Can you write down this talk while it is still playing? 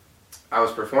I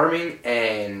was performing,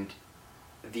 and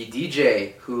the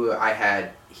DJ who I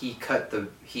had, he cut the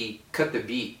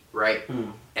beat, right?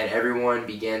 And everyone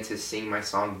began to sing my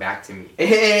song back to me.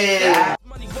 Hey.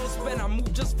 What's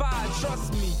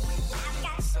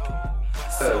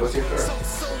your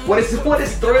story? What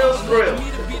is Thrills?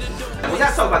 We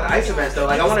gotta talk about the ice events though.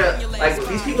 Like I wanna, like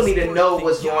these people need to know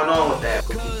what's going on with that.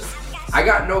 I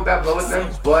got no bad blood with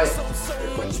them, but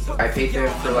I paid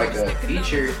them for like a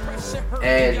feature,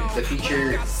 and the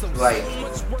feature like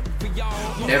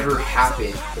never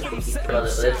happened.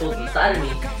 They pulled inside of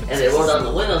me and they rolled down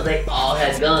the windows. They all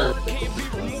had guns.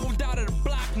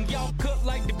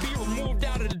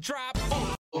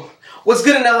 What's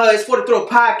good in the hood? It's For the Thrill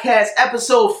Podcast,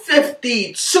 episode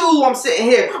 52. I'm sitting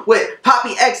here with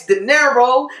Poppy X De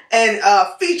Niro and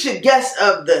featured guest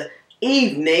of the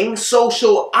evening,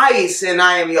 Social Ice, and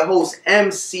I am your host,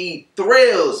 MC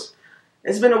Thrills.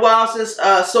 It's been a while since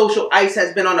Social Ice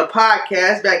has been on the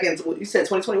podcast. Back in, you said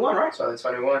 2021, right?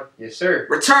 2021, yes sir.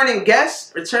 Returning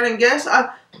guest.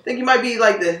 I think you might be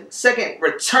like the second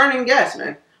returning guest,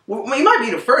 man. Well, you might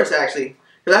be the first actually,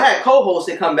 because I had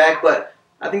co-hosts that come back, but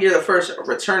I think you're the first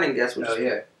returning guest, which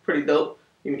is pretty dope.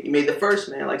 You made the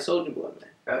first, man, like Soulja Boy, man.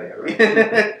 Oh yeah,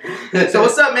 right. So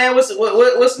what's up, man?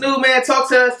 What's new, man? Talk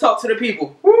to us. Talk to the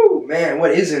people. Woo, man.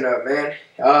 What isn't up, man?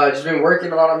 Just been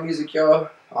working a lot on music, y'all.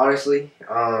 Honestly,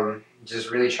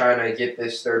 just really trying to get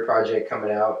this third project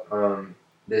coming out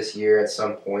this year at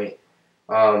some point.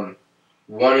 I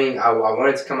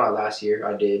wanted to come out last year.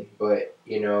 I did, but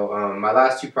you know, my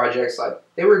last two projects, like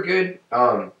they were good.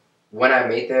 When I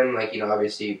made them, like, you know,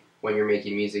 obviously when you're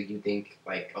making music, you think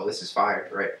like, oh, this is fire,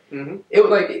 right? Mm-hmm. It was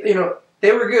like, you know,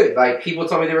 they were good. Like, people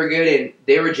told me they were good, and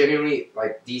they were genuinely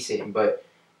like decent. But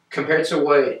compared to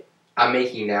what I'm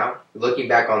making now, looking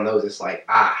back on those, it's like,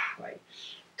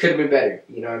 could have been better.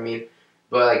 You know what I mean?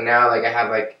 But like now, like I have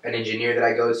like an engineer that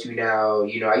I go to now.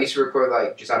 You know, I used to record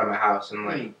like just out of my house, and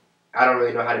like I don't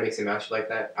really know how to mix and master like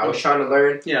that. I was trying to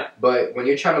learn. Yeah. But when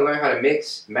you're trying to learn how to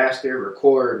mix, master,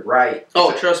 record, write.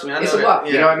 Trust me, I know it's a lot.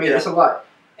 Yeah. You know what I mean? Yeah. It's a lot.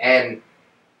 And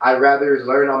I'd rather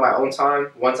learn on my own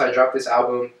time. Once I drop this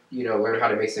album, you know, learn how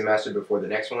to mix and master before the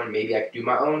next one. Maybe I could do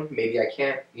my own. Maybe I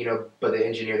can't. You know, but the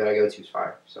engineer that I go to is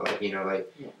fire. So like, you know, like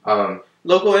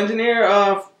local engineer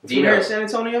Dino here in San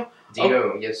Antonio.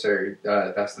 Dino, yes sir.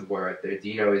 That's the boy right there.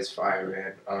 Dino is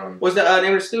fire, man. What's the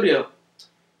name of the studio?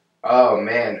 Oh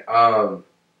man, oh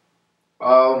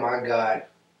my god,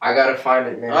 I gotta find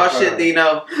it, man. Oh shit,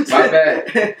 Dino. My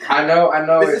bad. I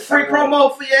know. This is free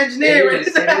promo for your engineering. It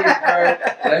is, bro.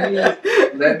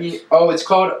 Let me. Oh, it's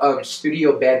called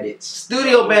Studio Bandits.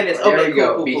 Studio Bandits. Okay, there we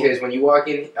go. Cool. Because when you walk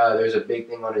in, there's a big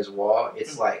thing on his wall.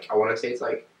 It's like I want to say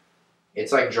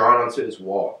it's like drawn onto his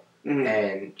wall. Mm-hmm.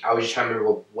 And I was just trying to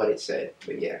remember what it said,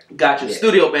 but yeah. Gotcha. Yeah.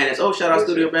 Studio Bandits. Oh, shout out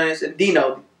Studio Bandits and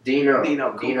Dino. Dino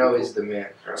cool. is the man.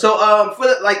 Bro. So, for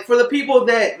the people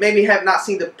that maybe have not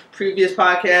seen the previous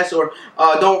podcast or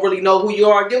don't really know who you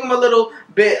are, give them a little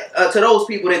bit to those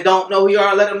people that don't know who you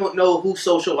are. Let them know who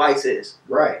Social Ice is.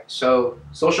 Right. So,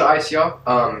 Social Ice, y'all,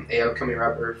 a upcoming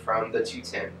rapper from the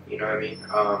 210. You know what I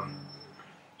mean?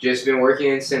 Just been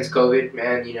working since COVID,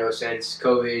 man. You know, since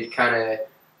COVID kind of,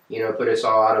 you know, put us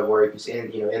all out of work.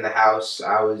 In the house.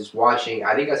 I was watching.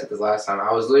 I think I said this last time.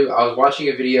 I was watching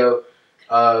a video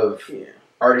of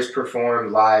artists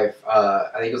perform live.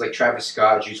 I think it was like Travis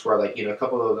Scott, Juice WRLD, like, you know, a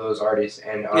couple of those artists.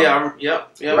 And right,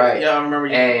 I remember.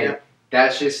 And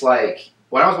that's just like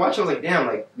when I was watching, I was like, damn,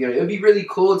 like, you know, it would be really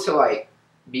cool to like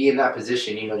be in that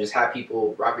position. You know, just have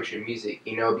people rock with your music.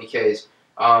 You know, because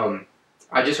I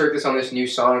just heard this on this new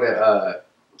song that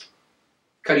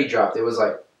Cudi dropped. It was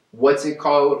like, what's it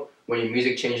called when your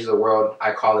music changes the world?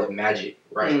 I call it magic,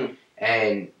 right?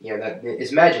 And you know that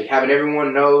it's magic. Having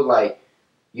everyone know, like,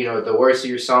 you know, the words of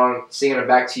your song, singing them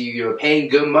back to you, you know, paying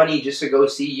good money just to go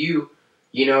see you,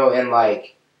 you know, and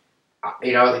like,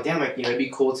 you know, I was like, damn, like, you know, it'd be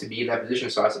cool to be in that position.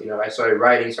 So I started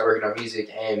writing, started working on music,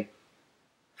 and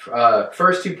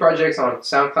first two projects on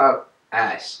SoundCloud,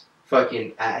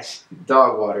 fucking ass,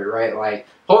 dog water, right? Like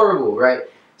horrible, right?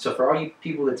 So for all you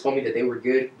people that told me that they were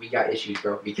good, we got issues,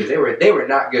 bro, because they were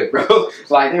not good, bro.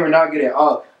 Like they were not good at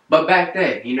all. But back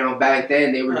then, you know,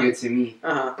 they were good to me.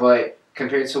 But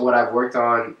compared to what I've worked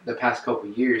on the past couple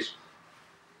of years,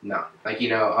 no. Like, you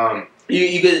know,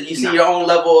 you see your own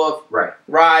level of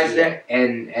rise there.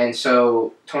 And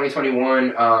so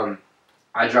 2021,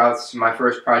 I dropped my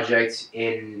first project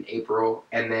in April,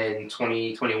 and then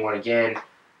 2021 again,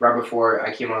 right before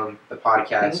I came on the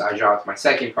podcast, I dropped my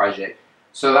second project.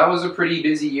 So that was a pretty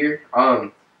busy year.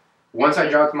 Once I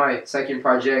dropped my second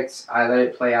project, I let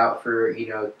it play out for, you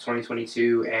know,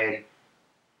 2022, and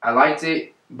I liked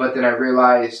it. but then I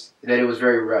realized that it was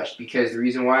very rushed because the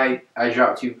reason why I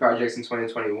dropped 2 projects in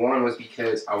 2021 was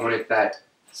because I wanted that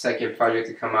second project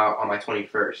to come out on my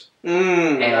 21st.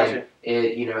 And gotcha.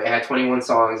 it had 21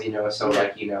 songs, so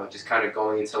like, just kind of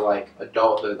going into like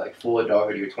adulthood, like full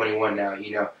adulthood. You're 21 now,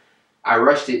 I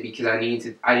rushed it because I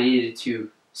needed to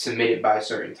submit it by a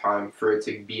certain time for it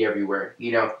to be everywhere,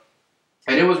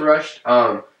 and it was rushed.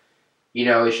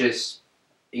 It's just,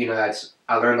 that's,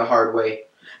 I learned the hard way.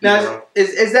 Now,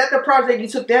 is that the project you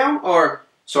took down, or?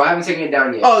 So I haven't taken it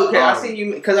down yet. Oh, okay. I see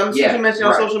you, because I'm seeing you mention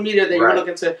on social media that you're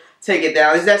looking to take it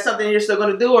down. Is that something you're still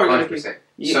going to do, or? 100%.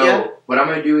 So what I'm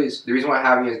going to do is, the reason why I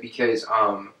have it is because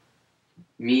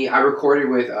I recorded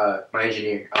with my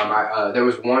engineer. There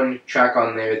was one track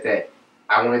on there that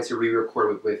I wanted to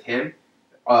re-record with him.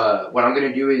 What I'm going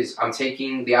to do is I'm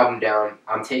taking the album down.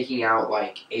 I'm taking out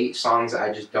like 8 songs that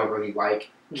I just don't really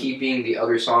like. Keeping the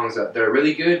other songs that are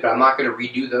really good, but I'm not going to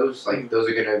redo those. Like, those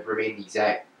are going to remain the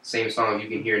exact same song you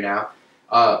can hear now.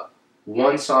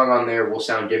 One song on there will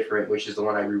sound different, which is the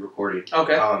one I re-recorded.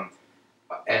 Okay.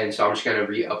 And so I'm just going to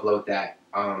re-upload that.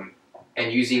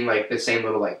 And using like the same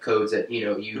little like codes that,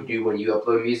 you do when you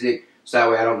upload music. So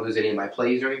that way I don't lose any of my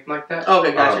plays or anything like that.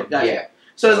 Okay, gotcha. Yeah.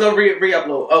 So it's going to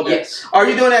re-upload. Okay. Yes. Are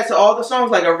you doing that to all the songs,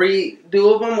 like a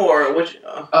redo of them, or which?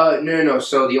 No.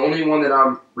 So the only one that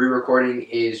I'm re-recording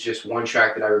is just one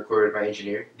track that I recorded with my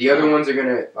engineer. The other ones are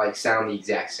gonna like sound the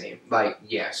exact same. Like,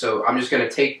 yeah. So I'm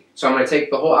gonna take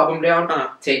the whole album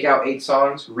down, take out 8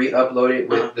 songs, re-upload it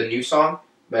with the new song,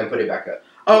 then put it back up.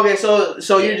 Okay, so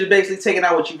you're just basically taking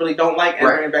out what you really don't like and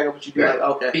bringing back up what you do like.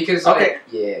 Okay. Because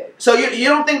yeah. So you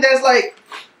don't think that's like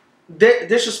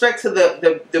disrespect to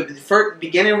the first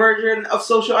beginning version of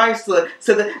Social Ice? The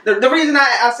reason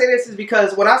I say this is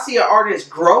because when I see an artist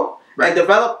grow and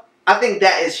develop, I think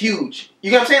that is huge.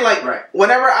 You know what I'm saying? Like,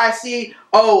 whenever I see,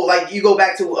 like you go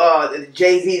back to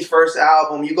Jay-Z's first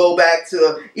album, you go back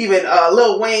to even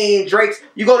Lil Wayne, Drake's,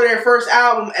 you go to their first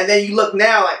album, and then you look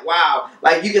now, like, wow,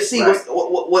 like you can see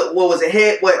what was a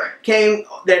hit, what came,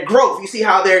 their growth. You see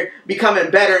how they're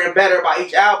becoming better and better by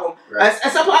each album. And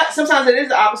sometimes it is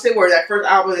the opposite, where that first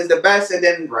album is the best, and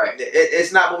then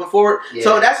it's not moving forward. Yeah.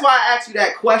 So that's why I asked you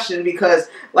that question, because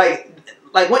like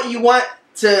what you want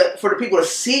for the people to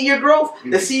see your growth,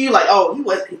 to see you like,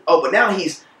 but now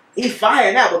he's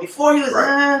fire now, but before he was, you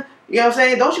know what I'm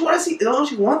saying? Don't you want to see?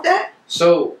 Don't you want that?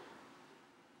 So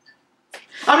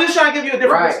I'm just trying to give you a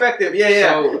different perspective.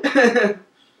 Yeah. So,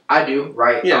 I do,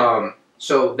 right? Yeah.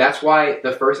 So that's why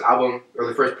the first album or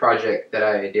the first project that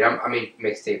I did, I mean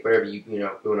mixtape, whatever you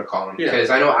want to call them,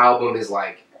 because I know album is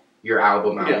like your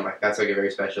album, like that's like a very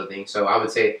special thing. So I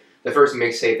would say the first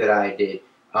mixtape that I did.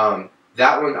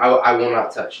 That one I will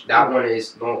not touch. That one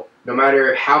is no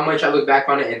matter how much I look back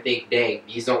on it and think, dang,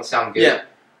 these don't sound good. Yeah.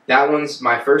 That one's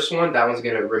my first one. That one's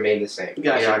gonna remain the same.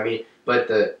 Gotcha. You know what I mean? But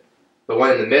the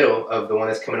one in the middle of the one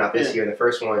that's coming out this year, and the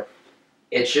first one,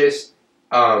 it's just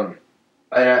I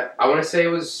want to say it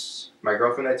was my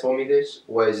girlfriend that told me this,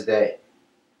 was that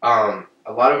a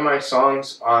lot of my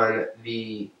songs on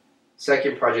the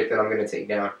second project that I'm gonna take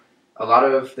down, a lot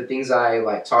of the things I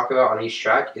like talk about on each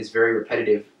track is very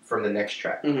repetitive from the next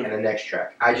track and the next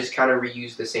track. I just kind of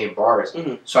reused the same bars.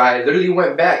 So I literally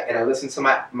went back and I listened to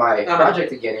my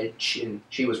project again, and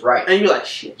she was right. And you're like,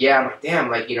 shit. Yeah, I'm like, damn,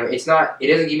 like, it's not, it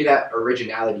doesn't give me that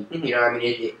originality. You know what I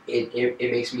mean?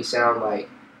 It makes me sound like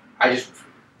I just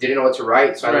didn't know what to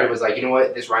write, so I was like, you know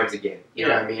what, this rhymes again. You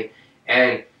know what I mean?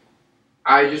 And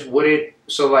I just wouldn't,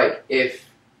 so like, if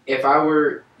I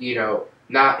were,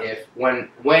 not if, when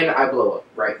I blow up,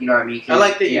 right? You know what I mean? I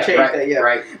like that you changed that,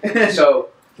 Right. So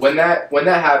when that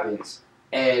happens,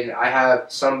 and I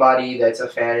have somebody that's a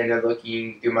fan and they're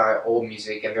looking through my old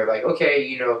music and they're like,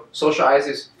 okay, Social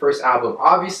Ice's first album,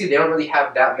 obviously they don't really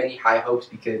have that many high hopes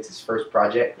because it's his first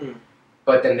project.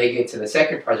 But then they get to the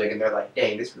second project and they're like,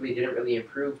 dang, this really didn't really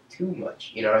improve too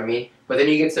much. You know what I mean? But then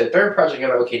you get to the third project and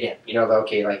you're like, okay,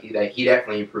 damn, like he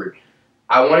definitely improved.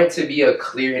 I want it to be a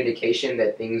clear indication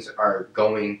that things are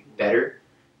going better.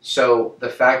 So the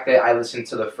fact that I listened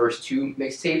to the first 2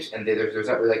 mixtapes and there's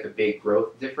not really like a big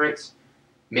growth difference,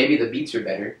 maybe the beats are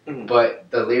better, but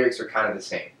the lyrics are kind of the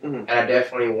same. And I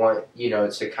definitely want,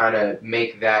 to kind of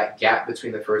make that gap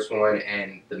between the first one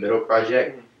and the middle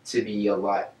project to be a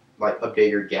lot, like a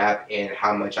bigger gap in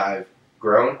how much I've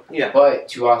grown. Yeah. But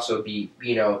to also be,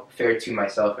 fair to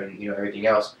myself and, everything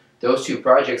else. Those 2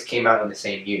 projects came out in the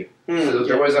same year. So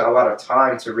there wasn't a lot of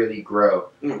time to really grow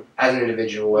as an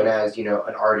individual and as, an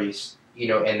artist,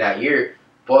 in that year.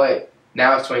 But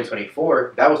now it's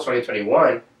 2024. That was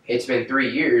 2021. It's been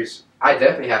 3 years. I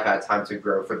definitely have had time to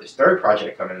grow for this third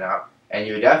project coming out. And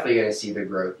you're definitely going to see the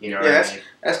growth, what I mean?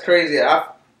 That's crazy.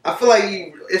 I feel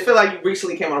like you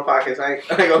recently came on a podcast. I ain't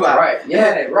gonna lie. Right.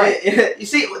 Yeah. Right. You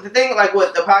see, the thing like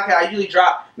with the podcast, I usually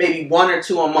drop maybe 1 or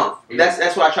 2 a month. Mm-hmm.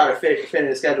 That's what I try to fit in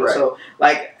the schedule. Right. So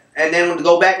like, and then when to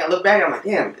go back and look back, I'm like,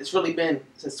 damn, it's really been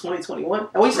since 2021.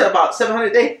 And we said about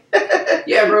 700 days.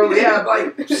 Yeah, bro. Yeah,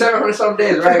 like 700 some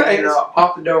days, right? You know,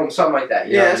 off the dome, something like that.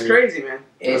 You know It's crazy, man.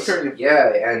 It's crazy.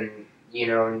 Yeah, and you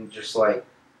know, and just like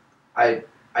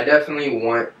I definitely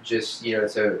want just, you know,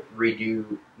 to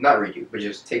not redo, but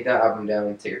just take that album down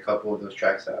and take a couple of those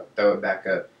tracks out, throw it back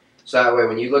up. So that way,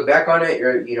 when you look back on it,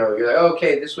 you're like, oh,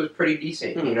 okay, this was pretty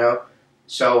decent, you know?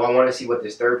 So I want to see what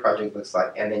this third project looks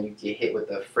like, and then you get hit with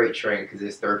the freight train because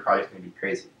this third project's going to be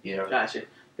crazy, you know? Gotcha.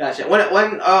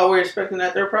 When we're expecting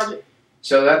that third project?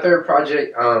 So that third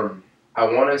project, I'm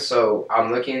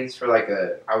looking for like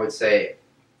I would say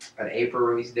an April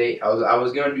release date. I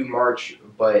was going to do March,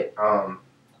 but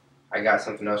I got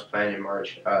something else planned in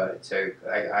March. So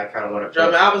I kind of want to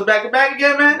dropping albums back to back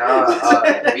again, man.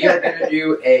 Nah, we are gonna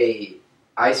do a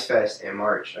Ice Fest in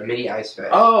March, a mini Ice Fest.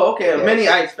 Oh, okay, a mini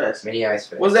Ice Fest. Mini Ice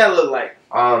Fest. What's that look like?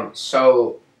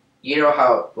 So you know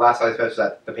how last Ice Fest was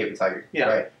at the Paper Tiger, yeah.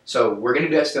 Right. So we're gonna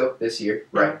do that still this year,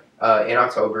 right? In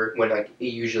October, when like it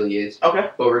usually is.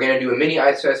 Okay. But we're gonna do a mini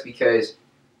Ice Fest because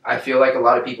I feel like a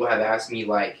lot of people have asked me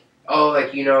like, oh,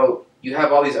 like you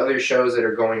have all these other shows that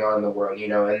are going on in the world, you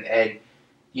know, and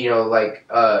you know, like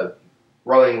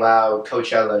Rolling Loud,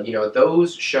 Coachella, you know,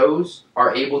 those shows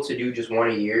are able to do just one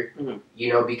a year,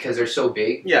 you know, because they're so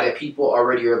big that people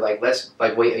already are like, let's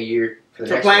like wait a year for the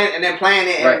next plan one. And then plan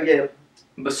it, right. And yeah.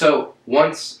 But so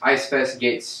once Ice Fest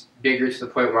gets bigger to the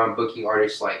point where I'm booking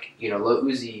artists like, you know, Lil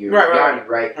Uzi or Yachty,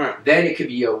 right? Then it could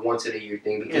be a once in a year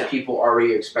thing because people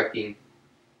already are expecting,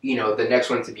 you know, the next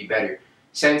one to be better.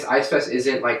 Since Ice Fest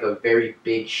isn't like a very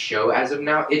big show as of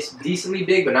now, it's decently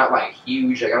big, but not like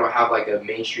huge. Like I don't have like a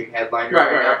mainstream headliner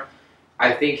right now.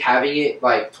 I think having it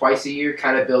like twice a year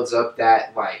kind of builds up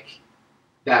that like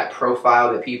that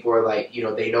profile that people are like, you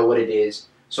know, they know what it is.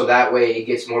 So that way it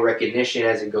gets more recognition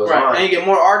as it goes on. And you get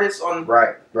more artists on.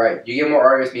 Right. You get more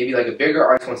artists, maybe like a bigger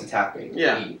artist once it's happening.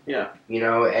 Yeah. You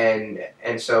know,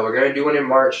 and so we're gonna do one in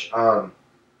March.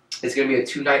 It's gonna be a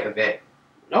 2-night event.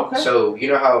 Okay. So you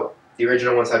know how the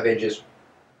original ones have been just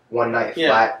one night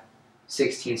flat,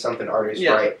 16-something artists,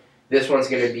 right? This one's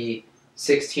going to be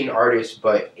 16 artists,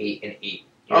 but 8 and 8.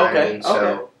 You know what I mean?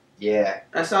 So, yeah.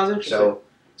 That sounds interesting.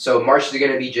 So March is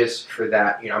going to be just for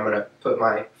that. You know, I'm going to put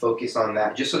my focus on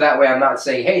that. Just so that way I'm not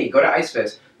saying, hey, go to Ice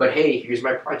Fest, but hey, here's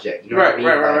my project. You know what I mean?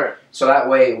 Right. So that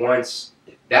way, once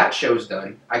that show's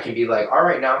done, I can be like, all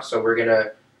right now, so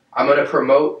I'm going to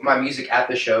promote my music at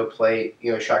the show, play,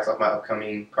 you know, tracks off my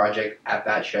upcoming project at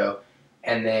that show.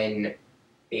 And then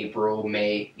April,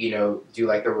 May, you know, do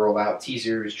like the rollout,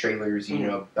 teasers, trailers, you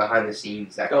know, behind the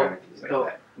scenes, that kind of things like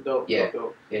that. Dope. Yeah.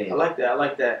 I like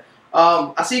that.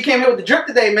 I see you came here with the drip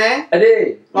today, man. I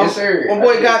did. Yes, sir. My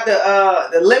boy got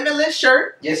the Limitless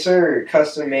shirt. Yes, sir.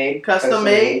 Custom made.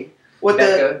 With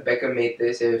Becca made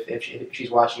this. If she's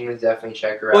watching this, definitely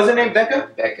check her out. What's her name? Becca?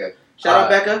 Becca. Shout out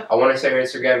Becca. I want to say her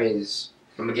Instagram is.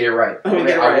 I'm gonna get it right.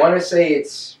 I want to say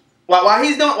it's. While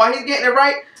he's getting it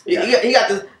right. Yeah. He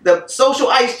got the social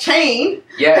ice chain.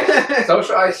 Yes,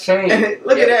 social ice chain.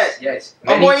 Look at that. Yes.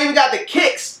 My boy even got the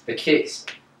kicks. The kicks.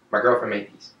 My girlfriend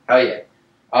made these. Hell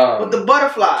yeah. With the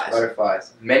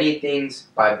butterflies. Many Things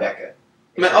by Becca.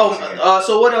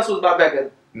 So what else was by Becca?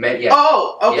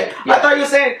 Oh, okay. Yeah. I thought you were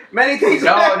saying Many Things.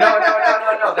 No.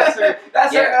 That's her.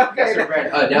 That's her. Okay. That's her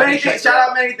brand. Many Things. Shout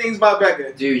out Many Things by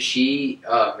Becca. Dude, she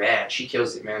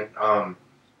kills it, man.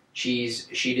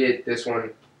 She did this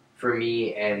one for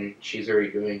me, and she's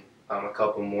already doing a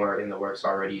couple more in the works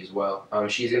already as well.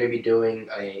 She's gonna be doing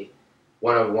a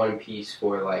one-of-one piece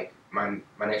for like my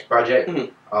next project.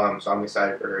 So I'm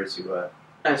excited for her to do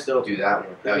that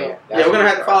one. Oh yeah, we're gonna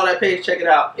have to follow that page, check it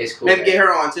out. It's cool. Maybe get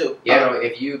her on too. Yeah,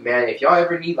 if y'all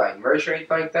ever need like merch or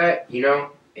anything like that, you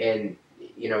know, and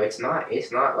you know, it's not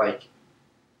like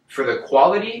for the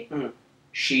quality,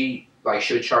 she like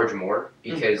should charge more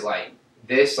because like.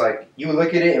 This, like, you would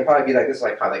look at it and probably be like, this is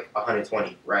like probably like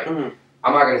 120, right? I'm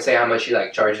not gonna say how much she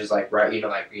like charges, like, right?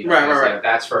 Right.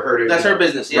 That's for her to. That's her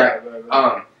business, yeah.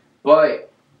 Right.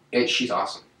 But she's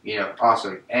awesome, you know,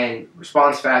 and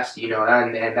responds fast, you know,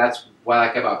 and that's what I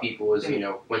like about people is, you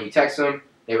know, when you text them,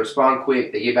 they respond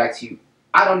quick, they get back to you.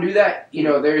 I don't do that, you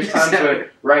know. There's times when,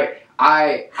 right?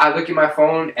 I look at my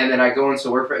phone and then I go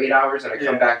into work for 8 hours and I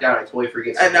come back down and I totally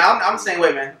forget. And I'm the same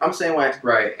way, man. I'm the same way.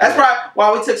 Right. That's probably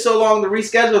why we took so long to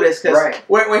reschedule this because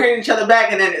we're hearing each other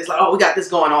back and then it's like, oh, we got this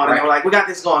going on. And we're like, we got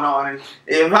this going on. And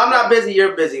if I'm not busy,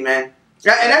 you're busy, man.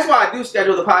 And that's why I do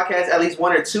schedule the podcast at least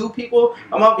 1 or 2 people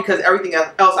a month, because everything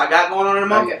else I got going on in a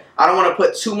month, I don't want to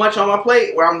put too much on my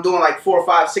plate where I'm doing like 4,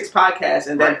 5, 6 podcasts,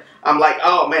 and then I'm like,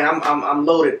 oh man, I'm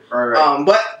loaded.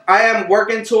 But I am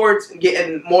working towards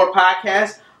getting more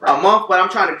podcasts a month, but I'm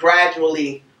trying to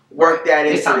gradually work that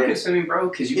into it. It's time consuming, bro,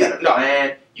 because you got to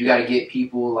plan, you got to get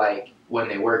people like when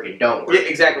they work and don't work. Yeah,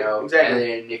 exactly. You know? Exactly.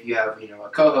 And then if you have, a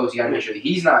co-host, you got to make sure that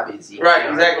he's not busy. Right, you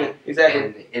know exactly. I mean?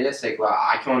 Exactly. And it's like, well,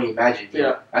 I can only imagine.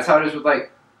 That's how it is with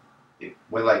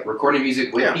recording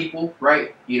music with people,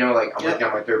 right? Like I'm working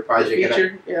on my 3rd project.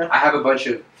 Feature, and I have a bunch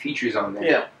of features on there.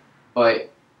 Yeah.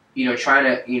 But, trying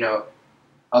to,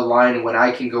 align when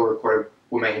I can go record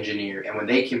with my engineer and when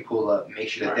they can pull up, make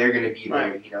sure that they're going to be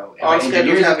there, and all my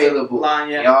engineer's available.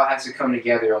 They all have to come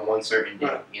together on one certain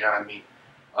day. You know what I mean?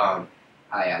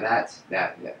 That's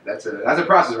a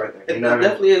process right there. It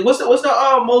definitely is. What's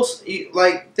the most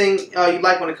thing you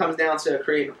like when it comes down to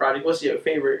creating a project? What's your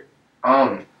favorite?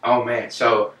 Oh man,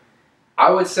 so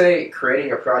I would say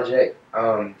creating a project.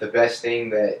 The best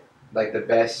thing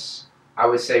I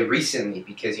would say recently,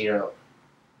 because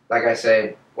like I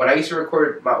said, when I used to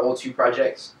record my old 2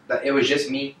 projects, it was just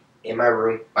me in my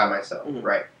room by myself,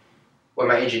 right? With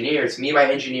my engineer, it's me and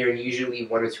my engineer and usually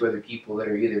 1 or 2 other people that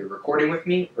are either recording with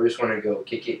me or just want to go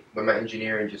kick it with my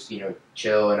engineer and just,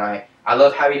 chill. And I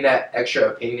love having that extra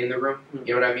opinion in the room,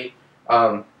 you know what I mean?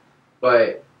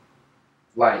 But,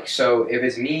 so if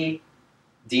it's me,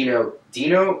 Dino,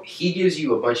 he gives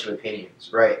you a bunch of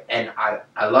opinions, right? And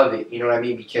I love it, you know what I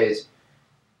mean? Because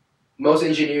most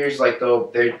engineers,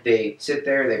 they sit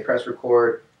there, they press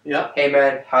record. Yeah. Hey,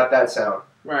 man, how'd that sound?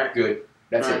 Right. Good.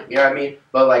 That's it. You know what I mean?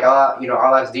 But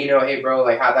I'll ask Dino, hey bro,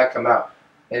 how'd that come out?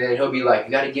 And then he'll be like,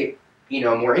 you gotta get,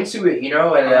 more into it, and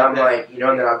then I'm like, and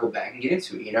then I'll go back and get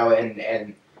into it,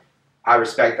 and I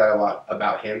respect that a lot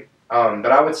about him.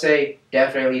 But I would say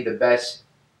definitely the best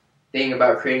thing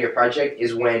about creating a project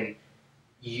is when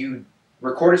you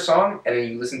record a song and then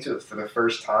you listen to it for the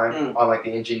first time on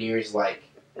the engineer's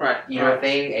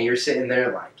thing, and you're sitting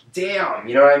there like, damn,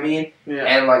 you know what I mean? Yeah.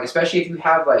 And especially if you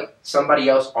have somebody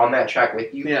else on that track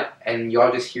with you, and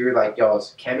y'all just hear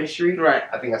y'all's chemistry, right?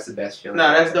 I think that's the best feeling.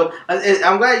 No, that's dope.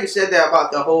 I'm glad you said that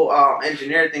about the whole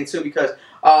engineer thing too, because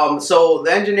so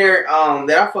the engineer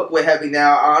that I fuck with heavy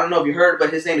now, I don't know if you heard,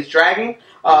 but his name is Dragon.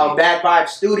 Bad Vibe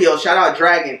Studio. Shout out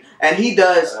Dragon, and he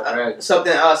does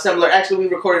something similar. Actually,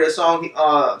 we recorded a song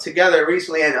together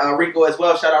recently, and Rico as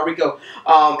well. Shout out Rico.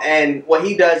 And what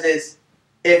he does is,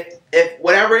 if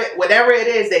whatever it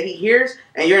is that he hears,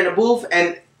 and you're in the booth,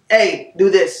 and hey, do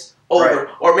this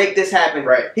over or make this happen.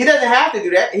 Right. He doesn't have to do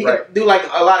that. He can do a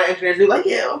lot of engineers do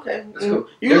yeah, okay, that's cool.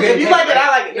 If you like it, I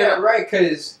like it. Yeah, right,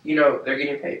 because they're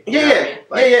getting paid. Yeah,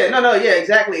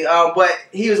 exactly. But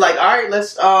he was like, all right,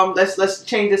 let's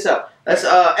change this up. Let's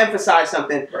emphasize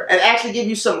something and actually give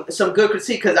you some good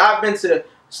critique, because I've been to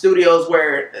studios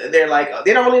where they're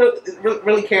they don't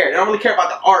really care. They don't really care about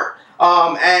the art.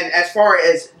 And as far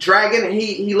as Dragon,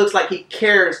 he looks like he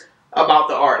cares about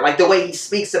the art, the way he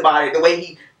speaks about it, the way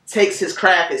he takes his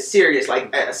craft is serious,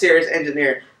 like a serious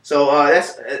engineer. So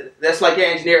that's your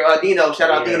engineer, Dino.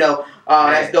 Shout out Dino.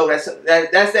 That's dope.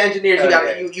 That's the engineers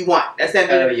you want. That's the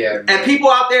engineer. And people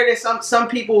out there, there's some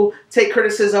people take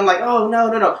criticism oh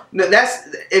no.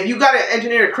 That's if you got an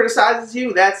engineer that criticizes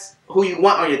you, that's who you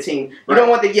want on your team. You don't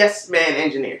want the yes man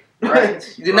engineer.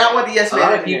 Right. You do not want the yes man. A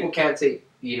lot of people can't take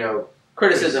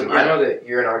criticism. I know that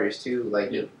you're an artist too.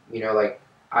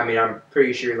 I'm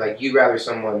pretty sure you'd rather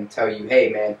someone tell you, hey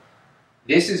man,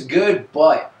 this is good,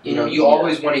 but you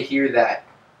always want to hear that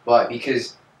but,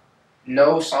 because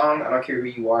no song, I don't care who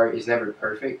you are, is never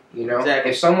perfect.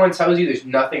 Exactly. If someone tells you there's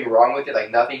nothing wrong with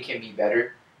it, nothing can be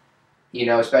better,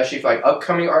 especially if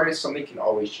upcoming artists, something can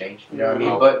always change. You know what I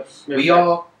mean? But we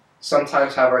all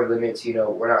sometimes have our limits.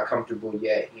 We're not comfortable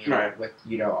yet with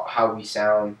how we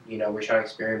sound. We're trying to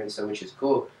experiment, which is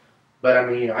cool. But I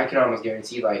mean, I can almost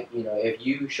guarantee, if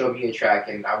you showed me a track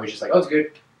and I was just like, oh, it's good,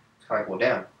 it's kind of well,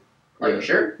 damn. Are you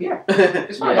sure? Yeah.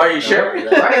 It's fine. Are you sure?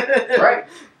 Right.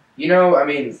 I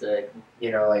mean,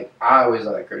 I always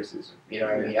like criticism. You know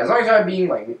what I mean? As long as I'm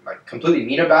being completely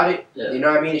mean about it, you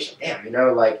know what I mean? It's just, damn,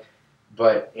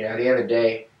 but at the end of the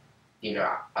day,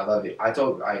 I love it. I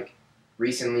told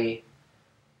recently,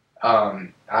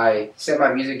 I sent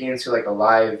my music into a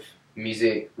live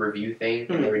music review thing,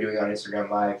 and they were doing it on Instagram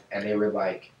Live, and they were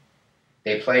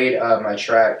they played my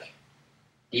track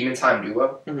Demon Time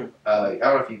Duo. I don't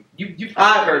know if you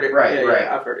I've heard it. Right.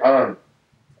 I've heard it.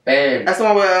 And that's the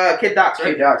one with Kid Docs,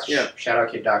 right? Kid Docs. Yeah. Shout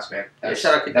out Kid Docs, man.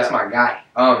 Shout out Kid Docs. That's my guy.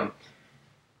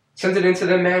 Sent it into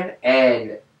them, man,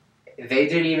 and they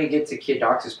didn't even get to Kid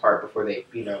Docs' part before they,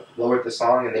 lowered the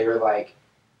song, and they were like,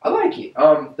 I like it.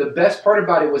 The best part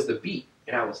about it was the beat,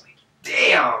 and I was like,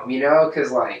 damn, you know,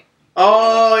 because like,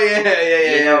 Oh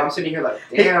yeah. you know, I'm sitting here like,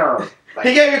 damn. Like,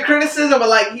 He gave you criticism, but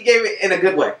like he gave it in a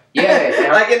good way. Yeah,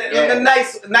 like in a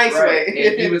nice right. way.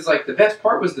 And he was like, the best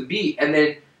part was the beat, and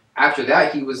then after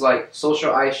that, he was like,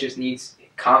 Social Ice just needs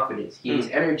confidence. He needs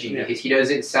energy because he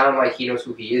doesn't sound like he knows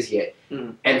who he is yet.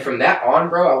 And from that on,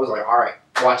 bro, I was like, all right,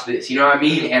 watch this. You know what I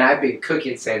mean? And I've been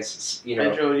cooking since, you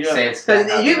know, since.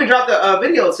 Because you even dropped a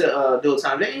video to Dual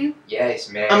Time, didn't you? Yes,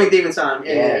 man. I mean, Demon Time.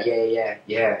 Yeah.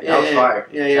 That was fire.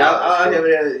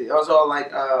 I was all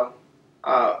like,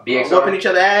 BXR whooping each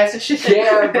other ass and shit.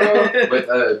 Yeah, bro. With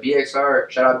BXR,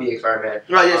 shout out BXR, man.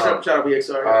 Right, yeah, shout out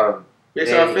BXR.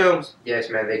 BXR Films. Yes,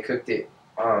 man, they cooked it.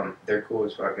 They're cool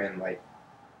as fuck, man. Like,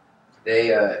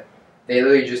 they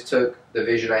literally just took the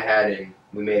vision I had and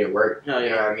we made it work. Oh, yeah. You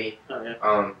know what I mean? Oh,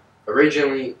 yeah.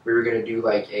 Originally we were gonna do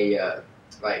like a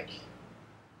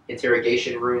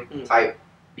interrogation room type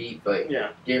beat, but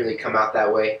didn't really come out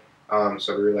that way.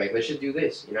 So we were like, let's just do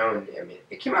this, you know, and I mean,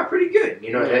 it came out pretty good,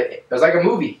 you know. It was like a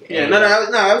movie. Yeah,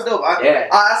 that was dope.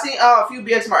 I seen a few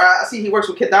BX. I see he works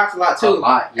with Kid Docs a lot too. A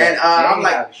lot, yeah. And I'm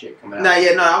like,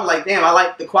 I'm like, damn, I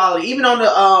like the quality. Even on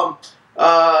the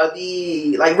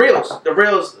like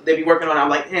reels they be working on. I'm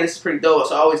like, man, this is pretty dope.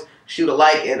 So I always shoot a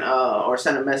like and or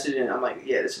send a message, and I'm like,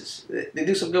 yeah, they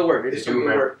do some good work. They do some good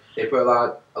work. They put a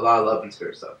lot of love into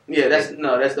their stuff. Yeah, that's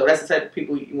dope. That's the type of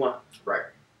people you want. Right.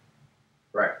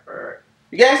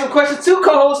 You got some questions too,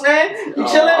 co-host, man. You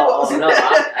chilling? No,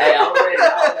 I'm ready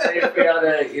to figure out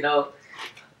that, you know.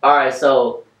 All right,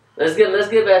 so let's get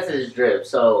back to this drip.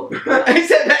 So he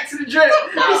said back to the drip.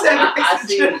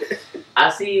 I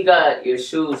see you got your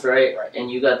shoes right, and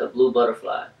you got the blue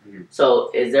butterfly. Mm-hmm. So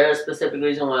is there a specific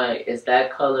reason why it's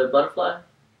that color butterfly?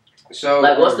 So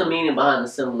like, what's the meaning behind the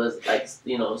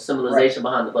symbolization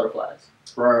behind the butterflies?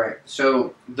 Right.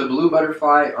 So the blue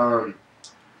butterfly,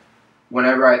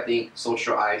 whenever I think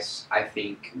Social Ice, I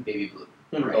think baby blue.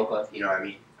 Right? Okay. You know what I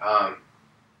mean?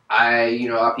 A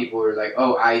lot of people are like,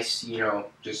 oh, ice, you know,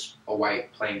 just a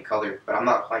white plain color, but I'm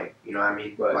not plain. You know what I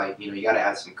mean? Right. Like, you know, you got to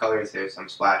add some color into there, some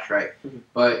splash, right? Mm-hmm.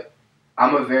 But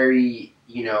I'm a very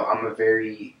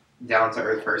down to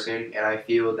earth person, and I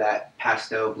feel that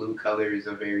pastel blue color is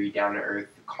a very down to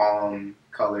earth, calm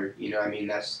color. You know what I mean?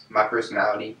 That's my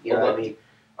personality. You know what I mean?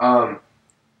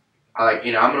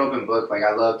 I'm an open book. Like,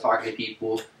 I love talking to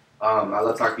people. I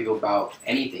love talking to people about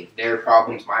anything. Their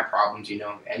problems, my problems, you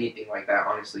know, anything like that,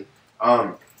 honestly.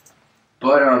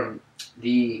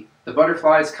 The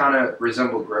butterflies kind of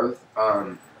resemble growth.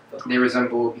 They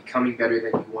resemble becoming better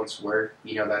than you once were.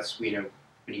 You know, that's, you know,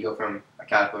 when you go from a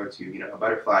caterpillar to, you know, a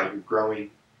butterfly, you're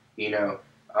growing, you know,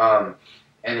 and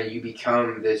then you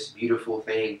become this beautiful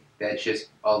thing that's just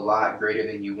a lot greater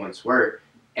than you once were.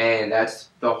 And that's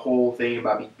the whole thing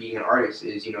about being an artist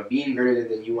is, you know, being greater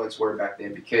than you once were back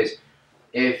then. Because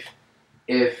if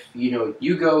you know,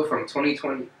 you go from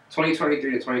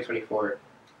 2023 to 2024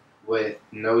 with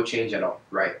no change at all,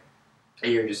 right?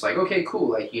 And you're just like, okay, cool.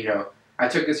 Like, you know, I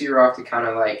took this year off to kind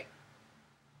of like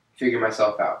figure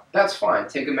myself out. That's fine.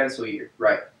 Take a mental year,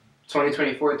 right?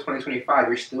 2024 to 2025,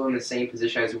 you're still in the same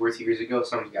position as you were 2 years ago.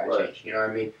 Something's got to change. You know what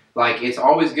I mean? Like, it's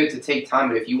always good to take time,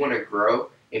 but if you want to grow,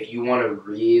 if you want to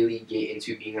really get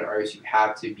into being an artist, you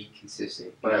have to be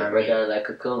consistent. You know what I break mean? out of that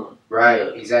cocoon.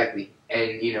 Right, exactly.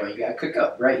 And, you know, you got to cook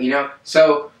up, right? You know?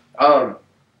 So,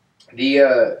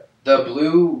 the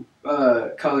blue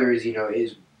colors, you know,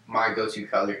 is my go-to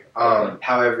color.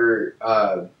 However,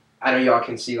 I know y'all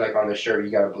can see, like, on the shirt,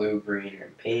 you got a blue, green,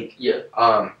 and pink. Yeah.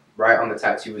 Right on the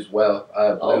tattoo as well.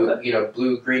 Blue, you know,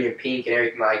 blue, green, and pink, and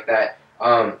everything like that.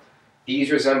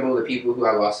 These resemble the people who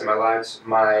I lost in my lives.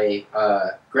 My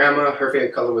grandma, her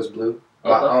favorite color was blue.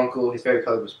 My uncle, his favorite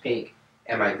color was pink.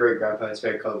 And my great-grandpa, his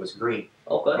favorite color was green.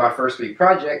 Okay. My first 3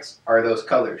 projects are those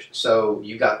colors. So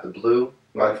you got the blue,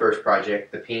 my first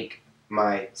project, the pink,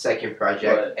 my second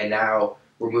project, and now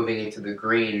we're moving into the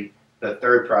green, the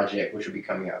third project, which will be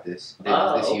coming out this year.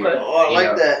 Oh, I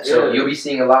like that. So you'll be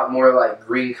seeing a lot more like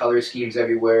green color schemes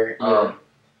everywhere.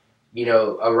 You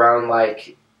know, around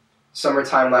like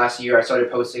summertime last year, I started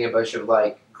posting a bunch of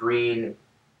like green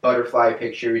butterfly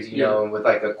pictures, you know, with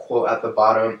like a quote at the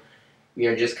bottom. You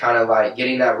know, just kind of like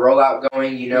getting that rollout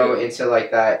going, you know, into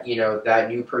like that, you know, that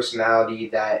new personality,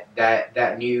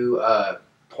 that new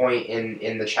point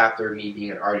in the chapter of me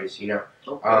being an artist, you know.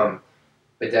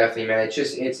 But definitely, man,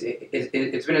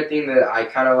 it's been a thing that I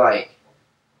kind of like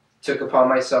took upon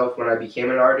myself when I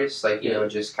became an artist, like, you know,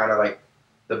 just kind of like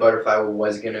the butterfly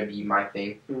was gonna be my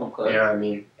thing, you know what I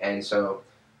mean? And so,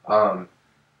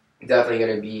 definitely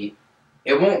gonna be.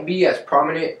 It won't be as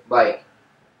prominent, like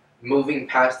moving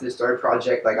past this third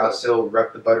project, like I'll still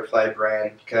rep the Butterfly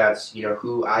brand because that's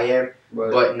who I am.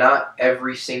 Right. But not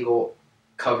every single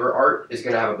cover art is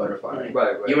gonna have a butterfly.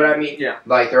 Right. You know what I mean? Yeah.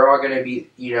 Like they're all gonna be,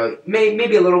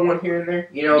 maybe a little one here and there,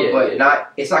 but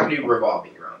not. It's not gonna be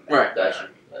revolving around that. Right. Gotcha.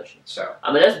 So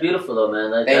I mean, that's beautiful though, man.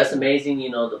 Like, that's amazing.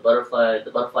 The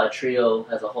butterfly trio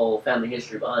has a whole family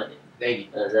history behind it. Thank you.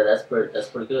 That's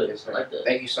pretty good. Yes, I like that.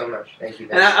 Thank you so much. Thank you.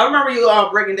 And I remember you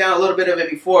breaking down a little bit of it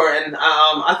before, and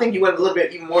I think you went a little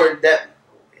bit even more in depth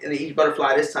in each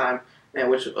butterfly this time, and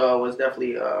which was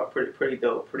definitely pretty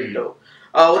dope. Pretty dope.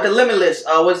 With the Limitless,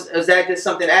 was that just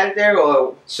something added there,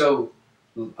 or so?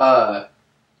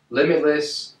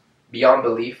 Limitless Beyond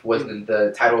Belief was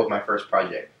the title of my first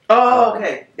project. Oh,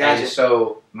 okay. Gotcha. And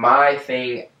so my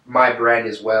brand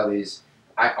as well is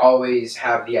I always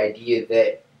have the idea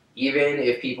that even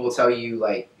if people tell you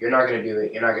like you're not gonna do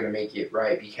it, you're not gonna make it,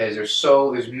 right? Because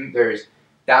there's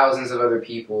thousands of other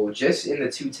people just in the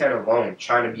 210 alone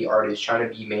trying to be artists, trying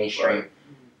to be mainstream.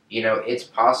 Right. It's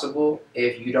possible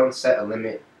if you don't set a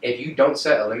limit. If you don't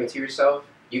set a limit to yourself,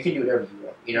 you can do whatever you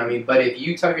want. You know what I mean? But if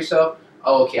you tell yourself,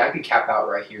 oh, okay, I can cap out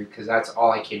right here because that's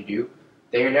all I can do,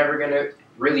 then you're never gonna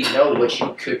really know what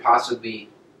you could possibly,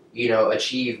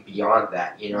 achieve beyond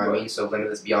that. You know what I mean? So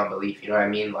limitless beyond belief. You know what I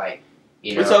mean? Like,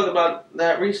 we talked about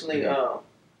that recently.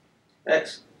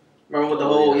 X, remember with the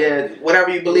whole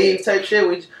whatever you believe type shit.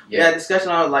 We had a discussion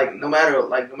on like no matter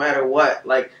what.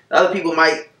 Like the other people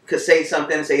could say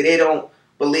something, say they don't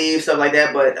believe stuff like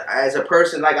that. But as a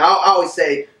person, like I always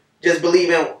say, just believe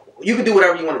in. You can do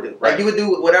whatever you want to do. Like you can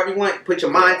do whatever you want. Put your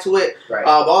mind to it. Right.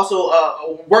 But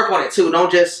also work on it too.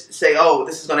 Don't just say, "Oh,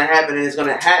 this is going to happen," and it's going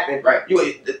to happen. Right.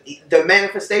 The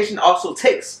manifestation also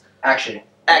takes action.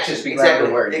 Action speaks louder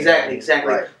than words. Exactly.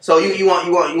 Right. So you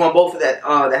want both of that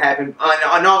to happen,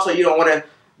 and also you don't want to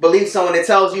believe someone that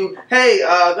tells you, "Hey,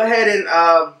 go ahead and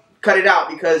cut it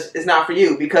out because it's not for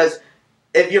you." Because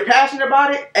if you're passionate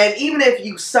about it, and even if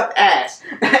you suck ass.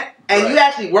 And you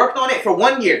actually worked on it for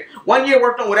 1 year. 1 year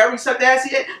worked on whatever you sucked ass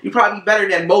at. You're probably better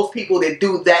than most people that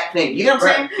do that thing. You know what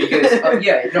I'm saying?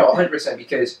 Because 100%.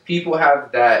 Because people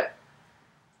have that,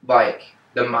 like,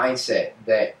 the mindset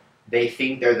that they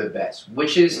think they're the best,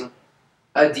 which is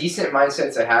a decent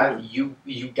mindset to have. You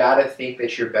gotta think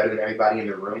that you're better than everybody in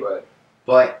the room. Right.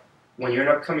 But when you're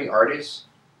an upcoming artist,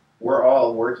 we're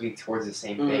all working towards the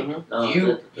same thing.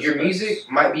 Your music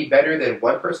might be better than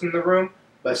one person in the room.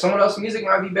 But someone else's music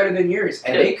might be better than yours.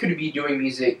 And they could be doing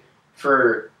music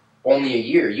for only a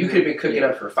year. You could have been cooking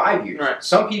up for 5 years. Right.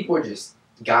 Some people just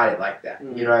got it like that.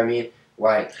 You know what I mean?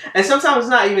 Like, and sometimes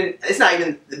it's not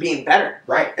even being better.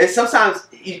 Right. It's sometimes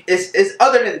it's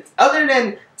other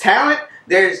than talent,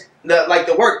 there's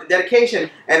the work, the dedication,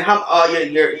 and how your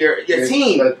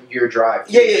team, your drive.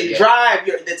 Your drive,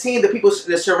 the team, the people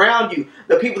that surround you,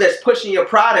 the people that's pushing your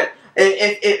product.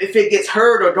 If it gets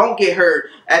heard or don't get heard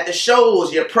at the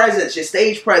shows, your presence, your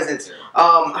stage presence,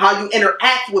 how you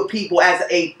interact with people as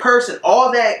a person,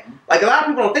 all that. Like a lot of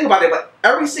people don't think about it, but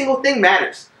every single thing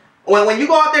matters. When you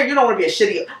go out there, you don't want to be a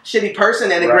shitty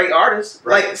person and a great artist.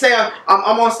 Right. Like say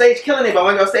I'm on stage killing it, but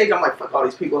when I go on stage, I'm like fuck all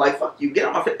these people. Like fuck you, get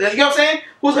on my face. You know what I'm saying?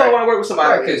 Who's gonna want to work with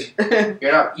somebody? Because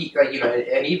you're not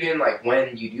and even like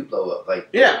when you do blow up, like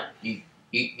you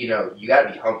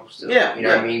gotta be humble still. Yeah. You know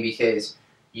what I mean? Because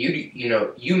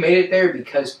you made it there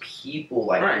because people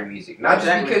like your music, not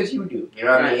just because you do. You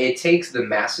know what I mean? It takes the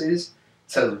masses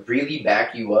to really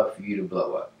back you up for you to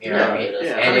blow up. You know what I mean?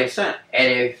 Yeah,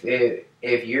 and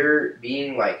if you're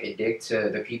being like a dick to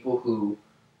the people who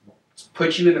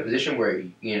put you in the position where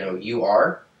you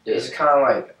are, it's kind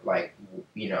of like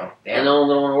damn. And no one's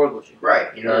gonna want to work with you.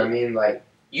 Right. You know what I mean? Like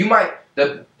you might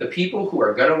the people who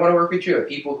are gonna want to work with you are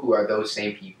people who are those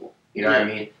same people. You know what I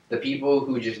mean? The people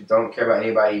who just don't care about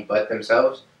anybody but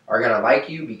themselves are gonna like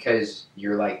you because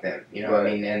you're like them. You know what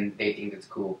I mean? And they think it's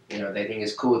cool. They think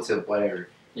it's cool to whatever.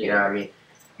 You know what I mean?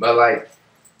 But like,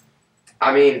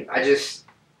 I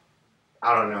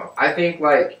don't know. I think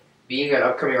like being an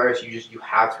upcoming artist, you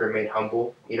have to remain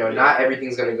humble. Not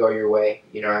everything's gonna go your way.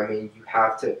 You know what I mean? You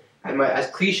have to. As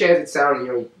cliche as it sounds,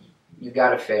 you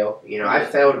gotta fail. I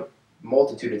failed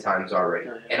multitude of times already,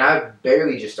 and I'm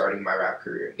barely just starting my rap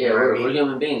career. We're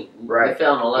human beings. Right. We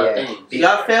fail on a lot of things. You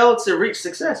gotta fail to reach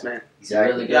success, man.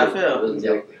 Exactly. You gotta fail. Really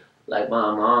exactly. Like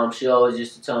my mom, she always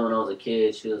used to tell me when I was a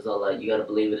kid, she was all like, "You gotta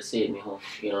believe it to see it, mijo."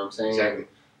 You know what I'm saying? Exactly.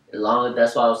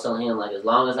 That's why I was telling him, like, as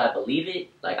long as I believe it,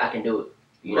 like I can do it.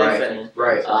 You know what I'm saying?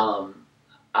 Right.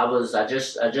 I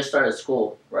just started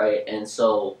school, right, and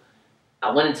so I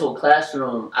went into a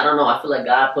classroom. I don't know. I feel like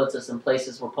God puts us in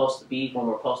places we're supposed to be when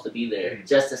we're supposed to be there,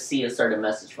 just to see a certain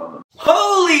message from Him.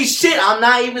 Holy shit! I'm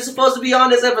not even supposed to be on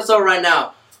this episode right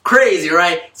now. crazy,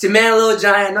 right? It's your man, Lil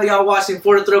Giant. I know y'all watching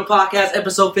For the Thrill Podcast,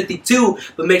 episode 52,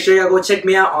 but make sure y'all go check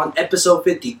me out on episode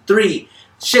 53.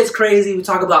 Shit's crazy. We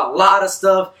talk about a lot of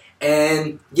stuff,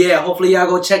 and yeah, hopefully y'all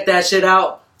go check that shit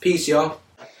out. Peace, y'all.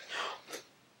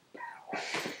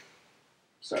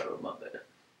 Sorry, my bad.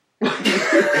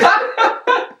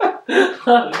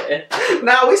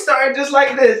 Now we started just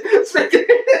like this.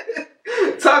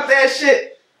 Talk that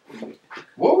shit.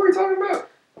 What were we talking about?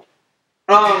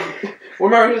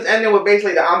 Remember he was ending with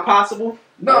basically the I'm possible?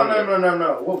 No.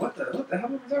 What the hell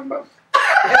were we talking about?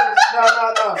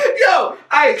 No. Yo,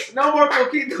 Ice, no more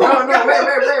Coquito. No,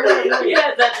 wait.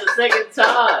 Yes, that's the second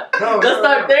time. Let's No,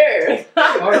 start there.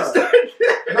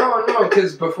 No,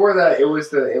 because before that it was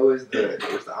the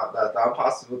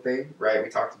impossible thing, right? We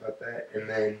talked about that, and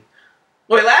then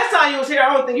Wait, last time you was here,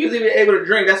 I don't think you was even able to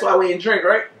drink. That's why we didn't drink,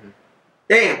 right? Mm-hmm.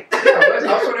 Damn. I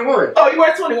was 21. Oh, you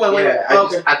were 21. Wait, Yeah,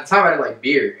 okay. at the time I didn't like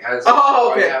beer. Okay.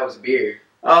 All I had was beer.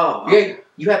 Oh. Yeah,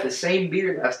 you had the same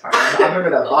beer last time. I remember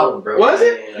that bottle, bro. Was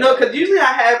it? Yeah. No, because usually I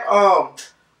have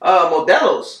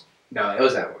Modelo's. No, it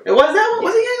was that one. It was that one?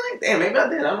 Was it Yangling? Damn, maybe I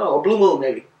did. I don't know. Or Blue Moon,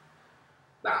 maybe.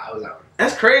 Nah, it was that one.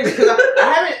 That's crazy because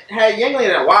I haven't had Yangling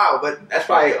in a while, but that's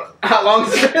probably how long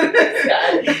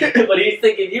it's been. But he's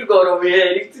thinking you going over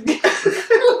here.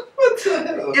 What the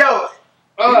hell? Yo,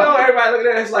 you know everybody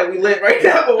looking at us like we lit right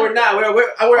now, but we're not.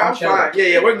 I'm fine.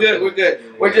 Yeah, we're good. We're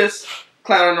good. We're just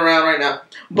clowning around right now.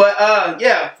 But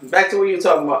yeah, back to what you were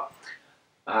talking about.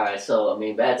 Alright, so, I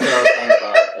mean, back to what I was talking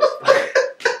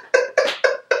about.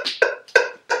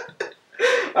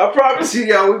 I promise you,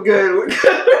 y'all, we're good. We're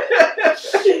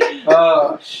good.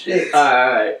 Oh, shit.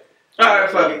 Alright. All right,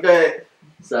 fuck it. Go ahead.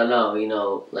 So, no, you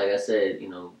know, like I said, you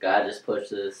know, God just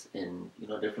pushed us in, you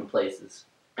know, different places.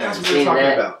 That's what Seen we're talking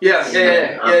that? about.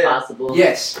 Yeah. Impossible.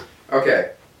 Yes.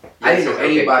 Okay. I didn't know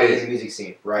Okay, anybody in cause- the music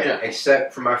scene, right? Yeah.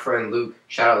 Except for my friend Luke.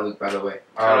 Shout out Luke, by the way.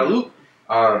 Shout out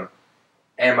Luke.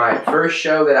 And my first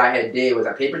show that I had did was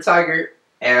at Paper Tiger,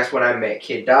 and that's when I met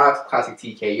Kid Docs, Classic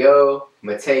TKO,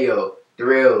 Mateo,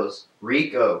 Thrills,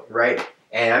 Rico, right?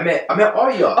 And I met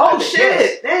all y'all. Oh Yes.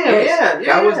 shit! Damn,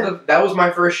 yeah. That was my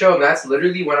first show, and that's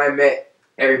literally when I met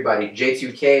everybody.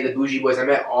 J2K, the Bougie Boys. I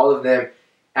met all of them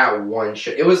at one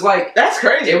show. It was like That's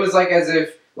crazy. it was like as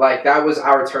if like that was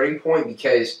our turning point,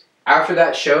 because after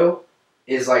that show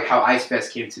is like how Ice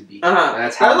Fest came to be. Uh-huh. And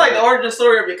that's That how was like the origin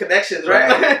story of your connections, right?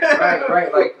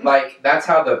 right. Like that's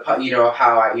how how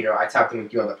I tapped in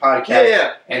with you on the podcast.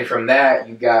 Yeah. And from that,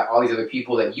 you got all these other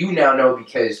people that you now know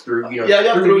because through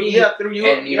Through me. you.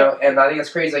 And and I think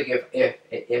it's crazy. Like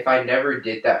if I never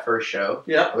did that first show,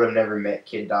 Yeah. I would have never met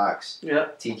Kid Docs, Yeah.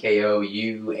 TKO,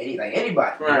 you,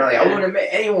 anybody. Right. I wouldn't have met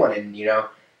anyone, and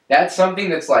that's something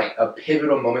that's like a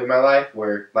pivotal moment in my life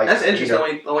where like That's interesting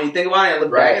when you think about it and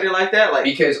look back at it like that. Like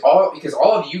because all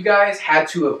of you guys had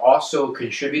to have also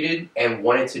contributed and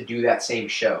wanted to do that same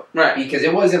show. right. Because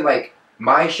it wasn't like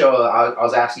my show I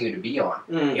was asking you to be on.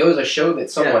 Mm. It was a show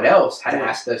that someone else had Yeah.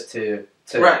 asked us to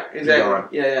Right. be Exactly. on.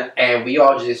 Yeah. And we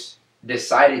all just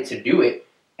decided to do it,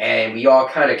 and we all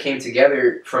kind of came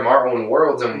together from our own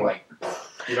worlds, and like,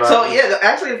 what So I mean? yeah,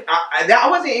 actually, I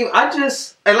wasn't even. I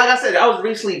just and like I said, I was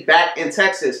recently back in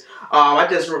Texas. I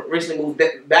just recently moved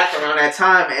back around that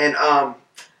time, and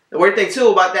the weird thing too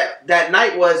about that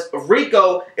night was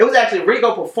Rico. It was actually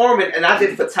Rico performing, and I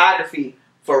did photography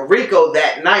for Rico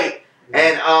that night,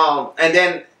 and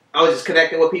then I was just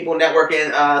connecting with people,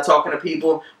 networking, talking to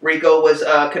people. Rico was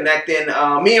connecting.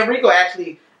 Me and Rico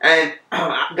actually and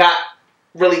got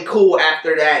really cool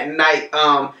after that night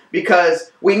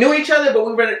because we knew each other, but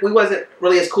we wasn't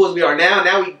really as cool as we are now.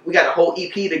 Now we got a whole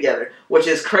EP together, which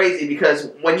is crazy because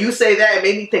when you say that, it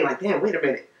made me think like, damn, wait a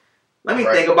minute. Let me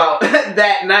think about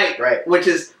that night, Right. which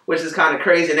is kind of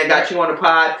crazy. And then got you on the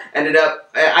pod, ended up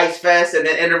at Ice Fest, and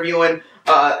then interviewing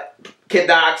Kid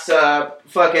Docs,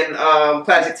 fucking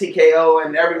Classic TKO,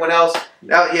 and everyone else.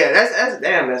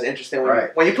 That's interesting.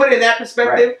 When you put it in that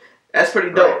perspective, that's pretty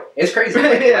dope. Right. It's crazy.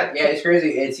 Yeah. It's crazy.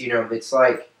 It's it's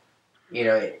like,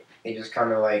 it just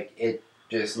kind of like it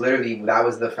just literally that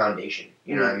was the foundation.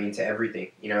 You know what I mean, to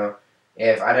everything.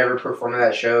 If I never performed at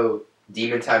that show,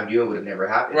 Demon Time Duo would have never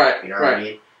happened. Right. You know what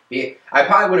I mean? I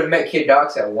probably would have met Kid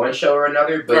Docs at one show or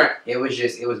another, but it was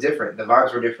different. The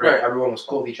vibes were different. Right. Everyone was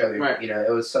cool with each other. Right.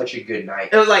 It was such a good night.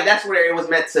 It was like that's where it was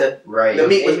meant to. Right. The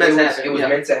meet was meant to happen. It was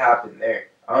meant to happen there.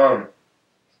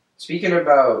 Speaking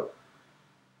about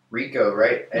Rico,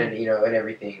 right, and and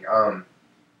everything.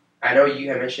 I know you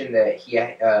had mentioned that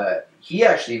he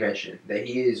actually mentioned that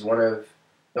he is one of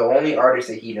the only artists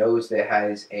that he knows that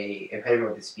has a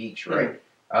impediment with speech, right?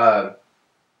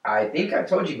 I think I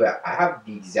told you, but I have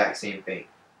the exact same thing.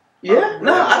 Yeah,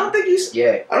 no, I don't think you.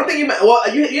 Yeah. I don't think you.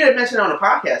 Well, you didn't mention it on the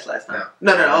podcast last time.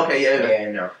 No. Okay, yeah.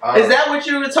 Yeah, no. Is that what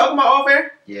you were talking about off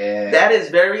air? Yeah. That is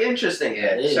very interesting.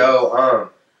 Yeah. So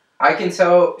I can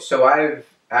tell. So I've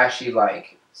actually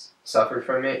like suffered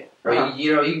from it. Well,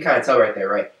 you know, you can kind of tell right there,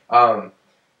 right?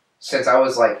 Since I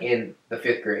was like in the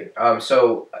 5th grade.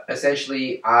 So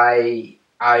essentially, I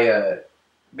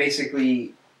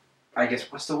basically, I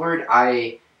guess what's the word?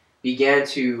 I began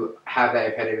to have that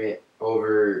impediment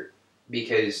over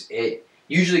because it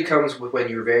usually comes with when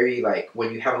you're very like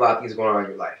when you have a lot of things going on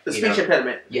in your life. The speech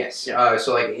impediment. Yes. Yeah.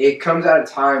 So like it comes at a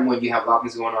time when you have a lot of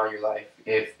things going on in your life.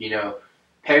 If you know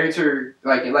parents are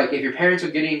like if your parents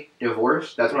are getting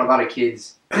divorced, that's when a lot of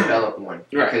kids develop one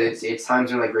because it's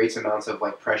times when like great amounts of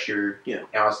like pressure and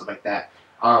all stuff like that.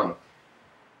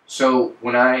 So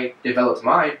when I developed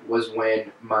mine was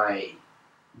when my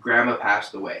grandma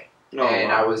passed away.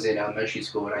 I was in elementary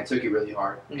school and I took it really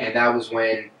hard. And that was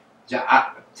when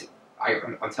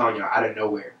I'm telling you, out of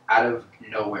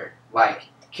nowhere, like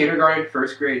kindergarten,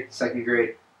 1st grade, 2nd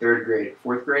grade, 3rd grade,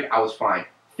 4th grade, I was fine.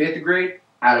 5th grade,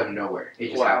 out of nowhere, it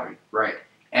just happened, right?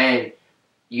 And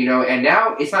you know, and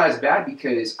now it's not as bad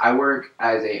because I work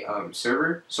as a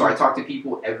server, so I talk to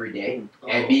people every day.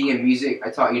 And being in music, I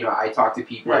talk to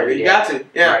people every day. You got to,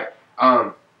 yeah.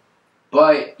 Right.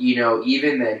 But you know,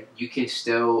 even then, you can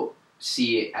still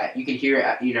see it. You can hear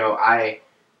it. You know,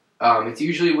 it's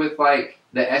usually with like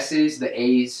the S's, the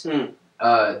A's,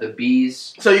 the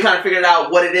B's. So you kind of figured out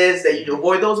what it is that you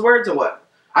avoid those words, or what?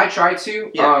 I try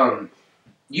to. Yeah.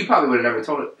 You probably would have never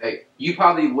told it. Like, you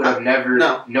probably would have never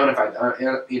known if I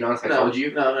told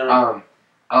you. No.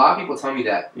 A lot of people tell me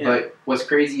that, but what's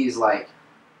crazy is like,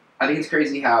 I think it's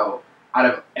crazy how out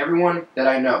of everyone that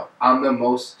I know, I'm the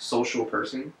most social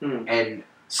person, and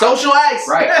social ice.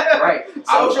 Right.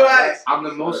 Social ice. I'm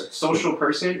the most social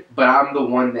person, but I'm the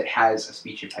one that has a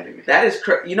speech impediment. That is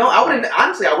crazy. You know, I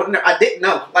didn't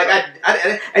know. Like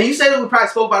I and you said that we probably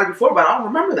spoke about it before, but I don't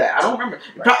remember that. I don't remember.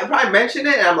 You probably mentioned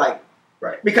it, and I'm like.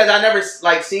 Right. Because I never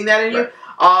like seen that in you.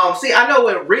 See, I know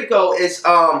with Rico is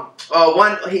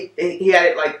one he had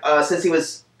it like since he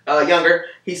was younger.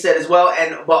 He said as well,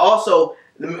 but also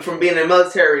from being in the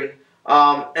military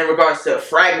in regards to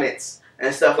fragments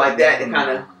and stuff like that, it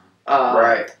kind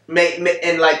of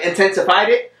and like intensified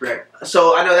it. Right.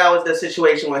 So I know that was the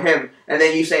situation with him, and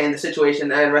then you saying the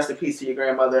situation, and rest in peace to your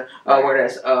grandmother, where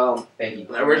that's Thank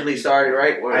you. Originally started,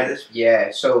 right?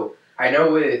 Yeah. So I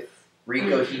know with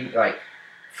Rico, he like.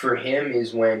 For him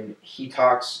is when he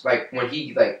talks when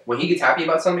he gets happy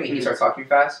about something and he starts talking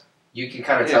fast, you can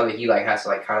kind of tell that he like has to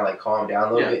like kind of like calm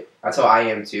down a little bit. That's how I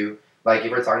am too. Like if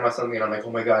we're talking about something and I'm like,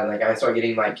 oh my god, like I start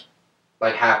getting like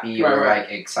happy or like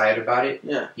excited about it.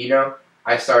 Yeah. You know,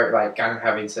 I start like kind of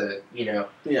having to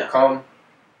calm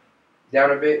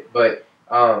down a bit, but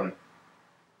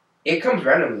it comes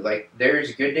randomly. Like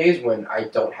there's good days when I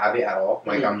don't have it at all.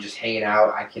 Like I'm just hanging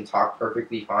out. I can talk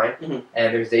perfectly fine. And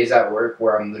there's days at work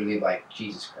where I'm literally like,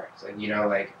 Jesus Christ. Like, you know,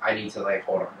 like I need to like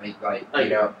hold on. Like you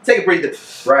know. Take a breather.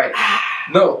 Right.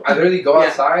 No, I literally go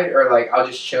outside or like I'll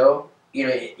just chill, you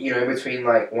know, in between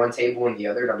like one table and the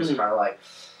other, and I'm just kinda like,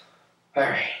 all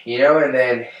right, you know, and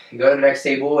then go to the next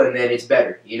table and then it's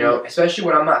better, you know, especially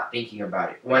when I'm not thinking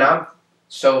about it. When I'm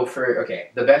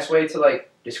the best way to like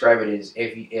describe it is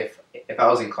if I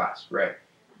was in class, right?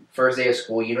 First day of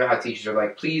school, you know how teachers are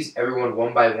like, please, everyone,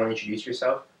 one by one, introduce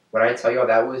yourself. When I tell y'all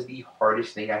that was the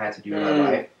hardest thing I had to do in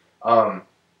my life.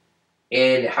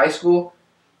 In high school,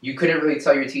 you couldn't really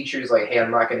tell your teachers like, hey, I'm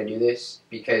not going to do this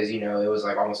because, you know, it was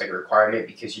like almost like a requirement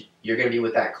because you're going to be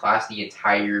with that class the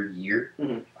entire year.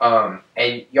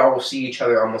 And y'all will see each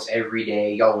other almost every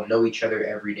day. Y'all will know each other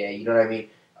every day. You know what I mean?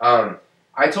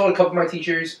 I told a couple of my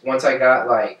teachers once I got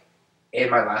like in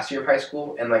my last year of high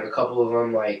school, and like a couple of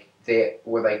them like they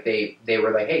were like,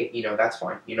 hey, you know, that's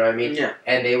fine. You know what I mean? Yeah.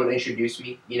 And they would introduce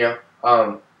me, you know.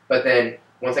 But then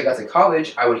once I got to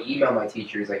college, I would email my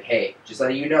teachers like, hey, just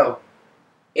letting you know,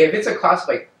 if it's a class of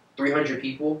like 300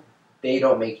 people, they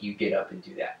don't make you get up and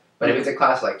do that. But if it's a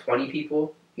class of like 20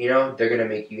 people, you know, they're gonna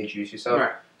make you introduce yourself.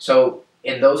 Right. So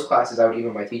in those classes, I would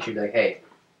email my teacher and be like, hey,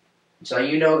 just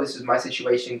letting you know, this is my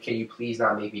situation. Can you please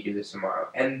not make me do this tomorrow?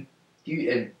 And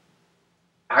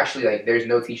actually, like, there's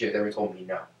no teacher that ever told me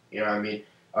no. You know what I mean?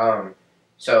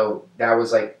 So that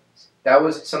was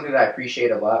something that I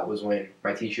appreciate a lot, was when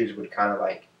my teachers would kind of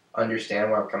like understand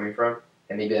where I'm coming from,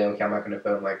 and they'd be like, okay, I'm not going to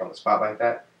put them like on the spot like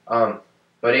that.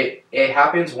 But it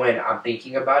happens when I'm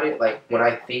thinking about it, like when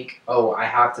I think, oh, I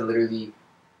have to literally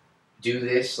do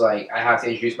this, like I have to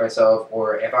introduce myself,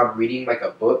 or if I'm reading like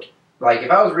a book, like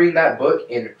if I was reading that book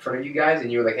in front of you guys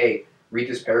and you were like, hey, read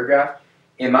this paragraph,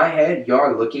 in my head, y'all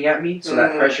are looking at me, so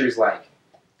that pressure is like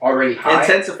already high.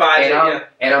 Intensifies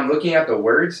and I'm looking at the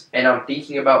words, and I'm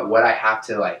thinking about what I have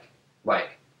to like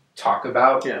talk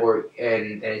about,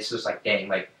 and it's just like, dang,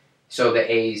 like, so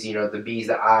the A's, you know, the B's,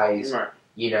 the I's,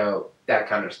 you know, that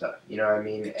kind of stuff. You know what I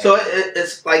mean? And so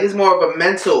it's like it's more of a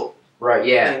mental. Right.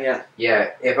 Yeah. Thing,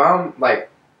 yeah. If I'm like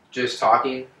just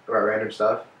talking about random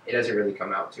stuff, it doesn't really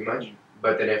come out too much.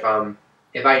 But then if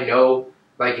I know,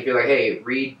 like, if you're like, hey,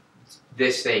 read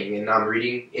this thing, and I'm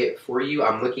reading it for you,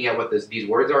 I'm looking at what these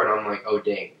words are, and I'm like, oh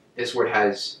dang, this word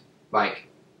has like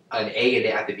an A in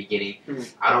it at the beginning.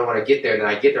 I don't want to get there, and then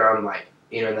I get there, I'm like,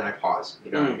 you know, and then I pause.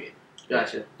 You know what I mean?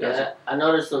 Gotcha. Yeah, I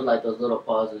noticed those little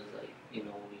pauses, like, you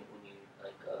know,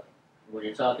 when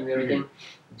you're talking and everything.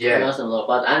 Yeah. I noticed some little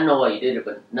pauses. I didn't know why you did it,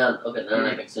 but none of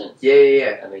that makes sense.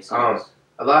 Yeah. That makes sense.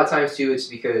 A lot of times too, it's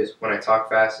because when I talk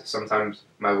fast, sometimes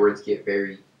my words get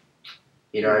very,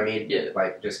 you know what I mean? Yeah.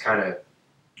 Like, just kind of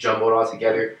jumbled all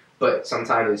together. But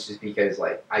sometimes it's just because,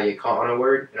 like, I get caught on a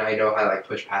word, and I know how to, like,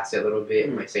 push past it a little bit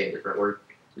and, like, say a different word,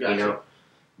 you know?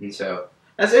 And so...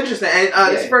 That's interesting. And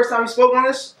this is the first time you spoke on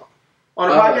this? On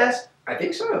a podcast? I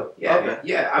think so. Yeah. Okay.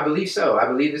 Yeah, I believe so. I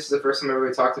believe this is the first time I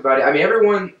ever talked about it. I mean,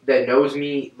 everyone that knows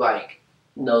me, like...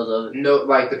 knows of it. No,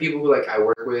 like, the people who, like, I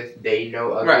work with, they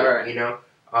know of it, you know?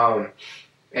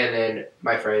 And then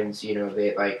my friends, you know,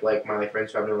 they, like my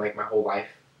friends who I've known, like, my whole life,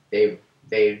 they,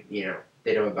 you know,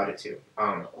 they know about it too.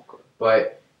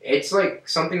 But it's like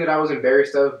something that I was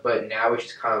embarrassed of, but now it's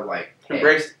just kind of like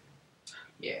embraced.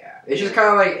 Yeah, it's just kind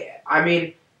of like, I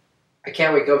mean, I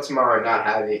can't wake up tomorrow and not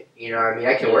have it. You know, I mean,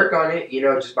 I can work on it, you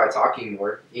know, just by talking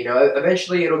more. You know,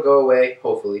 eventually it'll go away,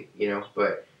 hopefully. You know,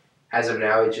 but as of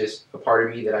now, it's just a part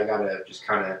of me that I gotta just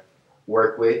kind of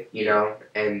work with, you know,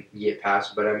 and get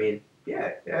past. But I mean,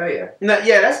 yeah. No,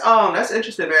 yeah, that's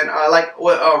interesting, man. Like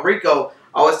with Rico,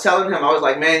 I was telling him, I was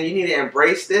like, man, you need to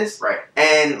embrace this, right?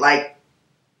 And like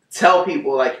tell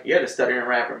people, like, you're the stuttering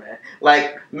rapper, man.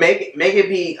 Like make it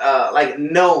be like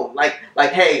known, like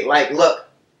hey, like look,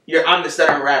 I'm the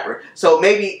stuttering rapper. So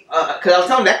maybe because I was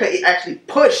telling him that could actually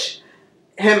push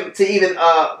him to even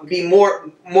be more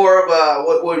of a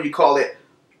what would you call it?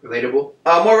 Relatable.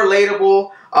 More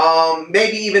relatable.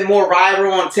 Maybe even more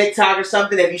viral on TikTok or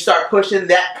something if you start pushing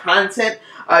that content.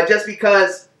 Just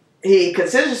because he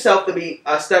considers himself to be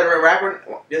a stuttering rapper,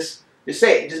 just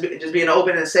say it. Just being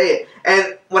open and say it.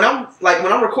 And when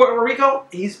I'm recording with Rico,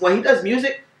 when he does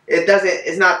music, I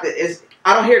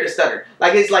don't hear the stutter.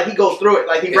 Like it's like he goes through it.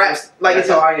 Like he raps. Like that's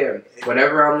how I am.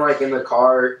 Whenever I'm like in the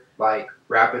car, like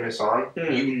rapping a song,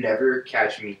 you never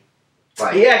catch me.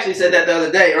 Like, he actually said that the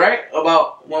other day, right?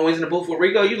 About when we was in the booth with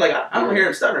Rico, you like, I don't hear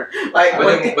him stuttering. Like,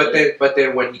 but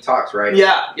then when he talks, right?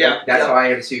 Yeah. That's how I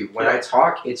am too. When I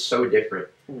talk, it's so different.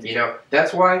 You know,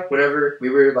 that's why whenever we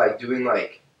were like doing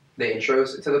like the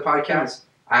intros to the podcast,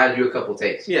 I had to do a couple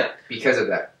takes. Yeah. Because of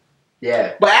that.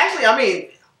 Yeah. But actually, I mean,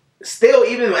 still,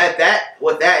 even at that,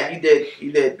 with that,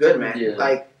 you did good, man. Yeah.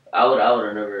 Like. I would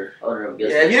have never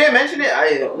guessed. Yeah, if you didn't mention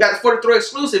it, we got the 43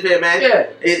 exclusive here, man. Yeah,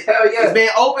 it's being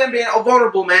open, being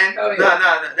vulnerable, man. Hell yeah.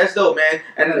 No, that's dope, man.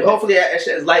 And hopefully that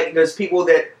shit is light because people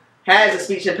that has a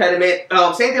speech impediment.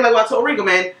 Same thing like what I told Rico,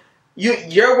 man.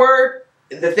 Your word,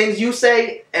 the things you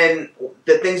say, and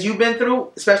the things you've been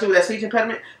through, especially with that speech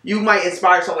impediment, you might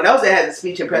inspire someone else that has a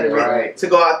speech impediment to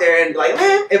go out there and be like,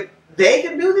 man, if they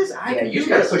can do this, I can do this. You just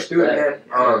gotta push through it,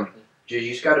 man.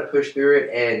 You just gotta push through it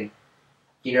and.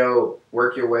 You know,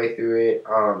 work your way through it.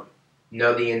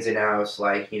 Know the ins and outs.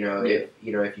 Like, if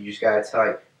you just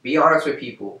gotta be honest with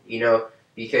people. You know,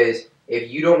 because if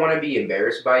you don't want to be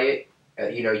embarrassed by it,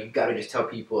 you gotta just tell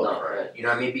people up front. Right. You know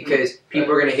what I mean? Because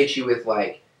people are gonna hit you with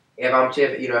like, if I'm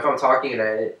talking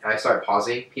and I start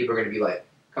pausing, people are gonna be like,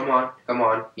 come on.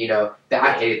 You know,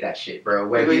 I hated that shit, bro.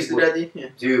 When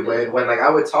when like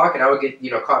I would talk and I would get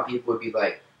caught, people would be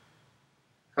like,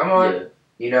 come on. Yeah.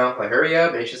 You know, like, hurry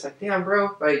up, and it's just like, damn,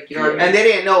 bro, like, you know what I mean? And they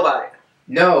didn't know about it.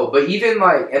 No, but even,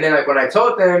 like, and then, like, when I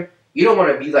told them, you don't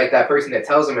want to be, like, that person that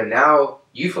tells them, and now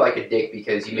you feel like a dick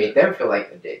because you made them feel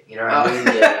like a dick, you know what I mean?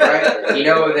 Right? You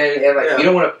know, and you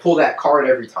don't want to pull that card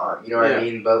every time, you know what I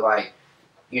mean? But, like,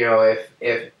 you know,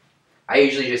 if I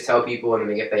usually just tell people, and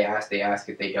then if they ask, they ask.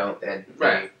 If they don't, then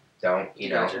they don't, you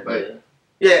know, but...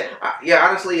 Yeah,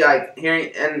 honestly, like,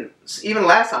 hearing, and even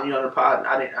last time, on the pod,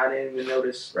 I didn't even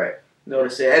notice it.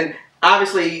 And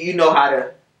obviously, you know how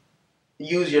to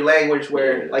use your language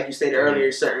where, like you stated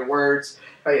earlier, certain words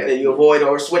that you avoid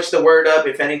or switch the word up,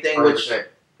 if anything, 100%.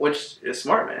 which is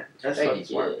smart, man. That's fucking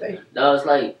smart. No, it's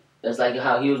like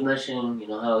how he was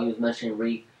mentioning,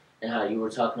 Reek, and how you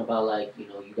were talking about, like,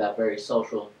 you got very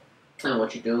social in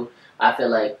what you do. I feel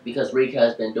like because Reek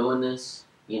has been doing this,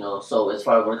 So as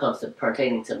far as when it comes to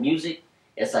pertaining to music,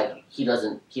 it's like he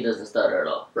doesn't stutter at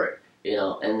all. Right.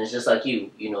 And it's just like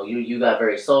you got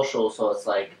very social, so it's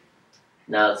like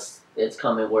now it's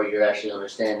coming where you're actually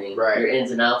understanding your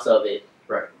ins and outs of it.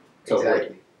 Right. So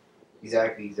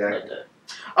Exactly. like that.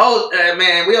 Oh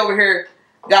man, we over here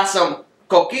got some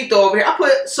Coquito over here. I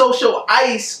put social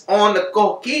ice on the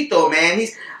Coquito, man.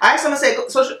 I asked him to say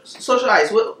social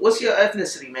ice. What's your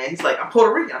ethnicity, man? He's like, I'm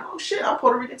Puerto Rican. I'm, oh shit, I'm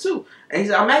Puerto Rican too. And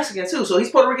he's like, I'm Mexican too. So he's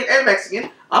Puerto Rican and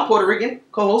Mexican. I'm Puerto Rican.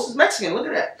 Co-host is Mexican. Look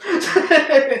at that.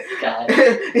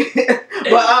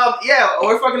 But yeah,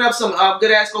 we're fucking up some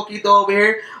good ass Coquito over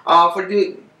here. For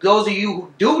those of you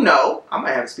who do know, I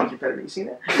might have a speech impediment. You seen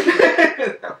that?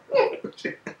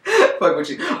 Fuck with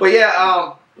you. But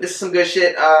yeah, this is some good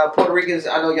shit. Puerto Ricans,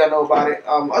 I know y'all know about it.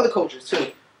 Other cultures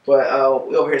too. But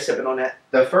we over here sipping on that.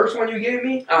 The first one you gave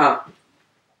me, Uh-huh.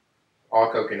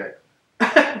 all coconut.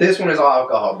 This one is all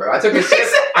alcohol, bro. I took a sip,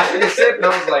 and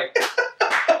I was like,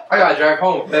 I gotta drive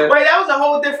home. Wait, that was a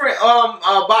whole different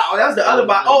bottle. That was the other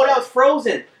bottle. Oh, that was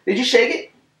frozen. Did you shake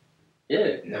it?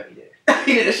 Yeah. No, he didn't.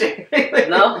 You didn't shake it.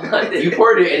 No, I didn't. You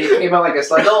poured it, and it came out like a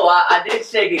slice. No, I did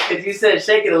shake it because you said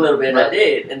shake it a little bit, and I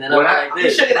did, and then When I was like You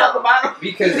this. shook it out the bottle?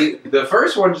 Because the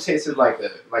first one just tasted like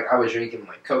I was drinking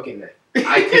like coconut.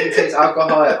 I couldn't taste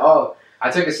alcohol at all. I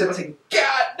took a sip. I was like,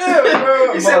 God damn,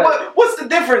 bro. You said, what's the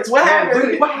difference? What happened?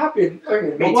 Really, what happened?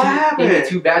 Okay, What happened? Made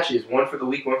 2 batches. One for the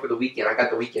week, one for the weekend. I got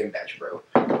the weekend batch, bro.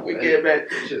 We get it back.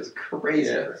 It's just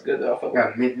crazy. Yeah, bro. it's good though.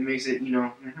 Got mix it, you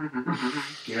know.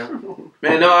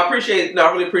 Man, no, I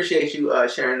really appreciate you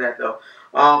sharing that though.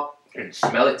 And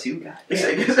smell it too, God.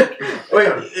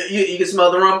 Wait, you can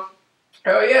smell the rum?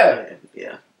 Hell yeah.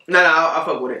 Yeah. No, I'll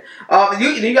fuck with it.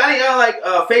 You got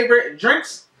any favorite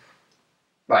drinks?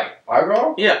 Like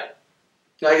alcohol? Yeah.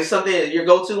 Like it's something that your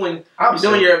go-to when you're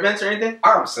doing your events or anything?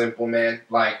 I'm simple, man.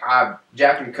 Like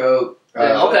Jack and Coke.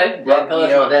 Okay, Jack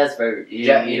Coke's my dad's favorite.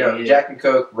 Jack and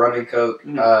Coke, rum and Coke.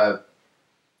 Mm-hmm.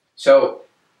 So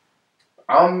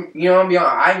I'm be honest,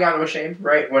 I ain't got no shame,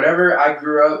 right? Whenever I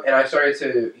grew up and I started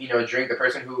to, drink, the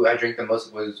person who I drank the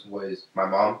most was my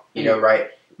mom. Right?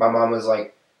 My mom was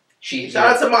like, shout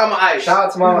out to Mama Ice. Shout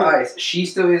out to Mama Ice. She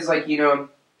still is like,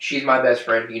 she's my best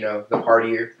friend. The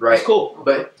partier, right? That's cool.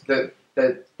 But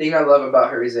the thing I love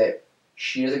about her is that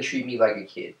she doesn't treat me like a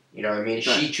kid. You know what I mean? Nice.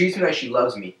 She treats me like she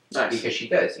loves me. Nice. Because she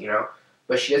does,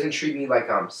 But she doesn't treat me like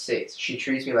I'm 6. She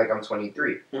treats me like I'm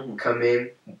 23. Mm-hmm. Come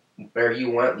in whenever you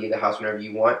want, leave the house whenever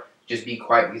you want. Just be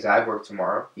quiet because I work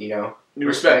tomorrow,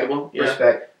 Respectable.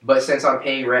 Respect. But since I'm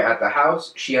paying rent at the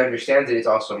house, she understands that it's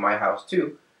also my house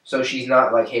too. So she's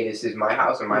not like, hey, this is my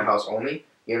house and my house only.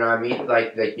 You know what I mean?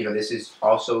 Like this is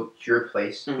also your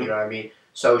place. Mm-hmm. You know what I mean?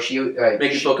 So she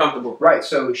make you feel comfortable, right?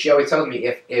 So she always tells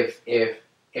me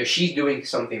if she's doing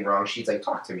something wrong, she's like,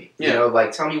 talk to me. Yeah.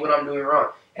 Like tell me what I'm doing wrong,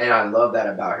 and I love that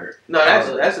about her. No,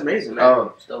 that's amazing,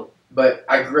 man. But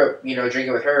I grew up,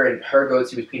 drinking with her, and her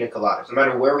go-to was pina coladas. No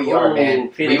matter where we are,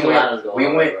 man. We went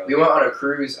on a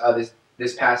cruise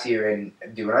this past year, and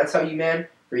dude, when I tell you, man,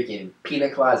 freaking pina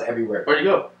coladas everywhere. Where'd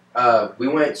you go? We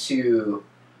went to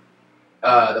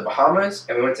the Bahamas,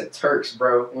 and we went to Turks,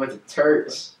 bro. We went to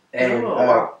Turks. And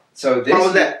so this how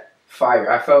was that? Fire.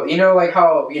 I felt like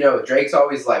how Drake's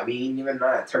always like, we ain't even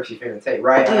not Turks you finna take,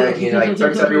 right? Like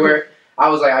Turks everywhere. I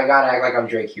was like, I gotta act like I'm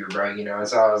Drake here, bro. And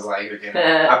so I was like,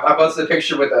 I posted a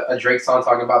picture with a Drake song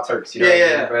talking about Turks.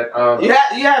 Yeah. But you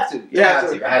have to. You have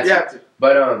to.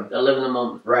 But I live in the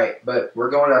moment. Right. But we're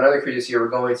going on another cruise this year. We're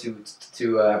going to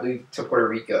I believe to Puerto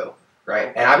Rico,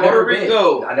 right? And I've never been.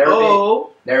 I've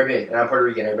never been. And I'm Puerto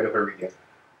Rican. Never been to Puerto Rico.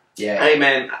 Yeah. Hey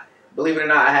man. Believe it or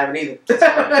not, I haven't either.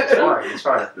 It's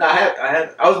fine. No, I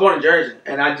was born in Jersey,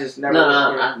 and I just never. And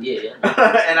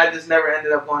I just never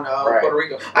ended up going to Puerto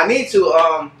Rico. I need to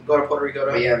go to Puerto Rico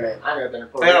though. But yeah, man. I've never been to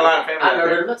Puerto Rico. I got a lot of family. I've never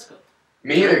been to Mexico.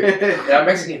 Me either. Yeah, I'm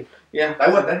Mexican. Yeah.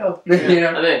 Like what the hell? I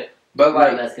mean, but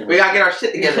like we gotta get our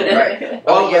shit together, right?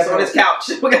 All of us on this couch.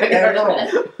 We gotta get our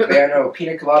shit. Yeah, no,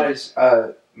 pina coladas.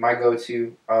 My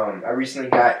go-to. I recently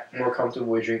got more comfortable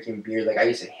with drinking beer. Like I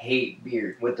used to hate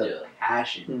beer with the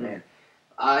passion, man.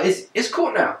 It's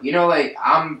cool now. Like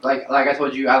I'm like I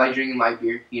told you, I like drinking light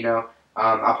beer.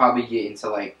 I'll probably get into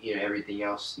like everything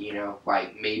else.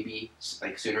 Like maybe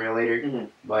like sooner or later. Mm-hmm.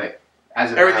 But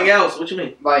as of everything now, else, what you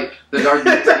mean? Like the dark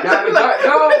beer. No,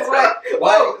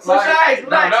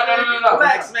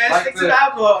 Relax, man. Stick to the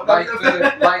alcohol.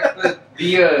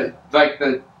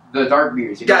 The dark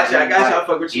beers. Gotcha. I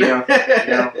fuck with you.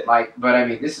 But I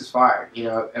mean, this is fire.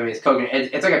 It's coconut.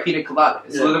 It's like a pina colada.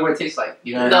 It's literally what it tastes like.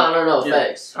 No.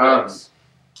 Thanks.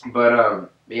 But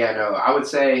yeah, no. I would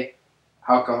say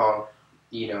alcohol.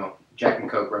 Jack and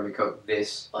Coke, rum and Coke,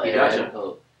 this, Oh, you yeah, know,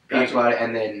 Coke. pina colada,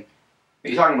 and then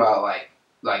you're talking about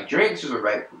like drinks or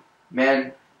right,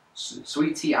 man.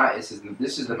 Sweet tea. This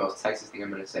is the most Texas thing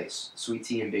I'm gonna say. Sweet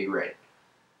tea and Big Red.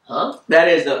 Huh? That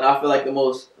is I feel like the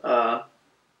most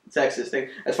Texas thing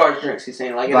as far as drinks. He's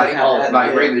saying like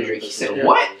regular drink. He said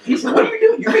what? He said what are you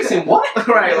doing? You're mixing what?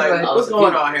 Right, like what's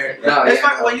going on here? No, it's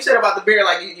funny what you said about the beer.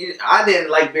 Like I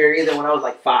didn't like beer either when I was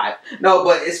like 5. No,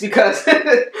 but it's because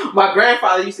my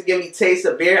grandfather used to give me taste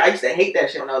of beer. I used to hate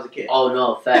that shit when I was a kid. Oh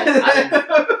no, facts.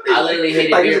 I literally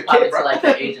hated Like, beer as a probably kid, bro. to like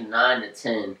the age of 9 to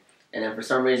 10, and then for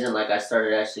some reason like I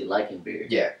started actually liking beer.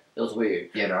 Yeah. It was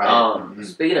weird. Yeah, no.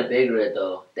 Speaking of Big Red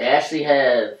though, they actually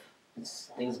have this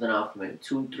thing's been out for maybe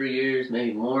 2-3 years,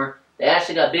 maybe more. They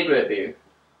actually got Big Red beer.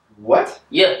 What?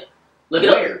 Yeah, look it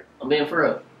Where? up. I'm being for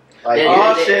real. Like, They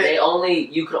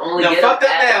you could only No, get them fuck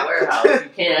that at now. the warehouse. You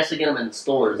can't actually get them in the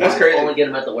stores. That's You crazy. Only get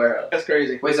them at the warehouse. That's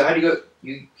crazy. wait, so how do you go?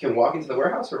 You can walk into the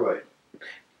warehouse or what?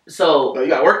 So Oh, you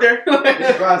got to work there? Bro,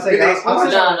 I'm saying, Good I'm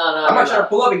exclusive. I'm not trying to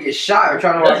pull up and get shot or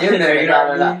trying to walk in there. You know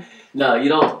what I mean? No, you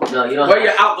don't. No, you don't. Where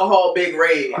your alcohol big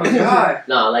raid? Oh God.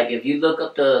 No, like if you look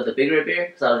up the Big Red beer,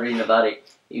 because I was reading about it.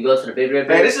 You go to the Big Red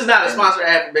beer. Man, this is not a sponsor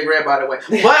ad for Big Red, by the way.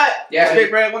 But Yeah.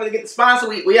 Big Red wanted to get the sponsor.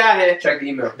 We out here. Check the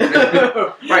email.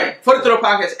 Right. For the Throw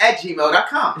Podcast at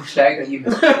gmail.com. Check the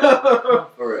email.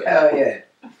 For real. Hell yeah.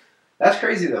 That's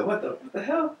crazy though. What the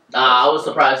hell? I was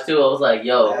surprised too. I was like,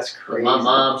 yo, That's crazy. my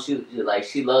mom, she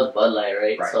loves Bud Light,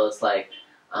 right? Right. So it's like,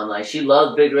 I'm like, she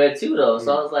loves Big Red too, though.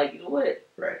 So I was like, you know what?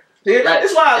 Yeah, Like,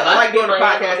 that's why if I I like doing the get my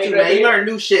hand on podcast Big too, Red man. You beer- learn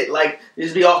new shit, like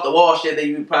just be off the wall shit that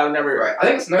you probably never. Right. I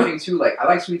think it's another thing too. Like I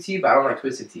like sweet tea, but I don't like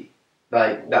twisted tea.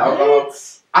 Like the alcohol.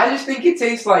 I just think it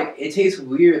tastes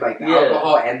weird. Like the Yeah.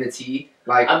 alcohol and the tea.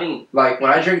 Like I mean, like when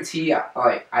I drink tea,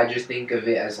 I just think of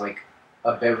it as like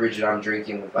a beverage that I'm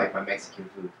drinking with like my Mexican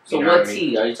food. so You know what I mean?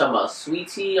 tea? Are you talking about sweet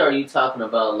tea? Or are you talking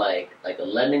about like a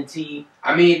lemon tea?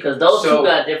 I mean, Because those two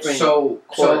got different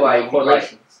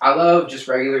correlations. I love just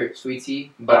regular sweet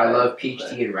tea, but I Okay. love peach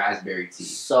Okay. tea and raspberry tea.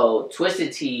 So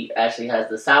twisted tea actually has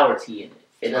the sour tea in it.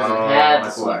 It doesn't Oh, have the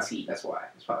that's sweet why. tea. That's why.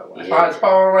 That's probably why. Yeah. That's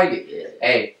probably why I don't like it. Yeah.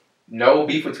 Hey, no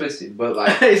beef with twisted, but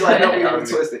like He's like, no, you know we what I mean?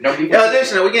 twisted. No beef with Yo, twisted.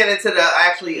 listen, we're getting into the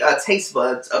actually taste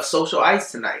buds of social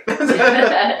ice tonight.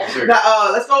 Sure. Now,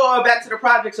 let's go back to the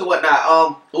projects and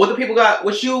whatnot. What the people got?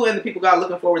 What you and the people got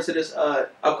looking forward to this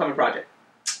upcoming project?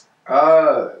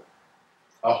 A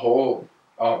whole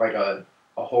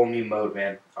new mode,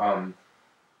 man.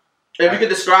 If you could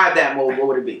describe that mode, what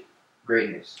would it be?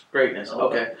 Greatness. Greatness.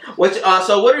 Okay. Okay. What?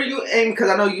 So, what are you aiming? Because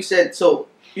I know you said so.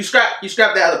 You scrapped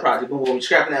the other project. Boom, boom. You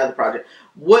scrapping the other project.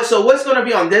 So what's going to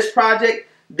be on this project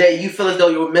that you feel as though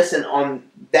you were missing on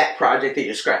that project that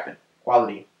you're scrapping?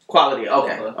 Quality. Quality.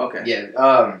 Okay.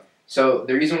 Yeah. So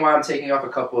the reason why I'm taking off a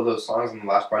couple of those songs on the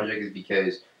last project is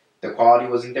because the quality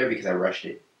wasn't there because I rushed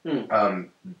it.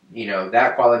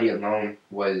 That quality alone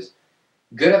was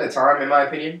good at the time, in my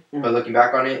opinion. But looking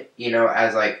back on it,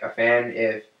 as like a fan,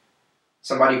 if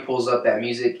somebody pulls up that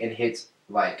music and hits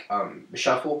like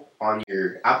shuffle on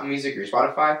your Apple Music or your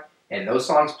Spotify, and those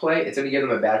songs play, it's gonna give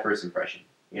them a bad first impression.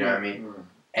 You know what I mean?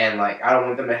 And like, I don't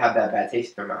want them to have that bad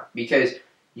taste in their mouth because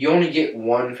you only get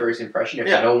one first impression if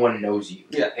no one knows you.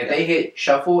 Yeah. If they hit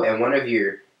shuffle and one of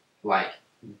your like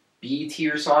B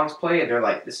tier songs play, and they're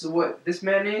like, "This is what this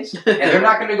man is," and they're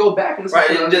not gonna go back and listen Right,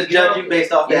 to and just judge you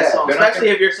based off that song. they're not Especially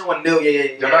if you're someone new.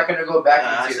 Yeah. They're not gonna go back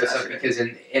Nah, and see I this see stuff that. because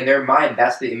in their mind,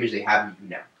 that's the image they have of you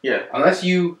now. Yeah. Unless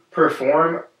you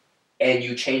perform and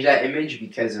you change that image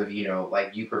because of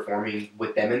like you performing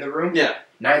with them in the room. Yeah.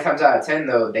 9 times out of 10,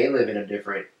 though, they live in a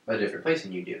different place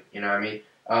than you do. You know what I mean?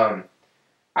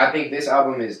 I think this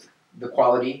album is the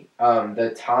quality.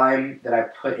 The time that I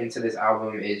put into this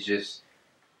album is just,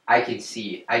 I can see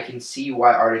it. I can see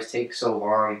why artists take so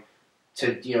long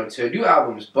to do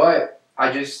albums. But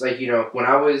I just when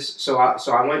I was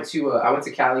I went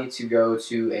to Cali to go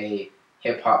to a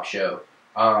hip hop show,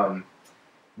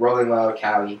 Rolling Loud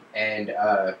Cali, and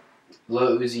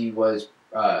Lil Uzi was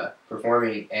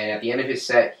performing, and at the end of his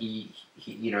set, he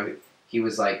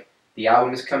was like, the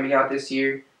album is coming out this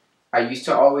year. I used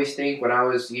to always think when I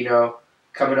was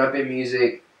coming up in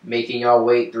music, making y'all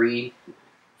wait 3-4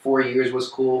 years was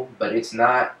cool, but it's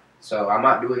not. So I'm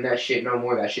not doing that shit no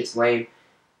more. That shit's lame.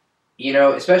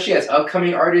 Especially as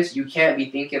upcoming artists, you can't be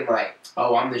thinking like,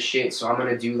 oh, I'm the shit, so I'm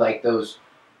gonna do like those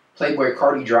Playboy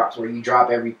Cardi drops where you drop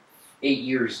every 8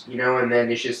 years, and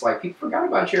then it's just like people forgot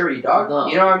about you already, dog. No.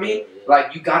 You know what I mean?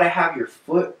 Like, you gotta have your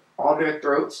foot on their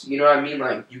throats. You know what I mean?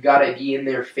 Like, you gotta be in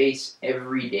their face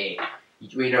every day.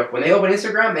 When they open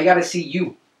Instagram, they gotta see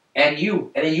you and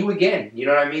then you again. You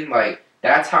know what I mean? Like,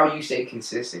 that's how you stay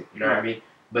consistent. You know what I mean?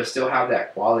 but still have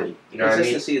that quality. You know what I mean?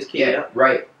 Consistency is key. Yeah,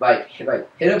 right. Like hit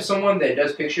up someone that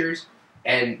does pictures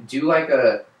and do like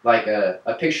a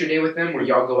picture day with them where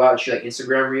y'all go out and shoot like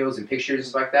Instagram reels and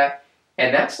pictures like that.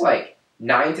 And that's like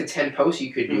 9 to 10 posts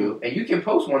you could do, and you can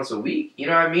post once a week. You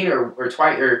know what I mean, or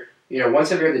twice, or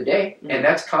once every other day, and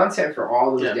that's content for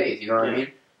all those days. You know what I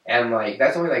mean? And like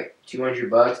that's only like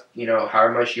 $200.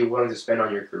 However much you're willing to spend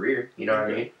on your career. You know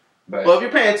what I mean? But well, if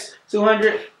your pants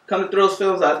 $200, come to Thrills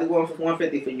Films. I think one for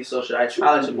 $150 for you. Social. I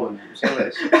holla at your boy. Say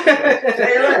less.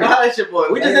 Holla at your boy.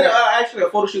 We just did actually a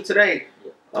photo shoot today.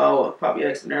 Oh, Poppy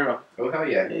X Nero. Oh hell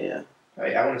yeah! Yeah. Oh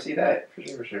yeah, I want to see that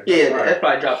for sure. Yeah, that's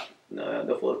probably dropped. No,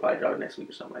 the photo probably drop next week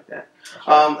or something like that.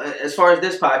 As far as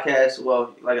this podcast,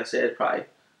 well, like I said, probably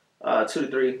 2 to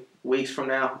 3 weeks from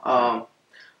now.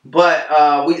 But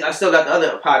I still got the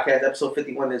other podcast, episode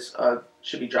 51, is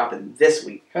should be dropping this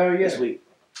week. Oh yeah, this week.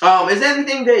 Is there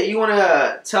anything that you want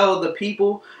to tell the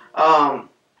people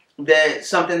that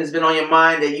something has been on your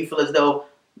mind that you feel as though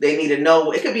they need to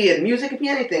know? It could be in music, it could be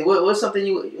anything. What's something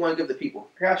you want to give the people?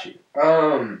 I got you.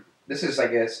 This is, I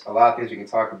guess, a lot of things we can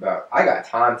talk about. I got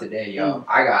time today, yo.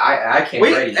 I can't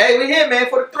ready. Hey, we here, man,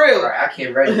 for the thrill. Right, I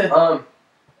can't ready.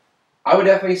 I would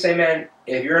definitely say, man,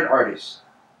 if you're an artist,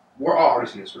 we're all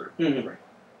artists in this room. Mm-hmm. Right?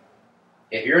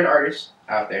 If you're an artist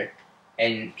out there,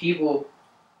 and people,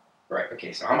 right?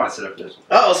 Okay, so I'm about to sit up for this one.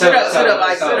 Oh, sit up,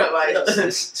 Mike.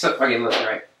 So, okay, look,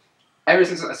 right. Ever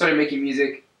since I started making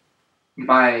music,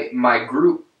 my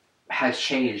group has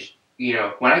changed.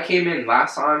 When I came in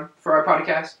last time for our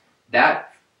podcast,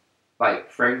 that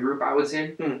friend group I was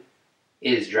in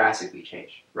is drastically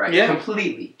changed, right? Yeah.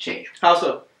 Completely changed. How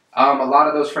so? A lot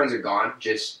of those friends are gone,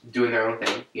 just doing their own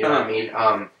thing. You know what I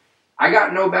mean? I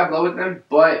got no bad blood with them,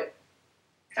 but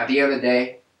at the end of the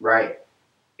day, right,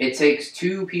 it takes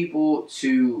two people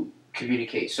to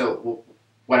communicate. So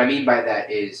what I mean by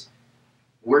that is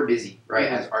we're busy, right,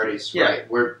 as artists, right?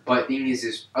 But thing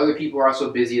is other people are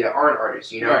also busy that aren't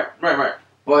artists, Right.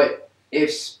 But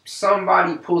if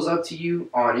somebody pulls up to you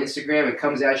on Instagram and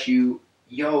comes at you,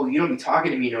 yo, you don't be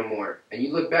talking to me no more, and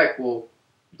you look back, well,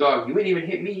 dog, you ain't even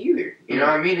hit me either. You know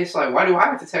what I mean? It's like, why do I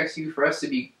have to text you for us to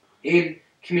be in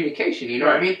communication? You know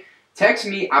what I mean? Text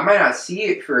me, I might not see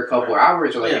it for a couple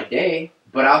hours or a day,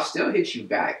 but I'll still hit you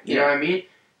back. You know what I mean?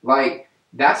 Like,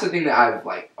 that's the thing that I've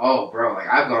I've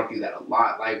gone through that a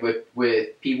lot. Like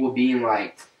with people being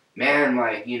like, man,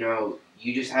 like,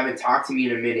 you just haven't talked to me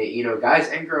in a minute, guys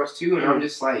and girls too, and I'm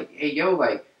just like, hey, yo,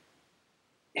 like,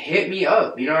 hit me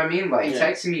up, you know what I mean? Like,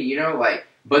 text me,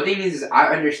 but thing is, I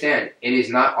understand it is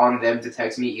not on them to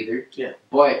text me either. Yeah.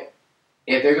 But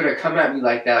if they're gonna come at me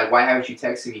like that, like, why haven't you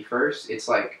texted me first? It's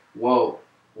like, whoa,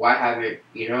 why haven't,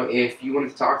 if you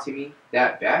wanted to talk to me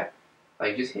that bad,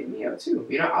 like, just hit me up too.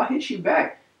 I'll hit you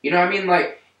back. You know what I mean?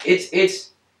 Like,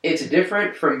 it's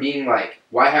different from being like,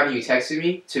 why haven't you texted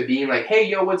me, to being like, hey,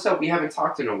 yo, what's up? We haven't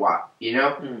talked in a while,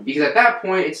 Because at that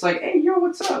point, it's like, hey, yo,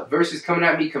 what's up? Versus coming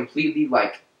at me completely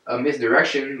like a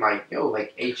misdirection, like, yo,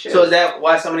 like, hey, chill. So is that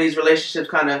why some of these relationships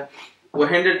kind of were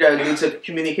hindered due to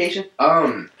communication?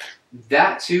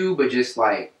 That too, but just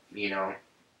like,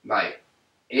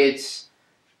 it's,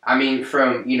 I mean,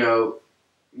 from,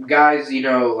 guys,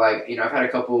 I've had a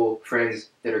couple friends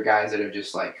that are guys that have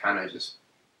just like kind of just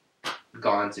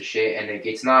gone to shit, and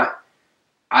it's not,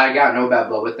 I got no bad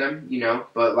blood with them,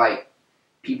 but like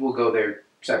people go their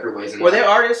separate ways. Were they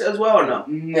artists as well or no?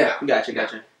 No.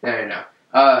 Gotcha.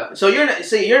 No. So you're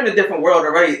in a different world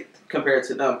already compared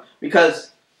to them,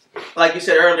 because like you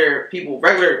said earlier,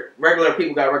 regular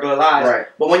people got regular lives. Right.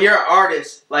 But when you're an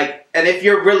artist, like, and if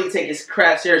you're really taking his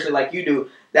craft seriously like you do,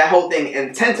 that whole thing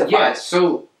intensifies. Yeah,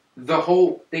 so the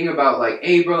whole thing about like,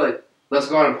 hey bro, like, let's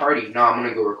go out and party. No, I'm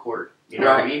gonna go record. You know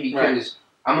what I mean? Because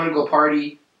I'm gonna go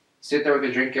party, sit there with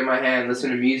a drink in my hand, listen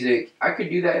to music. I could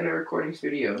do that in the recording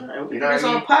studio. Right, you know what I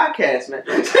mean? On podcast, man.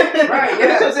 Right,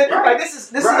 yeah. Like,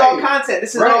 this is all content.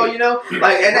 This is all,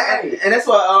 like, and that's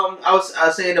what I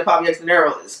was saying to Poppy X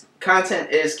Nero. Content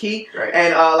is key. Right.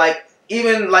 And like,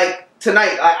 even like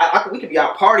tonight, we could be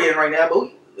out partying right now,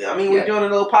 but we're doing a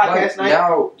little podcast night,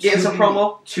 now, getting some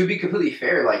promo. To be completely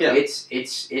fair, like,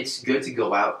 it's good to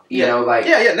go out. You know, like,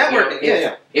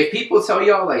 networking. If people tell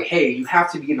y'all like, hey, you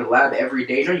have to be in the lab every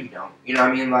day, no, you don't. You know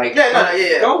what I mean? Like,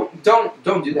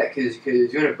 don't do that because you're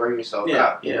gonna burn yourself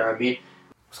out. You know what I mean?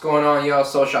 What's going on, y'all?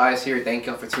 Social Ice here. Thank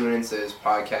y'all for tuning into this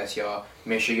podcast, y'all.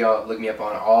 Make sure y'all look me up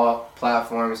on all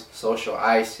platforms: Social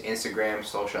Ice, Instagram,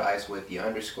 Social Ice with the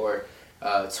 _.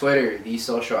 Twitter, The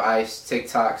Social Ice,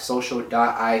 TikTok,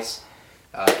 social.ice.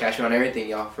 Catch me on everything,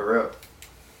 y'all, for real.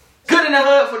 Good in the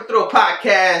Hood for the Thrill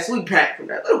Podcast. We back from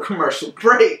that little commercial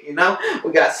break, We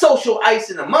got Social Ice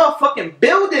in the motherfucking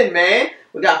building, man.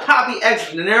 We got Poppy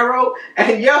X De Niro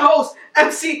and your host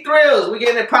MC Thrills. We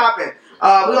getting it popping. We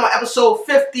on episode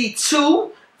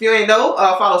 52. If you ain't know,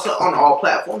 follow us on all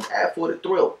platforms at For the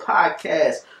Thrill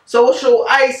Podcast. Social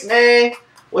Ice, man.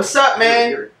 What's up,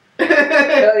 man?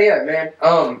 Hell yeah, man.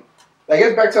 I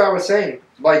guess back to what I was saying.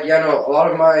 Like, yeah, no, a lot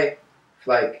of my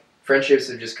like friendships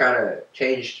have just kind of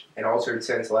changed and altered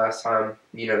since last time,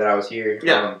 that I was here.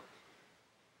 Yeah.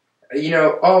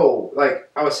 Like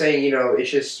I was saying, it's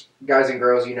just guys and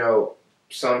girls,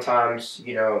 sometimes,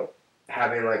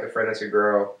 having like a friend that's a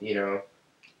girl,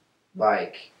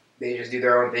 like they just do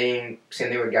their own thing. Same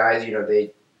thing with guys,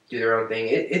 they do their own thing.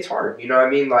 It's hard, you know what I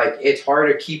mean? Like, it's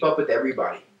hard to keep up with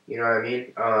everybody, you know what I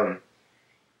mean?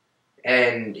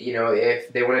 And,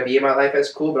 if they want to be in my life,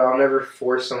 that's cool, but I'll never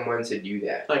force someone to do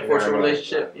that. Like force a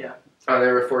relationship, yeah. I'll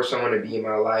never force someone to be in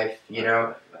my life,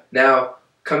 Now,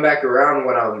 come back around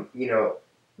when I'm,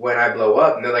 when I blow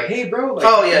up, and they're like, hey, bro, like,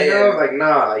 like,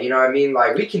 nah, you know what I mean?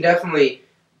 Like, we can definitely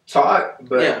talk,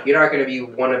 but you're not going to be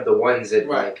one of the ones that,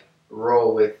 like,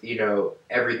 roll with,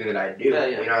 everything that I do, you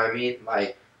know what I mean?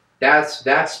 Like, that's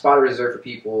spot reserved for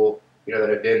people, that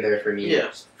have been there for me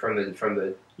from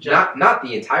the not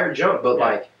the entire jump, but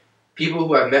like people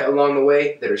who I've met along the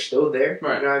way that are still there. You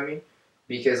know what I mean?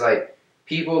 Because like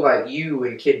people like you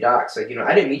and Kid Docs, like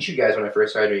I didn't meet you guys when I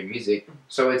first started doing music,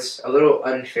 so it's a little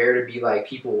unfair to be like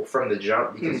people from the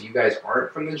jump because you guys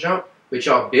aren't from the jump, but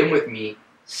y'all been with me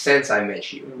since I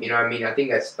met you. You know what I mean? I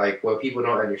think that's like what people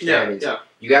don't understand is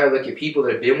you got to look at people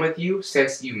that have been with you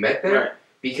since you met them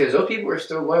because those people are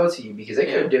still loyal to you because they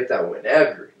could have dipped out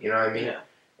whenever. You know what I mean? Yeah.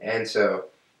 And so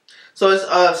it's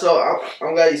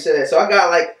I'm glad you said that. So I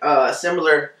got like a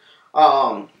similar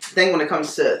thing when it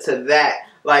comes to that,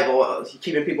 like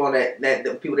keeping people on that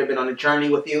the people that have been on the journey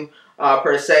with you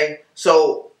per se.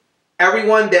 So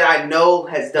everyone that I know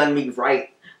has done me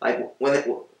right, like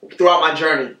throughout my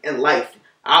journey in life,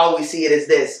 I always see it as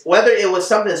this. Whether it was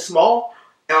something small,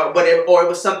 or it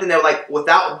was something that like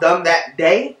without them that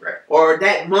day or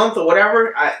that month or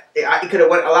whatever, it could have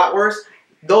went a lot worse.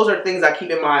 Those are things I keep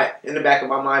in the back of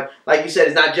my mind. Like you said,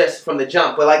 it's not just from the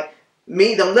jump, but like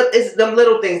me, it's them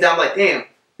little things that I'm like, damn,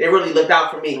 they really looked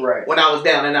out for me when I was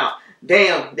down and out.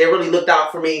 Damn, they really looked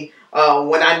out for me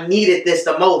when I needed this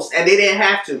the most, and they didn't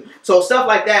have to. So stuff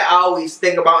like that, I always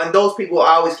think about, and those people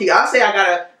I always keep. I say I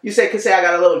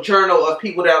got a little journal of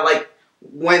people that are like,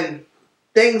 when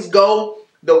things go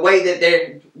the way that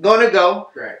they're gonna go,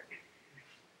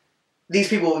 these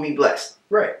people will be blessed.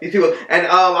 These people, and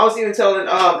I was even telling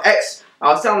X,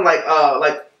 I was telling like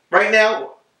right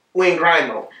now we're in grind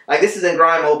mode. Like this is in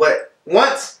grind mode, but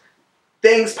once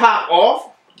things pop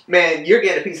off, man, you're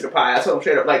getting a piece of the pie. I told him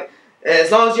straight up, like as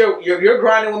long as you're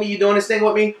grinding with me, you're doing this thing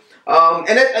with me,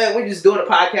 and we're just doing a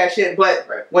podcast shit.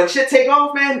 But when shit take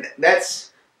off, man,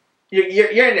 that's you're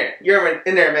in there. You're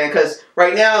in there, man. Because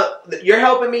right now you're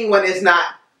helping me when it's not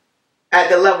at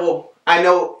the level I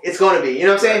know it's going to be. You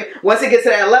know what I'm saying? Once it gets to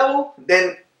that level,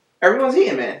 then everyone's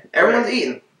eating, man. Everyone's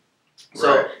eating.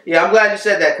 So, yeah, I'm glad you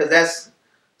said that because that's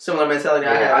similar mentality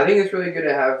I have. I think it's really good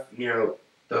to have,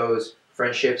 those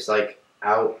friendships, like,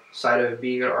 outside of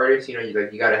being an artist. You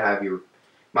got to have your, I'm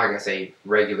not going to say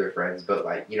regular friends, but,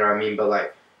 like, you know what I mean? But,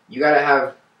 like, you got to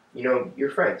have, your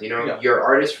friends, your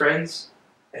artist friends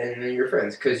and then your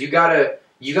friends. Because you got to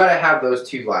have those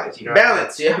two lives,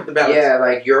 Balance. You have to balance. Yeah,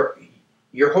 like,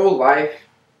 your whole life,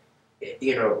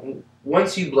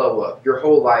 once you blow up, your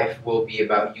whole life will be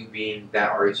about you being that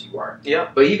artist you are. Yeah.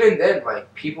 But even then,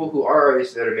 like, people who are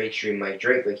artists that are mainstream, like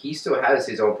Drake, like, he still has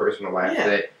his own personal life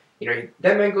that,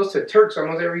 that man goes to Turks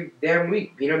almost every damn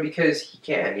week, because he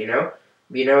can,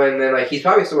 and then, like, he's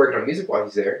probably still working on music while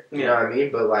he's there, you know what I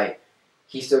mean? But, like,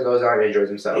 he still goes out and enjoys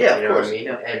himself, you know what I mean?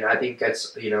 Yeah. And I think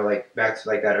that's, like, back to,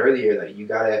 like, that earlier, that you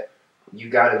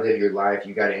gotta live your life.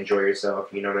 You gotta enjoy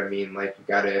yourself. You know what I mean? Like, you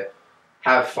gotta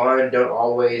have fun. Don't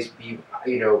always be,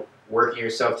 working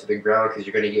yourself to the ground because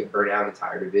you're gonna get burnt out and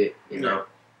tired of it. No,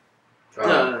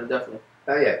 definitely.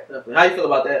 Oh yeah, definitely. How you feel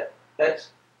about that,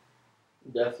 X?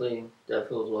 Definitely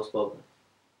was well spoken.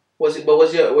 What's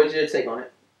your take on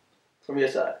it from your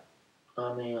side?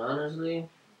 I mean, honestly,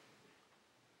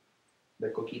 the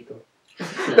Coquito.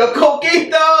 The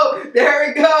Coquito! There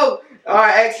we go!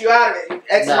 Alright, X, you out of it.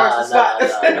 X marks the spot.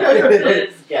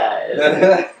 This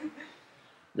guy.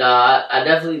 I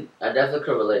definitely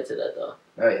could relate to that though.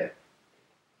 Oh yeah.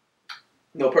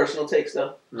 No personal takes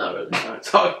though? Not really.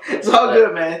 It's all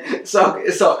good, man. It's all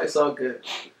good.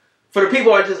 For the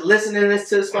people who are just listening to this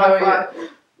to Spotify,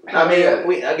 I mean,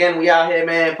 we out here,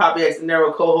 man. Poppy X De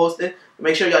Niro co-hosting.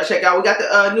 Make sure y'all check out. We got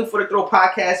the new For the Thrill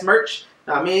podcast merch.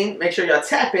 I mean, make sure y'all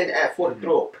tap in at For the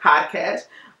Thrill podcast.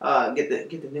 get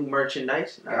the new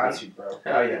merchandise. Got to, bro.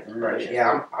 Hell yeah. Merch.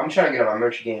 Yeah, I'm trying to get on my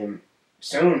merch game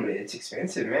soon, but it's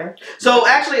expensive, man. So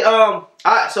actually,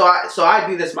 I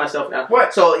do this myself now.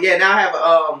 What? So yeah, now I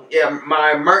have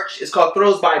my merch is called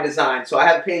Throws by Design. So I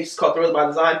have a page called Throws by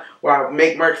Design where I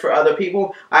make merch for other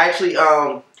people. I actually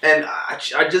and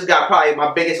I just got probably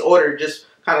my biggest order, just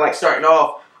kind of like starting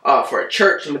off for a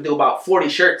church. I'm gonna do about 40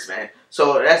 shirts, man.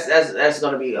 So that's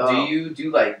gonna be. Do you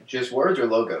do like just words or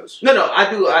logos? No, I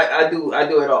do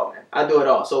it all, man. I do it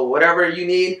all. So whatever you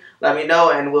need, let me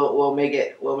know, and we'll make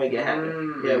it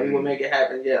happen. Yeah, we will make it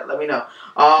happen. Yeah, let me know.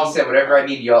 He said whatever I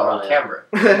need, y'all on camera.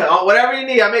 Whatever you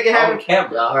need, I make it happen. On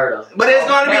camera. Y'all heard him. But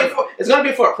it's gonna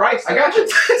be for a price. I got you.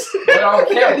 But on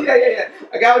camera. Yeah.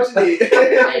 I got what you need.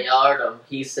 Hey, y'all heard him.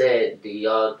 He said, "Do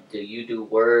you do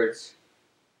words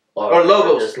Or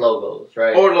logos. Just logos,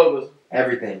 right? Or logos.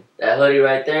 Everything. That hoodie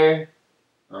right there.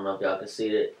 I don't know if y'all can see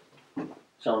it.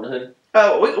 Show them the hoodie.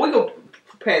 We go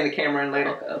pan the camera in later.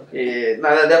 Okay. Yeah,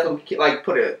 no, definitely like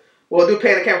put it. We'll do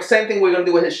pan the camera. Same thing we're gonna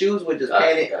do with his shoes. We'll just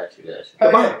pan it. Got you.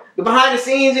 The behind the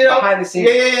scenes, you know. Behind the scenes.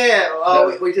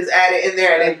 Yeah. We just add it in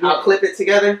there and then I'll clip it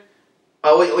together.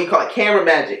 We call it camera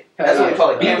magic. That's what we call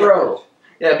it. B-roll.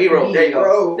 Yeah, B-roll. There you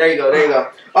go. There you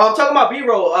go. Talking about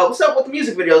B-roll. What's up with the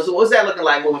music videos? What's that looking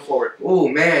like moving forward? Oh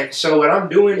man. So what I'm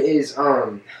doing is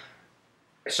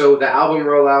so the album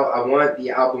rollout. I want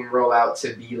the album rollout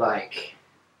to be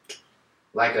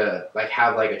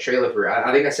have a trailer for it.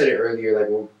 I think I said it earlier. Like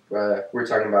we're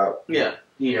talking about. Yeah.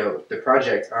 You know the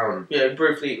project. Yeah,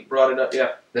 briefly brought it up.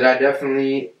 Yeah. That I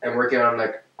definitely am working on.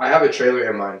 Like I have a trailer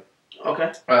in mind.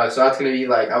 Okay. So that's gonna be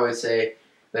like I would say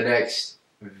the next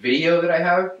video that I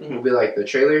have will be like the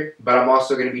trailer. But I'm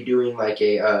also gonna be doing like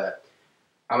I'm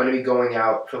gonna be going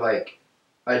out for like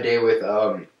a day with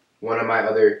one of my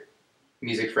other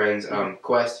music friends,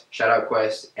 Quest. Shout out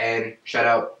Quest and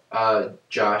shout out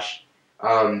Josh.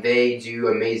 They do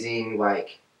amazing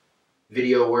like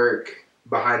video work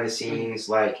behind the scenes,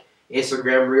 like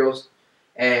Instagram reels,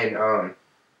 and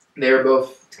they were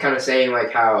both kind of saying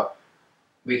like how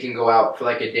we can go out for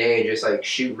like a day and just like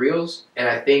shoot reels, and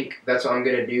I think that's what I'm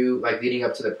gonna do like leading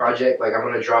up to the project. Like I'm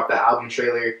gonna drop the album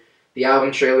trailer. The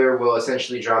album trailer will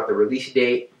essentially drop the release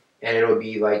date, and it'll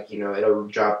be like it'll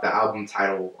drop the album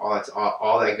title,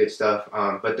 all that good stuff.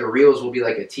 But the reels will be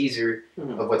like a teaser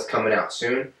of what's coming out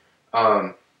soon.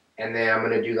 And then I'm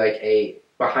gonna do like a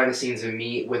behind the scenes of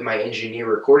me with my engineer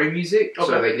recording music, so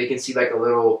like they can see like a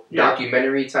little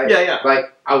documentary type. Yeah.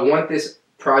 Like I want this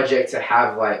project to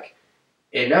have like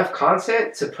enough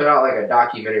content to put out like a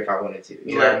documentary if I wanted to.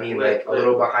 You know what I mean? Like a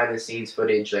little behind the scenes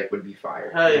footage like would be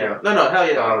fire. Hell yeah. You know? No, hell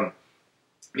yeah.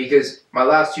 Because my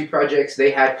last two projects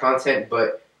they had content,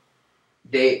 but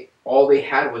all they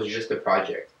had was just a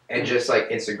project and just like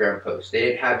Instagram posts. They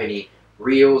didn't have any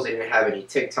reels, they didn't have any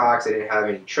TikToks, they didn't have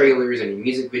any trailers, any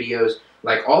music videos.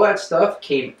 Like all that stuff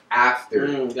came after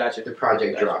the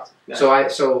project dropped. Gotcha.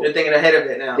 So you're thinking ahead of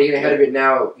it now. Thinking ahead of it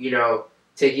now,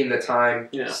 taking the time,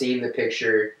 seeing the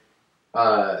picture,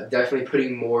 definitely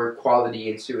putting more quality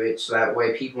into it, so that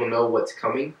way people know what's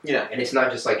coming. Yeah. And it's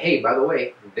not just like, hey, by the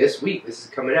way, this week this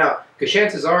is coming out. Because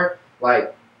chances are,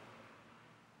 like,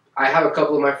 I have a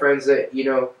couple of my friends that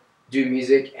do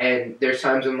music, and there's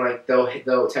times when like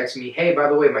they'll text me, hey, by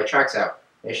the way, my track's out.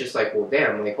 And it's just like, well,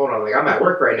 damn, like, hold on, like, I'm at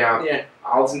work right now. Yeah.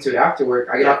 I'll listen to it after work.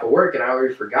 I get off of work, and I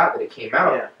already forgot that it came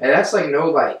out. Yeah. And that's, like, no,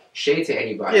 like, shade to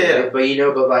anybody. Yeah. Right?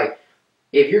 But like,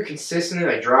 if you're consistently,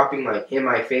 like, dropping, like, in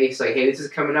my face, like, hey, this is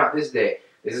coming out this day.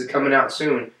 This is coming out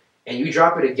soon. And you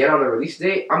drop it again on the release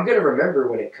date, I'm going to remember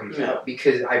when it comes out.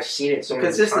 Because I've seen it so many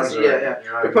times. Consistency, yeah.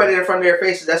 We're putting it in front of their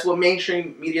faces. That's what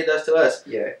mainstream media does to us.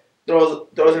 Yeah. Throws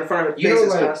it in front of their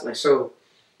faces constantly. So,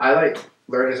 I, like,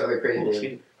 learned this other crazy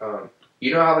thing.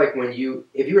 You know how, like, if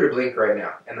you were to blink right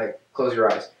now and, like, close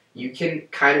your eyes, you can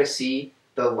kind of see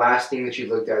the last thing that you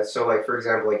looked at. So, like, for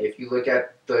example, like, if you look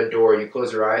at the door and you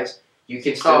close your eyes, you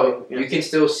can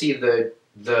still see the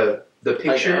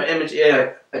picture, like, image,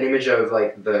 an image of,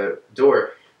 like, the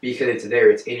door, because it's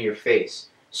there, it's in your face.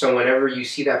 So whenever you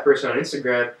see that person on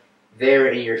Instagram, they're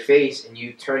in your face, and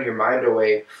you turn your mind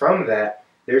away from that,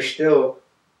 they're still,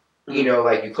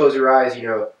 like, you close your eyes,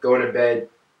 go into bed,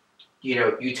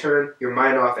 you turn your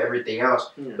mind off everything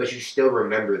else, but you still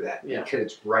remember that because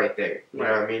it's right there. You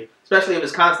know what I mean? Especially if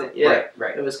it's constant. Yeah.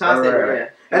 Right. If it's constant.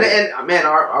 Right. And man,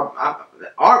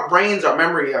 our brains, our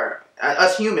memory,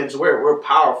 us humans, we're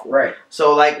powerful. Right.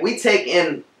 So like we take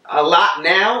in a lot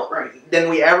now than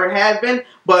we ever have been,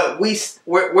 but we're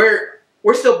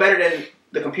still better than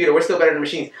the computer. We're still better than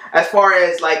machines. As far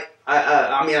as like.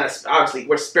 Obviously,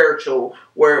 we're spiritual.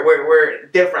 We're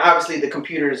different. Obviously, the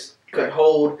computers could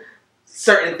hold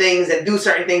certain things and do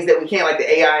certain things that we can't, like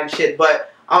the AI and shit.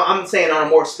 But I'm saying on a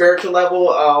more spiritual level,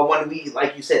 when we,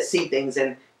 like you said, see things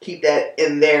and keep that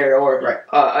in there, or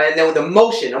and then with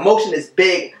emotion is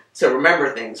big to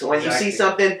remember things. So when you see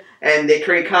something and they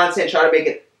create content, try to make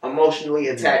it emotionally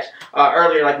attached.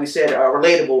 Earlier, like we said,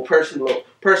 relatable,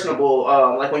 personable.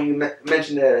 Like when you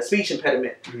mentioned the speech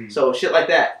impediment. So shit like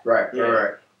that. Right. Yeah.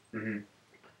 Right. Mm-hmm.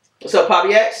 What's up,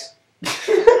 Poppy X?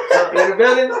 You in the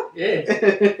building? Yeah.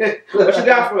 What you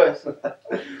got for us?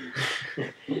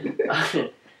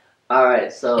 All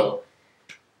right, so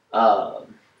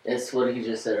it's what he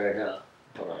just said right now.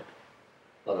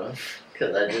 Hold on,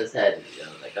 because I just had it.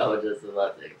 Like I was just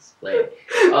about to explain.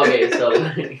 Okay, so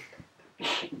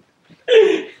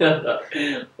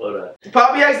hold on.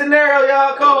 Poppy X De Niro,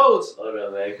 y'all co-host. Hold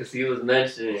on, man, because he was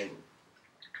mentioning.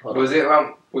 Was it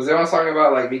on song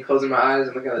about like me closing my eyes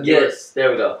and looking at the door? Yes,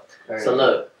 there we go. So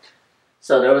look.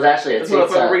 So there was actually a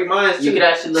TikTok. You could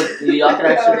actually look. Y'all could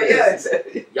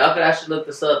actually y'all could actually look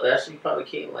this up. It actually probably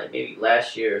came like maybe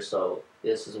last year or so.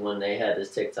 This is when they had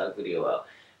this TikTok video out.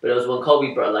 But it was when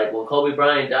Kobe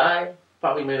Bryant died.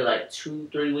 Probably maybe like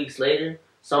 2-3 weeks later.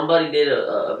 Somebody did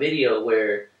a video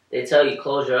where they tell you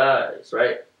close your eyes,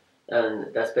 right?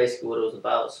 And that's basically what it was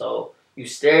about. So you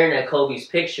staring at Kobe's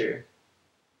picture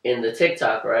in the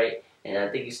TikTok, right? And I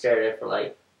think you stared at it for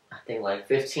like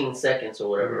 15 seconds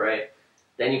or whatever, right?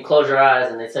 Then you close your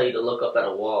eyes and they tell you to look up at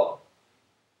a wall.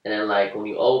 And then like when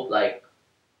you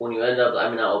when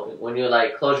you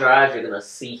like close your eyes, you're gonna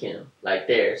see him like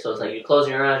there. So it's like you're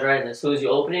closing your eyes, right? And as soon as you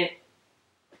open it,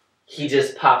 he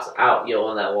just pops out,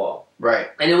 on that wall. Right.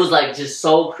 And it was like just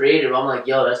so creative. I'm like,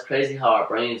 yo, that's crazy how our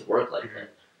brains work like that.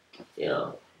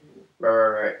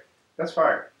 Right. That's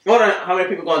fire. I wonder how many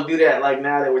people gonna do that, like,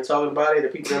 now that we're talking about it, the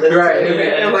people that listen Right, to it,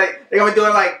 yeah. and like, they're gonna do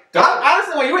it like,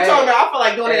 honestly, when you were talking about it, I feel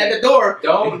like doing it at the door.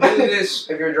 Don't do this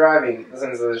if you're driving.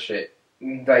 Listen to this shit.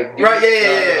 Like,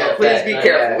 Yeah. Please be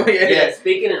careful. Yeah,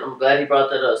 I'm glad he brought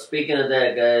that up. Speaking of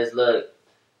that, guys, look,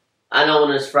 I know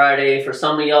when it's Friday, for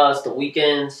some of y'all, it's the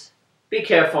weekends. Be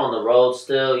careful on the road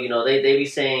still. They be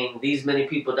saying these many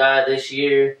people died this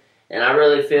year, and I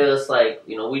really feel it's like,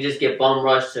 we just get bum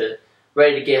rushed to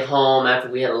ready to get home after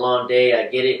we had a long day. I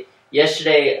get it.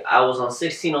 Yesterday, I was on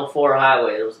 1604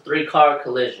 highway. There was a 3-car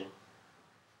collision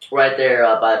right there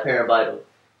by Parent Vital.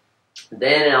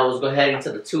 Then I was heading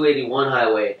to the 281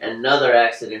 highway. Another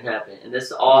accident happened. And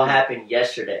this all happened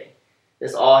yesterday.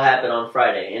 This all happened on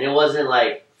Friday. And it wasn't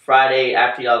like Friday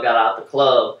after y'all got out the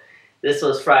club. This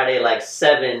was Friday like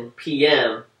 7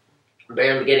 p.m.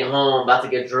 Barely getting home, about to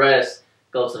get dressed,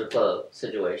 go to the club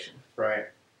situation. Right.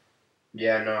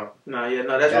 Yeah, no.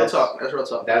 That's real talk. That's real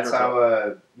talk. That's how,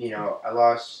 I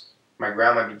lost my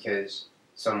grandma because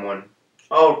someone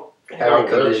had a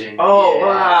collision. Oh, yeah.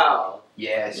 Wow.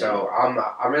 Yeah, so I'm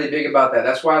really big about that.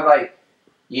 That's why, like,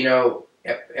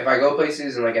 if I go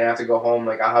places and, like, I have to go home,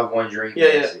 like, I'll have one drink.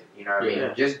 Yeah. You know what I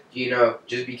mean? Just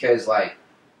because, like,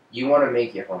 you want to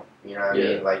make it home. You know what I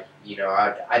mean? Like,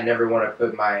 I never want to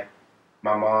put my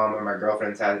mom or my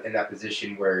girlfriend in that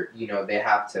position where, they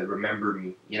have to remember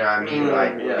me. You know what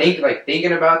I mean?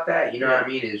 Thinking about that, what I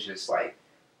mean, is just, like,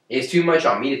 it's too much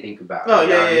on me to think about. Oh,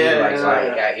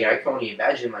 I can only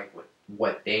imagine, like,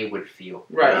 what they would feel.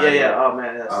 Right, yeah. Oh,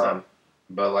 man, that's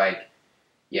but, like,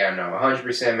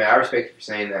 100%, man. I respect you for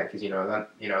saying that because, a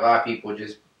lot of people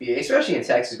just, especially in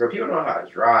Texas, bro, people don't know how to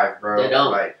drive, bro. They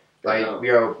don't. Like,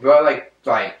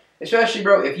 especially,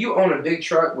 bro, if you own a big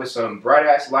truck with some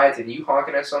bright-ass lights and you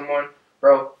honking at someone,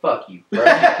 bro, fuck you, bro.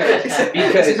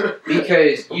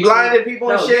 Because you blinded people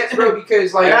and shit, bro.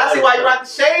 Because, like, I see why you rock the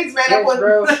shades, man. Yes,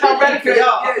 bro. I'm ready for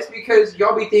y'all. Yes, because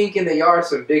y'all be thinking that y'all are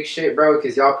some big shit, bro.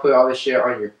 Because y'all put all this shit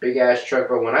on your big ass truck,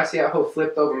 bro. When I see that whole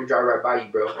flipped over, I'm gonna drive right by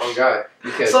you, bro. Oh God.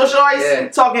 Because Social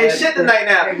Ice talking shit tonight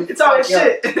now. You're talking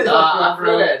shit. I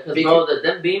feel that because, bro,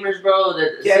 them Beamers, bro.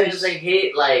 That as soon as they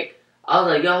hit, like, I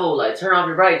was like, yo, like, turn off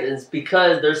your brakes. And it's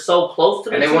because they're so close to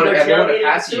me. And they want to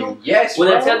pass you. Yes, when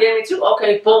they're tailgating me too,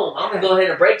 okay, boom. I'm going to go ahead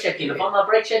and brake check you. If I'm not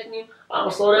brake checking you, I'm going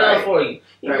to slow down for you.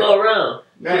 You go around.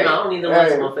 I don't need the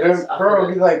lights in my face. Bro,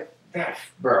 be like,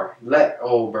 bro,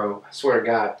 I swear to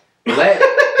God.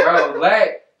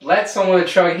 Let someone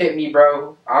truck hit me,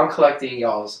 bro. I'm collecting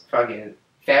y'all's fucking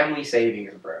family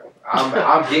savings, bro.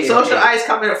 I'm getting Social Ice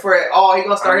coming for it all. He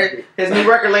gonna start his new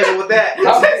record label with that.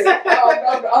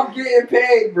 I'm getting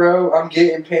paid, bro. I'm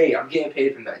getting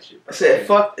paid from that shit.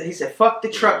 Bro. He said, fuck the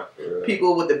truck.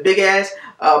 People with the big ass,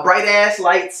 bright ass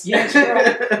lights. Yes,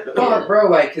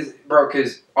 bro. bro,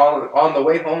 cause on the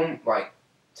way home, like,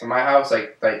 to my house,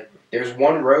 like there's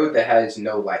one road that has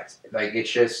no lights. Like,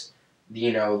 it's just,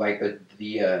 like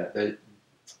the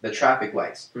traffic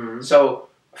lights. Mm-hmm. So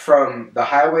from the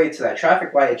highway to that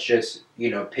traffic light, it's just,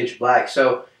 pitch black.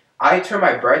 So I turn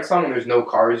my brights on when there's no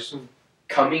cars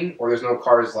coming or there's no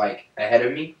cars like ahead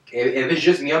of me. If it's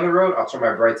just me on the road, I'll turn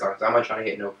my brights on because I'm not trying to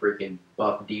hit no freaking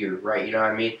buff deer, right? You know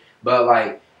what I mean? But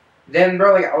like, then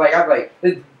bro,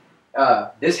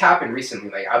 this happened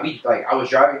recently. I was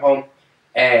driving home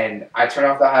and I turned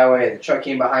off the highway. The truck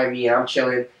came behind me and I'm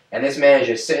chilling, and this man is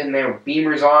just sitting there with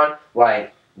beamers on,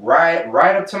 like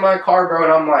right up to my car, bro.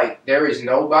 And I'm like, there is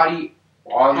nobody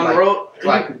on the road.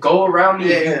 Like, go around me.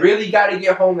 Yeah. You really got to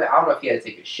get home. I don't know if he had to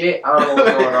take a shit. I don't know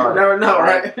what's going on. Never know,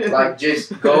 right? Like,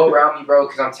 just go around me, bro,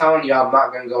 because I'm telling you, I'm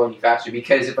not going to go any faster.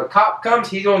 Because if a cop comes,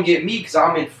 he's going to get me because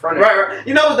I'm in front of him. Right.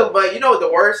 You know the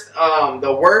worst?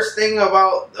 The worst thing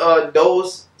about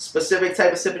those specific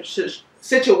type of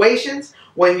situations,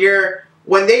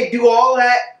 when they do all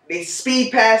that, they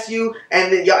speed past you,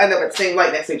 and then y'all end up at the same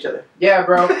light next to each other. Yeah,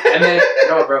 bro. And then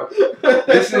no, bro.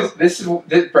 This is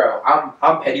bro.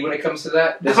 I'm petty when it comes to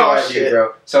that. This is what I do,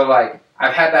 bro. So like,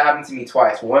 I've had that happen to me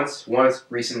twice. Once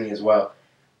recently as well.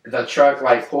 The truck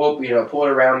like pulled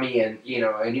around me, and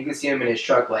and you can see him in his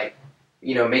truck like,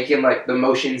 making like the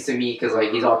motions to me because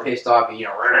like he's all pissed off and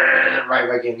right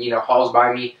back in, hauls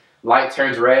by me. Light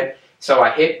turns red. So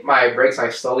I hit my brakes and I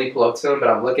slowly pull up to him, but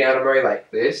I'm looking at him right like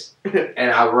this.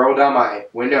 And I roll down my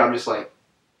window. I'm just like,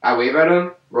 I wave at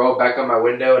him, roll back up my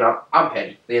window, and I'm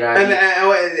petty. You know what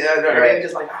I mean?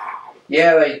 Just like,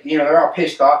 yeah, like, they're all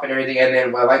pissed off and everything. And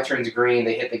then when the light turns green,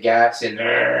 they hit the gas. And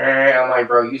I'm like,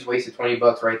 bro, you just wasted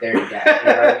 $20 right there in gas. You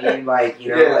know what I mean? Like,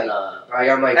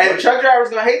 I'm like. And the truck driver's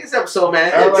going to hate this episode,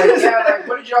 man. I'm like, yeah, like,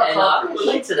 what did y'all I can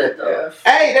relate to that, though. Yeah.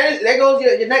 Hey, there goes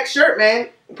your next shirt, man.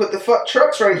 Put the fuck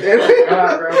trucks right there.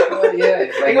 God, bro.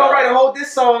 Yeah. They gonna write a whole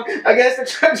diss song against the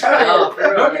truck driver.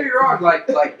 Don't get me wrong. Like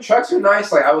trucks are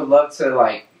nice. Like I would love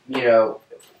to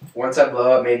once I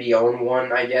blow up, maybe own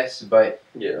one. I guess, but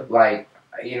yeah. Like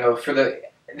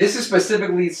this is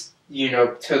specifically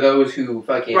to those who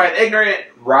fucking ignorant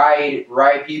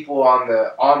ride people on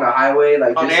the highway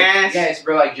like on ass. Yes,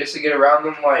 bro. Like just to get around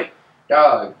them. Like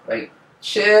dog. Like.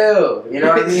 Chill, you know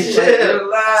what I mean? Chill. Like,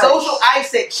 relax. Social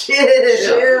ice,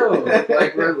 chill.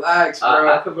 Like relax,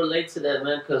 bro. I could relate to that,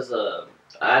 man, because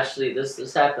actually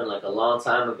this happened like a long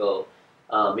time ago.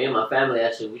 Me and my family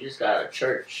we just got out of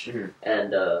church,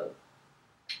 and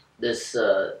this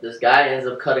guy ends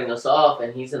up cutting us off,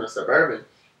 and he's in a Suburban.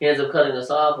 He ends up cutting us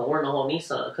off, and we're in a whole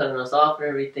Nissan, cutting us off and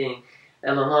everything.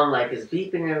 And my mom is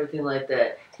beeping and everything like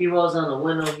that. He rolls down the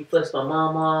window, he flips my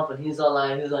mom off, and he's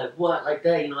like, what, like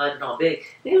that, acting all big.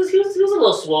 And he was a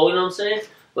little swole, you know what I'm saying?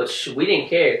 But we didn't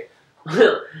care.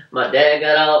 My dad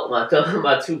got out, my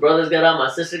two brothers got out, my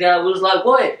sister got out. We was like,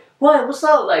 what, what's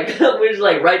up? Like, we was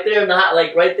like right there in the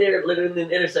right there, literally in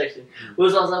the intersection. I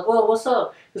was like, whoa, what's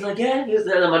up? He's like, yeah. He was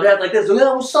there, and my dad's like this,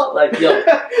 yeah, what's up? Like, yo,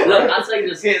 look, I'll tell you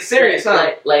this. Getting serious,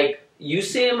 huh? Like, you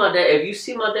see my dad, if you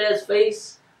see my dad's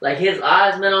face, like, his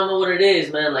eyes, man, I don't know what it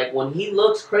is, man. Like, when he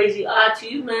looks crazy-eyed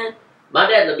to you, man, my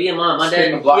dad, he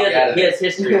has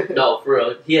history. No, for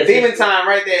real. He has demon time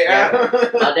right there. Yeah.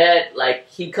 My dad, like,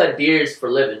 he cut deers for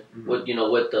a living with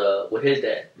his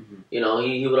dad. Mm-hmm.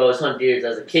 He would always hunt deers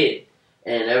as a kid.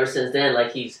 And ever since then,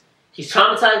 like, he's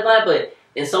traumatized by it, but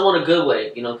in somewhat a good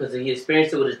way, because he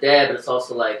experienced it with his dad, but it's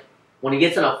also like, when he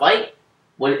gets in a fight,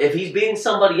 if he's beating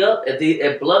somebody up,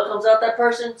 if blood comes out that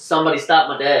person, somebody stop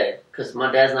my dad. Because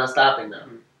my dad's not stopping now.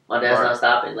 My dad's not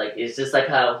stopping. Like, it's just like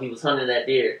how he was hunting that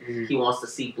deer. Mm-hmm. He wants to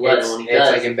see blood, and when he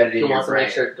does, like embedded he wants to make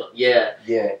sure. Yeah.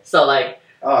 So like.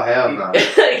 Oh hell no.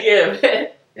 Yeah, man.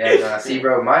 Yeah, nah. See,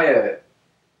 bro, my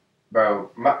mom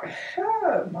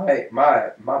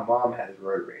has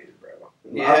road rage, bro.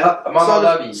 Yeah. Mom, I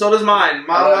love you. So does mine. Mom,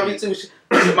 I love you too.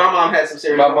 My mom had some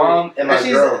serious. My mom and my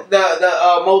she's girl.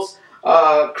 The most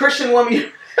Christian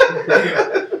woman.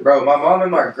 Bro, my mom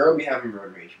and my girl be having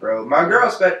road rage, bro. My girl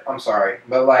I'm sorry,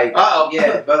 but like,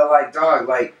 yeah, but like, dog,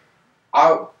 like,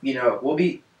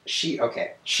 she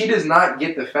does not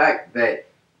get the fact that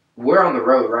we're on the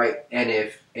road, right? And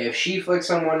if she flicks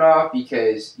someone off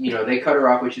because, they cut her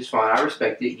off, which is fine, I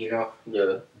respect it, Yeah.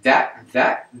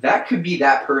 That could be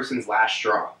that person's last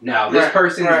straw. Now, this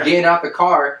person's getting out the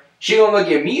car. She gonna look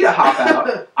at me to hop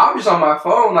out. I'm just on my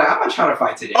phone, like, I'm not trying to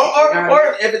fight today.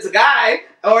 Or if it's a guy,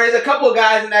 or there's a couple of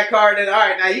guys in that car, then all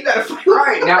right, now you gotta fight.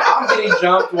 Right, now I'm getting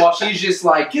jumped while she's just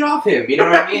like, get off him. You know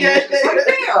what I mean? It's just like,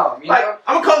 damn.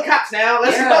 I'm gonna call the cops now.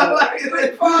 Let's go. Like,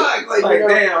 fuck. Like,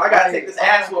 damn, I gotta take this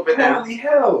ass whooping now. Holy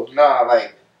hell. Nah,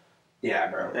 like, yeah,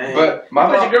 bro. Dang. But my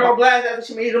mom. Put your girl on blast after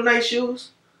she made them nice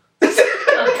shoes.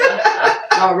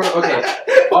 Nah, bro, okay.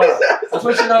 Hold on. Let's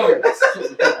switch it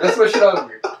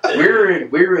over.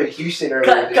 we were in Houston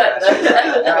earlier this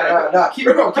past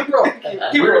year. No, keep it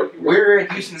rolling. We were in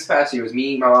Houston this past year. It was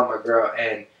me, my mom, my girl,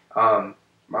 and my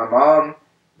mom.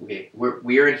 Okay,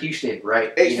 we are in Houston,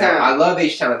 right? H-Town. I love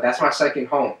H-Town. That's my second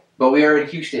home. But we are in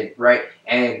Houston, right?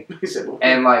 And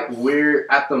like we're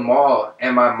at the mall,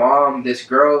 and my mom, this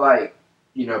girl, like,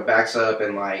 backs up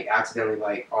and like accidentally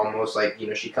like almost like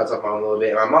she cuts off my mom a little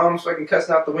bit. And my mom's fucking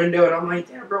cussing out the window, and I'm like,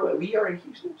 damn, bro, we are in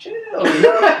Houston, chill,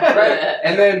 right?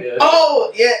 And then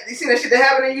you see that shit that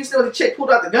happened in Houston when the chick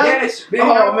pulled out the gun? Yes, man.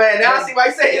 Oh man, now I see why I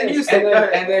say in Houston.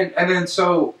 And then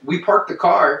so we parked the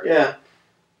car. Yeah.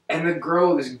 And the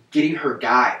girl is getting her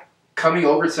guy coming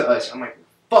over to us. I'm like,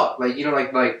 fuck, like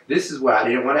like this is what I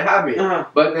didn't want to happen. Uh-huh.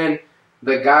 But then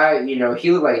the guy, he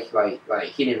looked like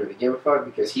he didn't really give a fuck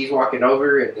because he's walking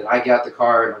over, and then I got the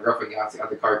car, and my girlfriend got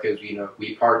the car because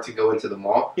we parked to go into the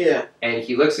mall. Yeah. And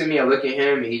he looks at me, I look at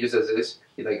him, and he just does this.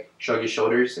 He like shrugs his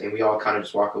shoulders, and we all kind of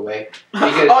just walk away.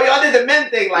 Because, y'all did the men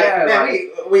thing, like, yeah, man,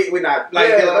 we not like,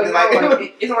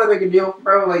 it's not a big deal,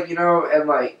 bro. Like, and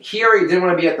like he already didn't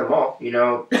want to be at the mall, you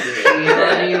know what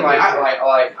I mean? Like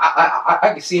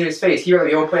I could see in his face. He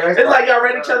already owned players. It's like y'all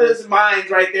read each other's minds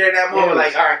right there in that moment.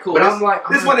 Like, all right, cool. But I'm like,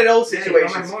 this is one of those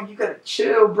situations. I'm like, Mom, you gotta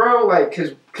chill, bro. Like,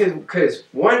 cause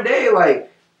one day, like,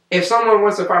 if someone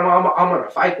wants to fight mom, I'm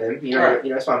gonna fight them.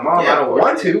 It's my mom. Yeah, I don't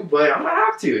want to, but I'm gonna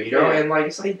have to. And like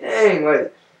it's like, dang,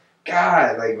 like,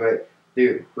 God, like, but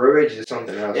dude, road rage is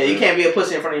something else. Yeah, you can't be a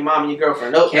pussy in front of your mom and your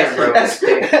girlfriend. Nope, can't, bro.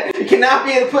 You cannot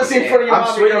be a pussy in front of your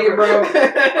mom and your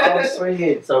girlfriend. I'm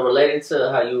swinging. So relating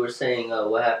to how you were saying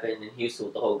what happened in Houston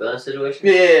with the whole gun situation.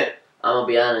 Yeah. I'm gonna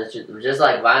be honest, just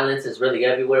like violence is really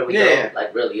everywhere we go.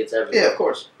 Like really, it's everywhere. Yeah, of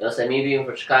course. You know what I'm saying? Me being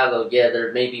from Chicago,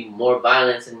 there may be more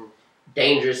violence and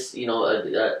dangerous,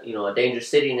 a dangerous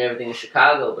city and everything in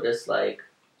Chicago, but it's like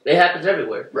it happens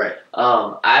everywhere. Right.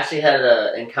 I actually had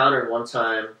an encounter one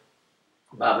time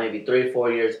about maybe 3 or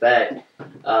 4 years back.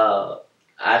 I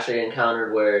actually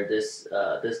encountered where this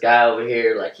guy over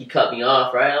here, like, he cut me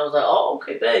off, right? I was like, oh,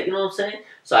 okay, babe, you know what I'm saying?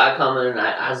 So I come in and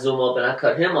I zoom up and I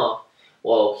cut him off.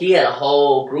 Well, he had a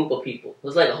whole group of people. It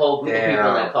was like a whole group of people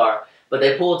in that car. But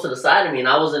they pulled to the side of me, and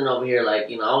I wasn't over here like,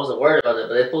 I wasn't worried about it.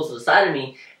 But they pulled to the side of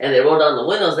me, and they rolled down the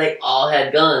windows. They all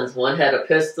had guns. One had a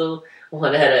pistol.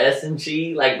 One had an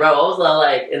SMG. Like, bro, I was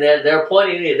like, and they were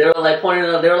pointing it. They were like pointing it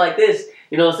up. They were like this,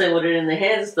 you know what I'm saying, with it in their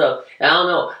hands and stuff. And I don't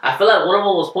know. I feel like one of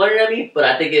them was pointing at me, but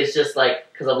I think it's just like,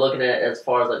 because I'm looking at it as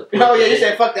far as like a oh, yeah, you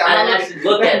said, fuck that. I didn't actually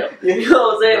look at them. You know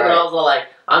what I'm saying? Right. But I was like,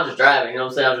 I'm just driving, you know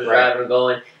what I'm saying? I'm just driving and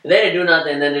going. And they didn't do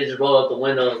nothing, and then they just roll up the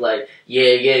windows like,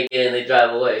 yeah, and they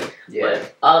drive away. Yeah.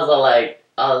 But I was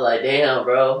like, damn,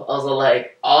 bro. I was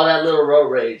like, all that little road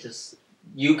rage, just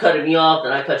you cutting me off,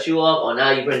 then I cut you off, or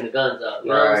now you bring the guns up.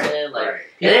 You know what I'm saying? Like,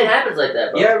 and it happens like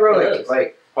that, bro. Yeah, bro.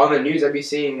 Like on the news, I'd be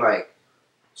seeing like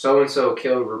so and so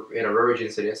killed in a road rage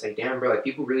incident. It's like, damn, bro. Like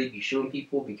people really be shooting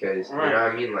people because you know what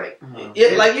I mean. Like,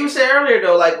 yeah, like you said earlier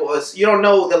though, like you don't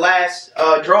know the last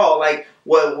draw, like.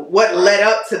 What led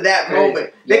up to that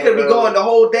moment? They could be going the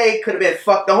whole day, could have been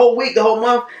fucked the whole week, the whole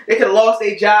month. They could have lost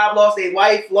their job, lost their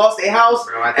wife, lost their house.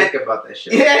 Bro, I think about that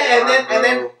shit. Yeah, and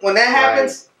then when that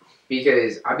happens,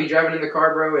 because I be driving in the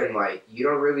car, bro, and like you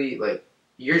don't really like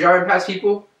you're driving past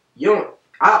people. You don't.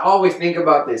 I always think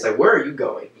about this. Like, where are you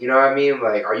going? You know what I mean?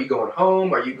 Like, are you going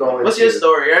home? Are you going? What's your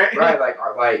story, right?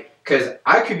 Right, because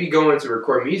I could be going to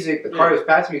record music. The car that's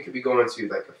passing me could be going to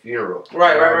like a funeral.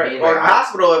 Right. I mean? Or a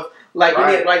hospital if. Like,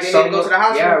 they need to go to the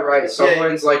hospital. Yeah, right.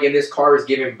 Someone's like in this car is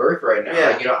giving birth right now.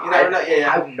 Yeah. Like, I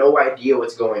have no idea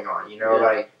what's going on.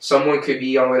 Like someone could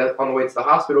be on the way to the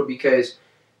hospital because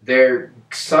their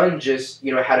son just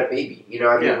had a baby. You know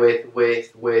what I mean?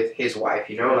 With his wife.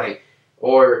 Like,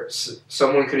 or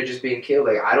someone could have just been killed.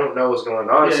 Like, I don't know what's going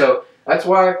on. Yeah. So that's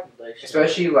why,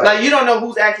 especially like you don't know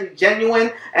who's actually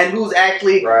genuine and who's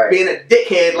actually being a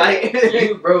dickhead. Like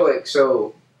you, bro. Like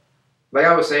so. Like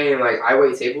I was saying, like I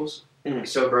wait tables.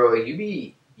 So, bro, like, you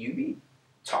be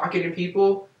talking to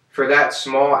people for that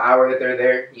small hour that they're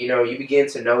there. You begin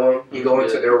to know them. You go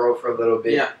into their world for a little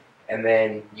bit, and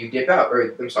then you dip out. Or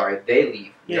I'm sorry, they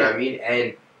leave. You know what I mean?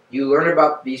 And you learn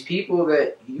about these people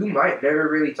that you might never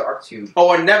really talk to,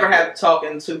 or never have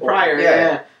talking to prior.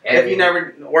 Yeah. And if you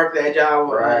never worked that job,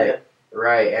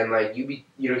 right, and like you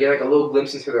get like a little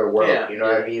glimpse into their world. You know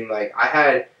what I mean? Like I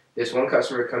had this one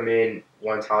customer come in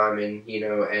one time, and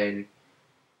and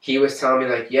he was telling me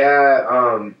like,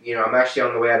 I'm actually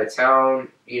on the way out of town.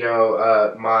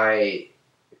 My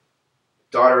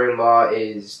daughter-in-law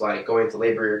is like going to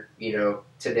labor,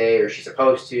 today, or she's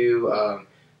supposed to.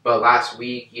 But last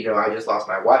week, I just lost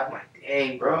my wife. I'm like,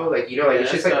 dang, bro, like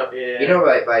it's just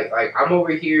like like I'm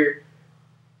over here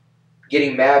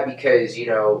getting mad because, you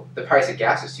know, the price of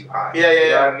gas is too high. Yeah.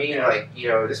 You know what I mean? Yeah. Like, you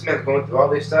know, this man's going through all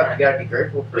this stuff. You gotta be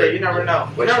grateful for you never know.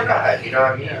 what you got. You know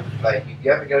what I mean? Yeah. Like, you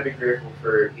definitely gotta be grateful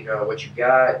for, you know, what you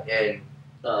got. And,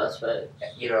 that's right.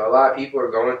 You know, a lot of people are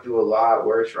going through a lot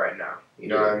worse right now. You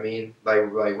know what I mean? Like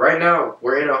right now,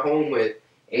 we're in a home with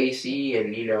AC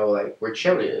and, you know, like, we're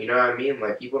chilling. You know what I mean?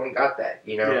 Like, people don't got that,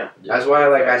 you know? Yeah. That's why,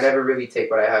 like, I never really take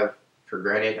what I have for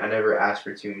granted. I never ask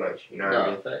for too much, you know what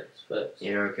I mean? Facts.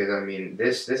 You know, because, I mean,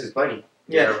 this is plenty.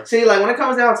 Yeah. Know? See, like, when it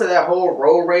comes down to that whole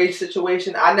road rage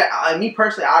situation, me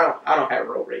personally, I don't have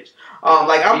road rage.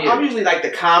 Like, I'm usually, like,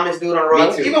 the calmest dude on the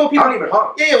road. Me too. Even when people, I don't even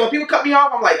honk. Yeah, when people cut me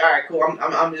off, I'm like, all right, cool.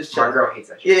 I'm just chilling. My girl hates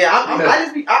that shit. Yeah,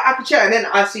 I can chill. And then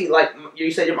I see, like,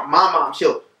 you said you're my mom,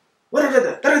 she'll, what? I'm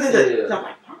like,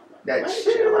 that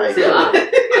shit. Like, see,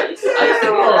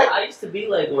 I used to be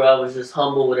like where I was just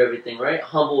humble with everything, right?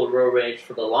 Humble with road rage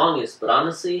for the longest, but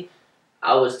honestly,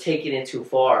 I was taking it too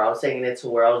far. I was taking it to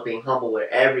where I was being humble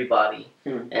with everybody,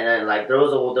 and then like there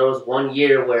was 1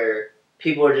 year where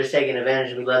people were just taking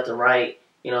advantage of me left and right.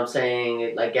 You know what I'm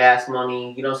saying? Like gas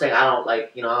money. You know what I'm saying? I don't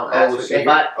like. You know, I don't ask so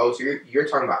you're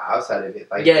talking about outside of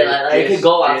it, like it can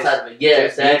go outside of it. Yeah,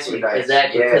 exactly. Nice.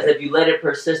 Exactly. Yeah. Because if you let it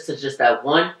persist to just that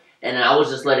one. And I was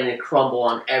just letting it crumble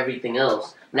on everything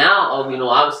else. Now, you know,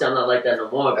 obviously I'm not like that no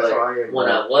more. That's but when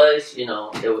I was, you know,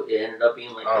 it ended up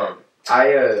being like that.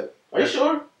 Are you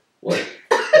sure? What?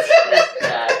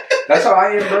 That's how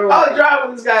I am, bro. I was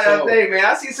driving with this guy the other day, man.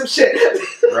 I see some shit.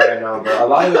 Right now, bro. A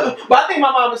lot of but I think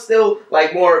my mom is still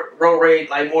like more road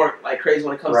rage, like more like crazy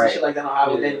when it comes to shit like that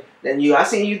on highway than you. I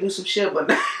seen you do some shit,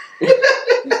 but.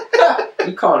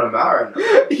 You calling them out right now?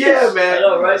 Yeah, man. I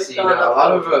know, right? See, a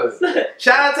lot of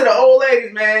shout out to the old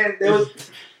ladies, man. They was.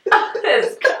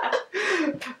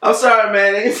 I'm sorry,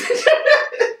 man.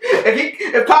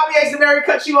 If Poppy X and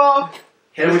cut you off,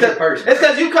 hit him with your person. It's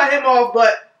because you cut him off,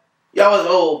 but y'all was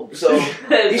old, so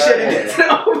you shouldn't.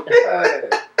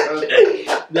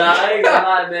 Nah, I ain't gonna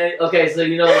lie, man. Okay, so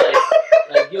you know,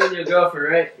 like you and your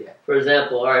girlfriend, right? Yeah. For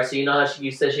example, all right. So you know how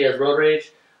you said she has road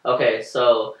rage. Okay,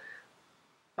 so.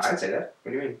 I didn't say that.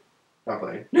 What do you mean? I'm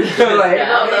playing. Rewind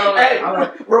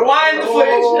the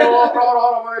footage.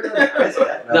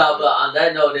 No, but on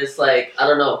that note, it's like I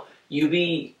don't know. You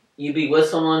be with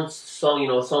someone so you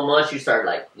know so much. You start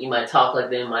like you might talk like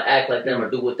them, might act like them,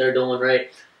 or do what they're doing, right?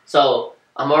 So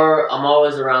I'm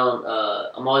always around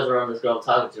this girl I'm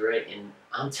talking to, right? And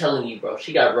I'm telling you, bro,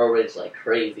 she got road rage like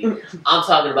crazy. I'm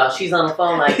talking about she's on the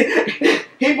phone like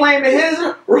he blaming his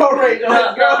road rage on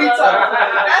his girl. He talking.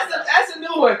 That's a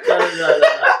new one. No.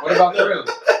 What about the room?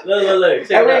 Look.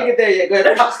 Hey, we ain't get there yet. Go ahead,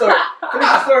 finish the story. Finish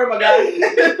the story, my guy.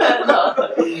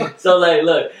 So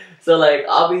look. So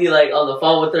I'll be like on the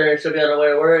phone with her and she'll be on the way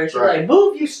to work and she'll be like,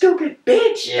 "Move, you stupid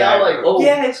bitch!" Yeah, and I'm like, "Oh,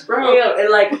 yes, bro." Yeah, and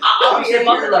like I'll be if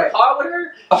I'm in the car with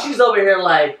her, she's over here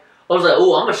like. I was like,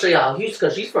 "Oh, I'm gonna show you how Houston,"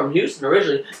 because she's from Houston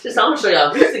originally. She's, I'm gonna show you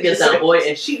how Houston gets down, boy.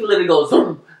 And she literally goes,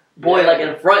 "Zoom, boy," like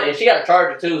in front, and she got a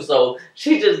charger too, so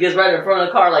she just gets right in front of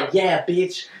the car, like, "Yeah,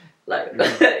 bitch," like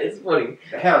it's funny.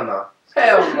 Hell no.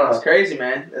 It's crazy,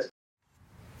 man.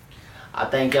 I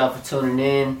thank y'all for tuning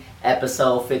in.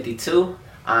 Episode 52.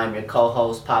 I'm your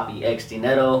co-host Poppy X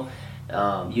Dinetto.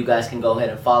 You guys can go ahead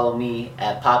and follow me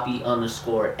at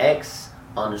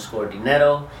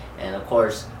Poppy_X_Dinetto. And of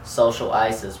course, Social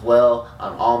Ice as well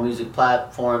on all music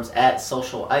platforms at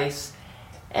Social Ice.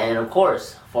 And of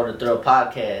course, For the Thrill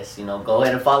Podcast, you know, go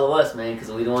ahead and follow us, man,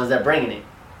 because we the ones that bringing it.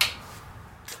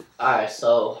 Alright,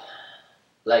 so,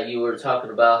 like you were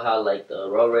talking about how, like, the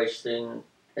road rage thing,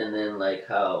 and then, like,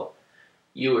 how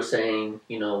you were saying,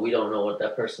 you know, we don't know what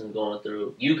that person's going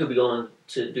through. You could be going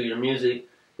to do your music.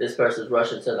 This person's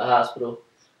rushing to the hospital.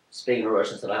 Speaking of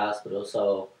rushing to the hospital,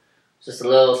 so just a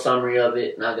little summary of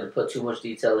it. Not going to put too much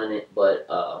detail in it, but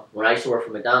when I used to work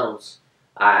for McDonald's,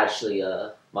 I actually,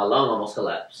 my lung almost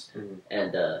collapsed. Mm-hmm.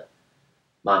 And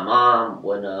my mom,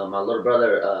 when my little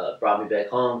brother brought me back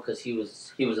home, because he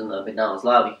was in the McDonald's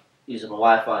lobby using the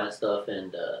Wi-Fi and stuff,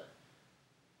 and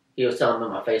he was telling me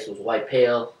my face was white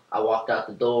pale. I walked out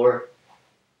the door,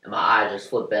 and my eye just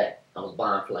flipped back. I was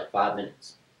blind for like 5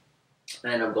 minutes.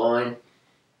 And I'm going.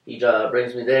 He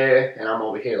brings me there, and I'm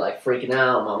over here like freaking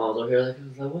out. My mom's over here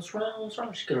like, "What's wrong? What's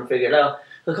wrong?" She couldn't figure it out.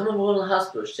 Like, "Come on, we're going to the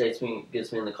hospital." She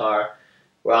gets me in the car.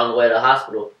 We're on the way to the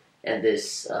hospital, and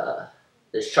this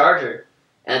charger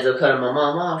ends up cutting my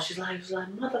mom off. She's like,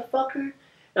 "Motherfucker!"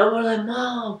 And we're like,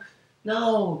 "Mom,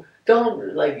 no,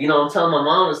 don't!" Like, you know, I'm telling my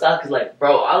mom to stop because, like,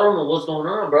 bro, I don't know what's going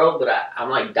on, bro, but I'm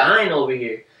like dying over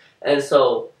here. And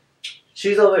so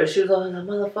She's over like,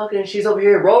 motherfucker, and she's over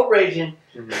here road raging.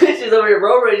 Mm-hmm. She's over here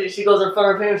road raging. She goes in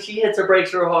front of him. She hits her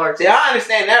brakes real hard. See, I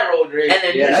understand that road rage. And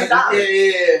then he stops.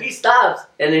 He stops,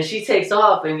 and then she takes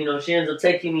off, and she ends up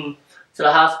taking me to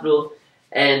the hospital,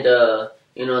 and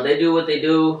they do what they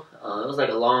do. It was like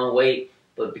a long wait,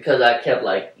 but because I kept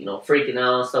like freaking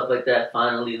out and stuff like that,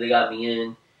 finally they got me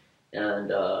in,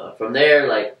 and from there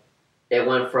it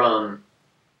went from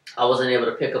I wasn't able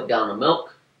to pick up down the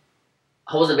milk.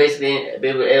 I wasn't basically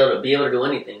able to do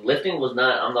anything. Lifting was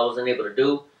not. I wasn't able to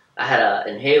do. I had an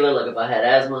inhaler, like if I had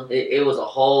asthma. It was a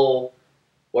whole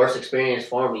worse experience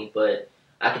for me. But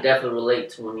I could definitely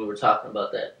relate to when you were talking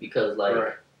about that because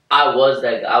Right. I was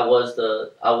that. I was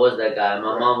that guy.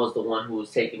 My mom was the one who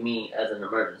was taking me as an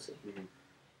emergency. Mm-hmm.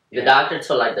 The doctor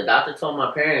told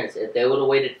my parents if they would have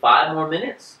waited 5 more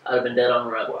minutes, I'd have been dead on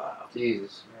the road. Wow,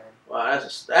 Jesus. Wow,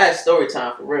 that's story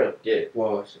time for real. Yeah.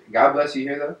 Well, God bless you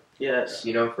here though. Yes.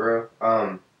 For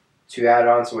real. To add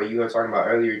on to what you were talking about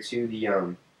earlier too,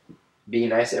 the being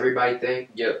nice to everybody thing.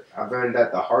 Yep. I've learned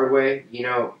that the hard way.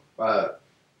 My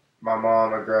mom,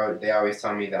 my girl, they always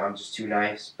tell me that I'm just too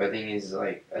nice. But the thing is,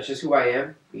 that's just who I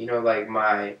am. Like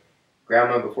my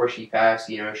grandma before she passed,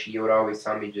 she would always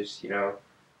tell me just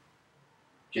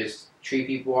treat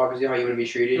people obviously how you want to be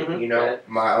treated. Mm-hmm. Yeah.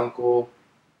 My uncle.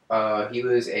 He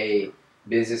was a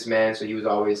businessman, so he was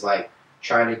always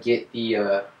trying to get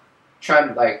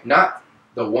not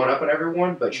the one up on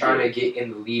everyone, but trying to get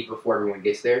in the lead before everyone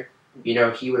gets there.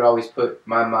 He would always put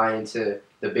my mind into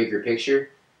the bigger picture,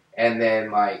 and then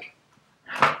my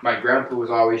grandpa was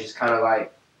always just kind of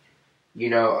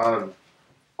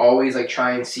always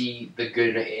try and see the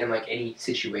good in any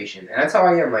situation, and that's how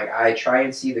I am. I try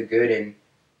and see the good in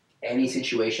any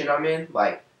situation I'm in.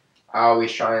 I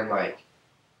always try and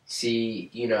see,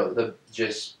 the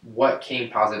just what came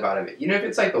positive out of it. If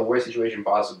it's the worst situation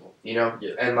possible, Yeah.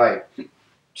 And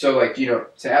so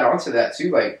to add on to that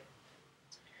too,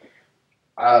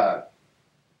 I'm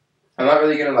not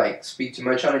really gonna speak too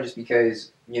much on it just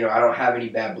because I don't have any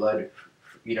bad blood,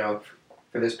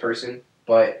 for this person,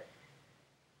 but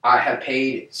I have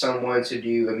paid someone to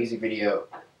do a music video,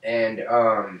 and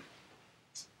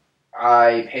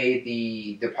I paid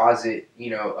the deposit,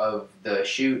 of the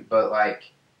shoot, but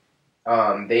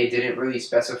they didn't really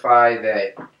specify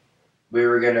that we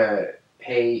were gonna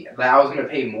pay. That I was gonna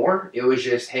pay more. It was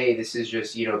just, hey, this is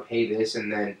just pay this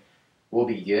and then we'll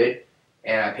be good.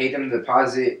 And I paid them the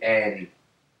deposit, and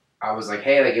I was like,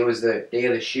 hey, it was the day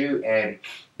of the shoot, and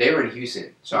they were in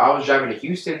Houston, so I was driving to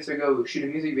Houston to go shoot a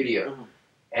music video, mm-hmm.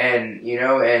 and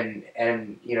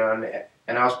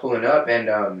and I was pulling up, and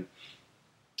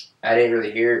I didn't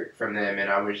really hear from them, and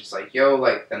I was just yo,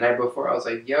 the night before, I was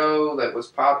yo, what's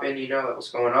poppin',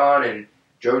 what's going on, and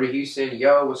drove to Houston,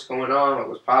 yo, what's going on,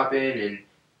 what's poppin', and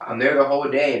I'm there the whole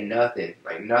day, and nothing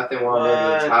while I'm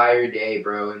there the entire day,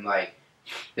 bro, and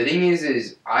the thing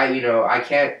is I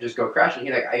can't just go crashing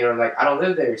here, I don't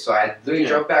live there, so I literally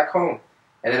drove back home,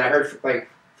 and then I heard,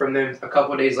 from them a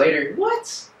couple of days later,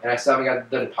 what? And I still haven't got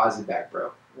the deposit back,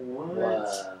 bro. What?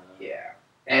 Wow. Yeah.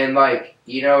 And,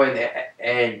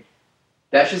 and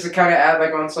that's just to kind of add,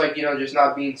 on to, just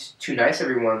not being too nice to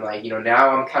everyone.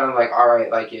 Now I'm kind of all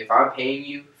right, if I'm paying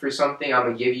you for something, I'm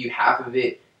going to give you half of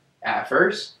it at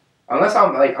first. Unless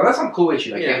I'm cool with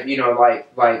you. If, you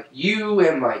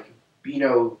and,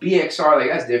 BXR,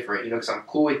 that's different, because I'm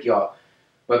cool with y'all.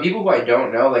 But people who I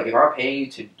don't know, if I'm paying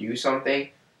you to do something,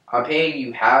 I'm paying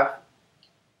you half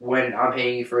when I'm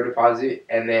paying you for a deposit,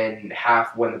 and then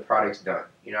half when the product's done.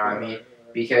 You know what I mean?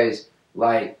 Because,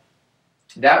 that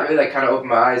really, kind of opened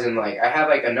my eyes, and, I have,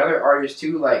 another artist,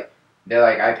 too, that,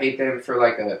 I paid them for,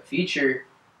 a feature,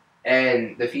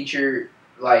 and the feature,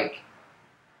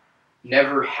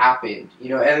 never happened,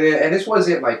 and this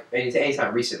wasn't,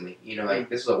 anytime recently,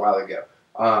 this was a while ago.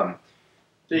 So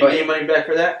you get your money back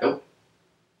for that? Nope.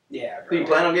 Yeah, bro. Do you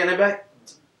plan on getting it back?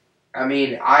 I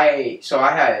mean, I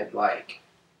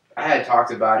had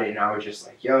talked about it, and I was just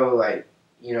yo,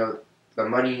 the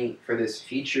money for this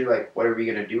feature, what are we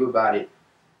going to do about it?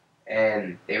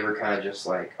 And they were kind of just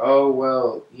oh,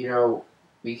 well,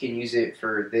 we can use it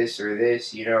for this or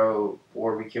this, or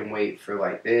we can wait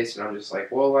for, this. And I'm just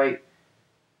well, that's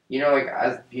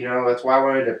why I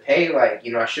wanted to pay, I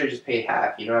should have just paid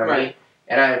half, you know what I mean?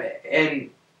 And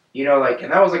and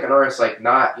that was, an artist,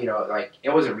 not, it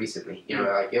wasn't recently,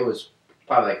 it was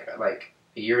probably, a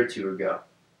year or two ago,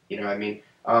 you know what I mean?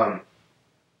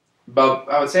 But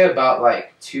I would say about,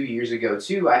 2 years ago,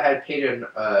 too, I had paid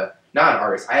not an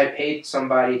artist, I had paid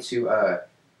somebody to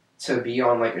be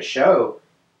on, a show,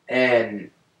 and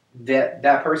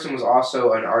that person was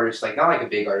also an artist, not a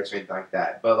big artist or anything like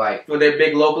that, but, Were they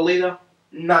big locally, though?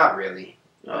 Not really.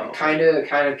 Oh. Kind of,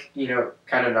 kind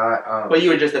of not. But you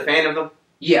were just a fan of them?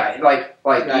 Yeah, like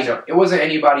Gotcha. it wasn't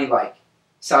anybody like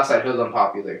Southside Hoodlum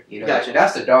popular. Gotcha.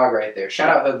 That's the dog right there.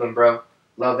 Shout out Hoodlum, bro.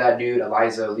 Love that dude,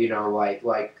 Eliza.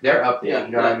 Like they're up there.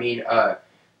 You know what I mean?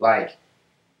 Like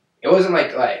it wasn't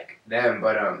like them,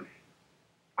 but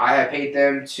I had paid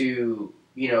them to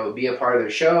be a part of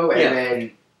their show, and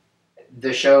then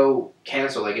the show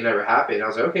canceled. Like it never happened. I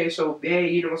was like, okay, so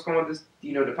hey, what's going on with this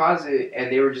deposit?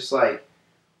 And they were just like,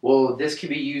 well, this could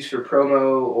be used for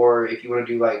promo, or if you want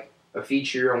to do like a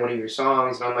feature on one of your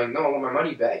songs. And I'm like, no, I want my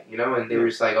money back, And they were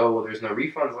just like, oh, well, there's no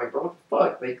refunds. I'm like, bro,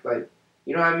 what the fuck? Like,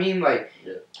 you know what I mean? Like,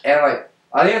 and like,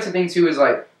 I think that's the thing too is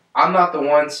like, I'm not the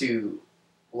one to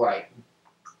like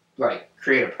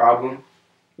create a problem.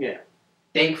 Yeah.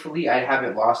 Thankfully, I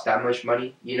haven't lost that much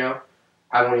money.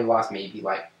 I've only lost maybe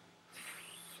like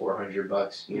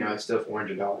 $400. It's still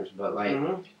 $400, but like,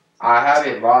 I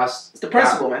haven't lost. It's the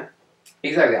principle, man.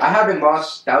 Exactly. I haven't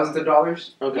lost thousands of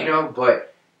dollars. Okay.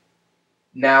 But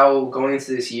now going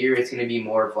into this year, it's going to be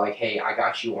more of like, hey, I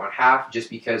got you on half just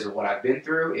because of what I've been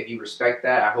through. If you respect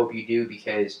that, I hope you do,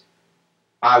 because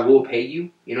I will pay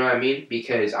you. You know what I mean?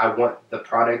 Because I want the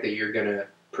product that you're going to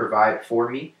provide for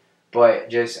me. But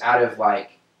just out of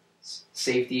like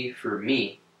safety for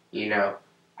me,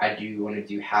 I do want to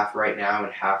do half right now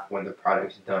and half when the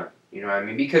product's done. You know what I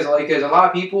mean? Because a lot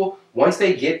of people, once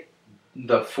they get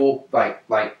the full like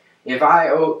if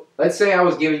let's say I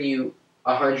was giving you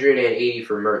 180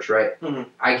 for merch, right? Mm-hmm.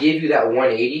 I give you that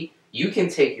 180. You can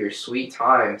take your sweet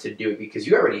time to do it because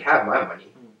you already have my money.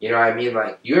 You know what I mean?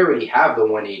 Like you already have the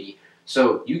 180,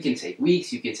 so you can take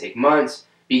weeks, you can take months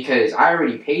because I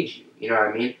already paid you. You know what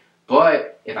I mean?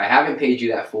 But if I haven't paid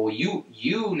you that full, you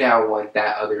now want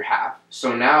that other half.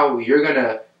 So now you're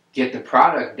gonna get the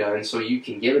product done so you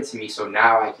can give it to me. So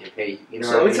now I can pay you.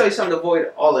 So let me tell you something to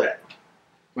avoid all of that.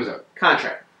 What's up?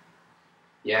 Contract.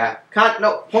 Yeah.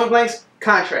 Point blank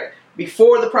contract.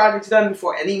 Before the project's done,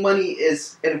 before any money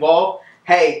is involved,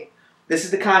 hey, this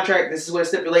is the contract. This is what it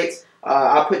stipulates.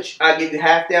 I give you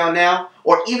half down now,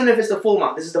 or even if it's the full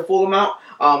amount. This is the full amount.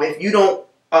 If you don't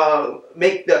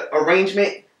make the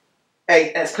arrangement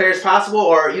as clear as possible,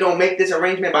 or you don't make this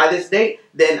arrangement by this date,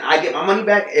 then I get my money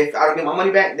back. If I don't get my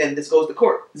money back, then this goes to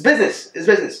court. It's business. It's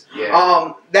business.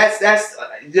 Yeah. That's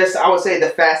just, I would say, the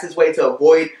fastest way to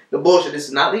avoid the bullshit. This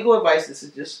is not legal advice. This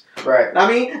is just right. I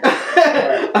mean,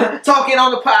 talking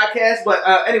on the podcast. But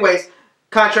anyways,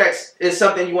 contracts is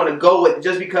something you want to go with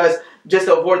just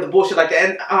to avoid the bullshit like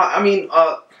that. And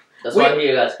that's why he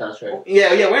got his contract. Yeah.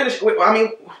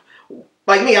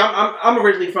 Like me, I'm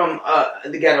originally from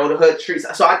the ghetto, the hood, streets.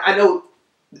 So I know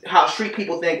how street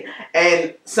people think,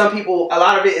 and some people, a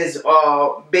lot of it is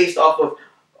based off of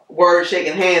words,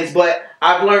 shaking hands. But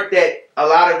I've learned that a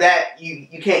lot of that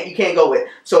you can't go with.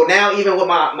 So now even with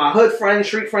my hood friends,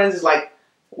 street friends, is like,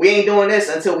 we ain't doing this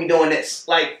until we doing this.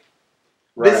 Like,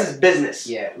 this is business.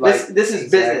 Yeah, like, this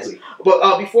is business.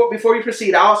 But before you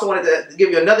proceed, I also wanted to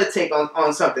give you another take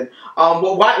on something.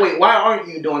 Well, why aren't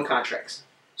you doing contracts?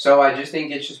 So I just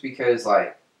think it's just because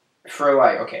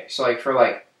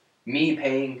for me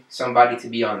paying somebody to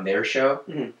be on their show,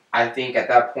 I think at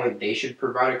that point they should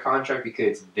provide a contract because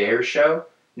it's their show.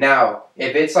 Now,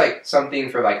 if it's like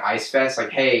something for like Ice Fest, like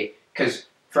hey, because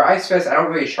for Ice Fest I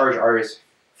don't really charge artists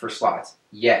for slots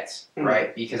yet,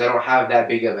 right? Because I don't have that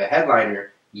big of a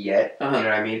headliner yet. You know what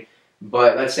I mean?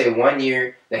 But let's say one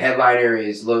year the headliner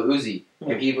is Lil Uzi.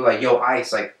 And people are like, yo,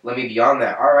 Ice, like, let me be on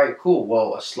that. All right, cool.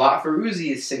 Well, a slot for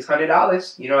Uzi is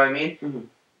 $600. You know what I mean?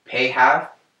 Pay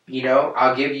half.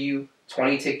 I'll give you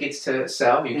 20 tickets to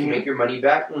sell. You can make your money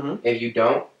back. If you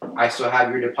don't, I still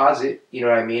have your deposit. You know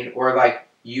what I mean? Or like,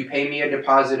 you pay me a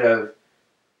deposit of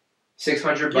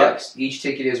 $600. Yep. Each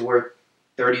ticket is worth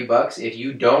 $30. If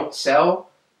you don't sell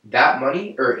that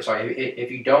money, if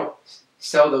you don't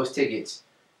sell those tickets,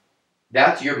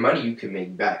 that's your money you can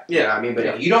make back. You know what I mean? But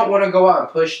if you don't want to go out and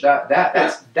push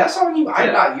that's on you. I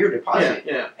got your deposit.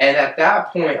 And at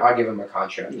that point, I'll give them a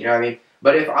contract. You know what I mean?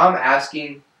 But if I'm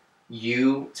asking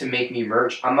you to make me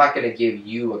merch, I'm not going to give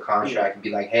you a contract and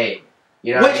be like, hey,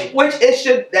 you know which it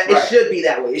should be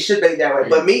that way. It should be that way.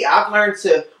 But me, I've learned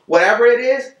to, whatever it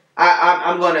is,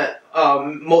 I'm going to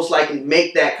most likely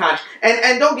make that contract.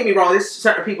 And don't get me wrong, there's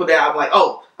certain people that I'm like,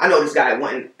 oh, I know this guy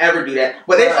wouldn't ever do that.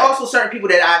 But there's also certain people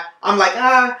that I'm like,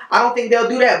 I don't think they'll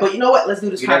do that. But you know what? Let's do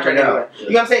this contract anyway. You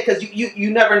know what I'm saying? Because you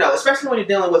never know, especially when you're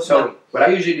dealing with money. What I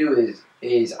usually do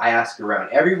is I ask around.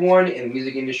 Everyone in the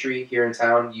music industry here in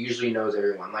town usually knows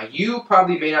everyone. Like, you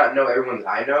probably may not know everyone that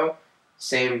I know.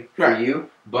 Same for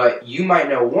you. But you might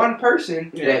know one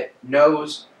person that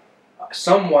knows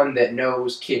someone that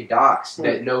knows Kid Docs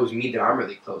that knows me that I'm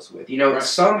really close with. You know,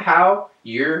 somehow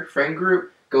your friend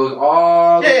group goes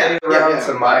all the way around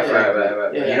to my friend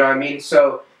group. You know what I mean?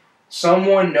 So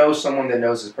someone knows someone that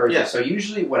knows this person. So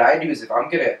usually what I do is if I'm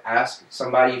going to ask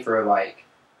somebody for like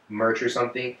merch or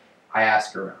something, I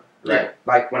ask around. Right?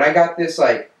 Like when I got this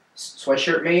like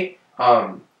sweatshirt made,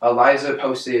 Eliza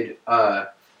posted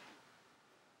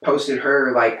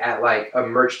her like at like a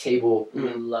merch table.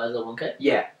 Eliza 1K?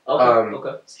 Yeah.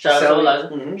 Okay. Shout out to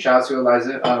Eliza. Shout out to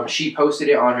Eliza. She posted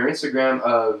it on her Instagram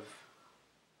of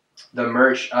the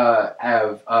merch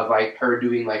of like her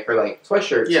doing like her like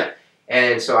sweatshirts. Yeah.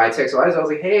 And so I texted Eliza. I was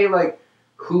like, hey, like,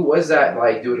 who was that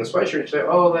like doing the sweatshirt? She's like,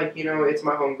 oh, like, you know, it's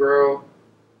my homegirl.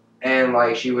 And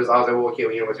like I was like, well, okay,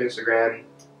 well, you know, what's her Instagram?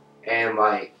 And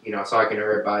like, you know, I was talking to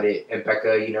her about it. And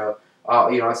Becca, you know,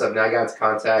 all that stuff. Now I got into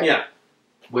contact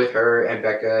with her and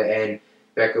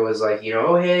Becca was like, you know,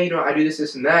 oh, hey, you know, I do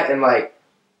this, and that. And like,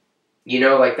 you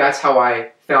know, like that's how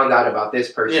I found out about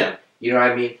this person. Yeah. You know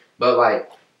what I mean? But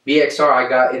like BXR, I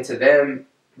got into them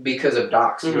because of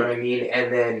Docs. You know what I mean?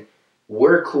 And then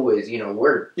we're cool as, you know,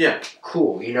 we're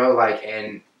cool, you know, like,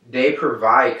 and they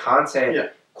provide content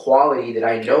quality that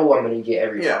I know I'm going to get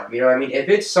every time. You know what I mean? If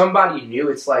it's somebody new,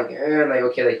 it's like, like,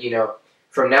 okay, like, you know,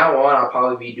 from now on, I'll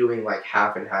probably be doing like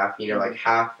half and half, you know, like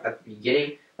half at the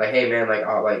beginning, like, hey man, like,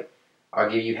 I'll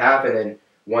give you half, and then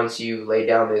once you lay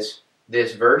down this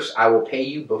verse, I will pay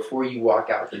you before you walk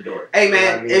out the door. Hey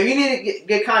man, if you need to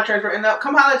get contracts written up,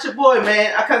 come holler at your boy,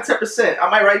 man. I cut 10%. I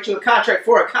might write you a contract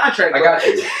for a contract. I got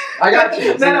you. I got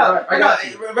you. I got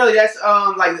you. Really, that's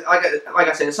like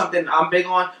I said, it's something I'm big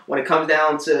on when it comes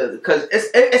down to, because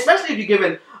especially if you're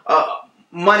giving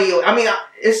money. I mean,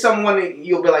 it's someone that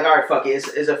you'll be like, all right, fuck it.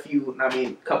 It's a few. I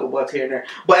mean, a couple bucks here and there.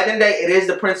 But at the end of the day, it is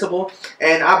the principle,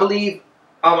 and I believe.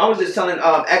 I was just telling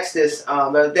X this the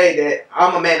other day that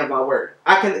I'm a man of my word.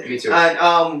 Me too.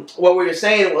 And what we were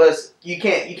saying was you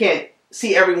can't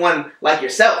see everyone like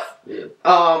yourself. Yeah.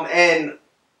 And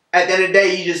at the end of the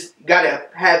day, you just gotta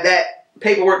have that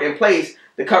paperwork in place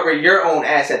to cover your own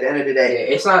ass. At the end of the day,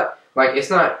 it's not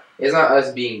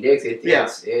us being dicks.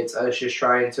 It's us just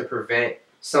trying to prevent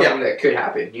something that could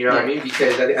happen. You know what I mean?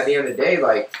 Because at the end of the day,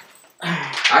 like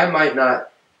I might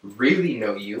not really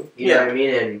know you. You know what I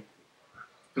mean? And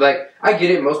like, I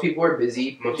get it, most people are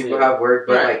busy, most people have work,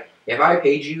 but like, if I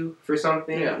paid you for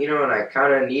something, you know, and I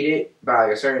kind of need it by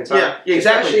a certain time,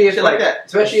 exactly.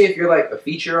 Especially if you're like a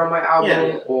feature on my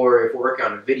album, or if we're working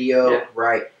on a video,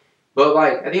 right? But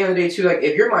like, at the end of the day too, like,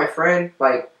 if you're my friend,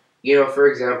 like, you know,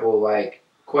 for example, like,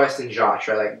 Quest and Josh,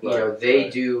 right? Like, you know, they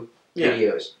do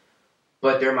videos.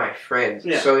 But they're my friends.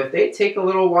 Yeah. So if they take a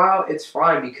little while, it's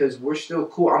fine because we're still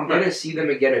cool. I'm going to see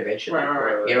them again eventually.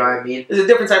 Right. You know what I mean? It's a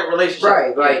different type of relationship.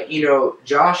 Right. Like, you know,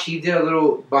 Josh, he did a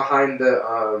little behind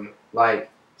the, like,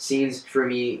 scenes for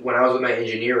me when I was with my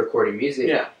engineer recording music.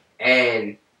 Yeah.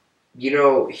 And, you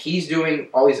know, he's doing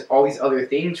all these other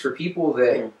things for people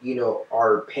that, you know,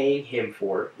 are paying him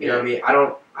for. You know what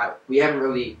I mean? We haven't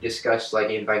really discussed, like,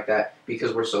 anything like that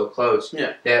because we're so close.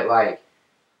 Yeah. That, like,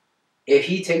 if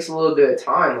he takes a little bit of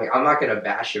time, like, I'm not going to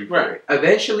bash him for it.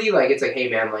 Eventually, like, it's like, hey,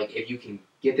 man, like, if you can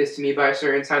get this to me by a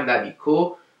certain time, that'd be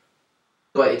cool.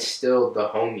 But it's still the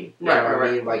homie. You know what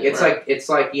I mean? Like, it's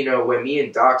like, you know, when me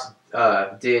and Docs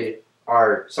did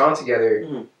our song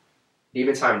together,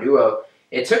 Demon Time Duo,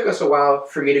 it took us a while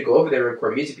for me to go over there and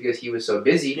record music because he was so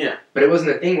busy. Yeah. But it wasn't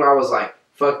a thing where I was like,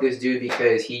 fuck this dude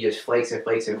because he just flakes and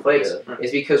flakes and flakes. Yeah.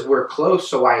 It's because we're close,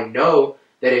 so I know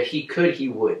that if he could, he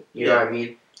would. You know what I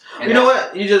mean? And you know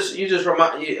what? You just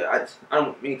remind you. I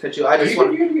don't mean to cut you. I just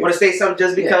want to say something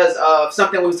just because of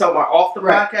something we was talking about off the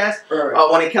podcast.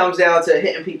 Right. When it comes down to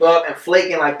hitting people up and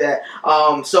flaking like that.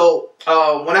 So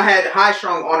when I had High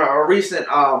Strung on a recent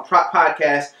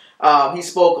podcast, he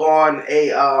spoke on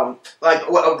a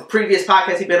the previous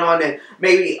podcast he'd been on, and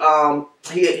maybe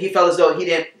he felt as though he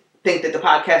didn't think that the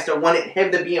podcaster wanted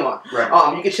him to be on.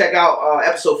 Right. You can check out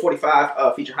episode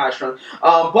 45, feature High Strung.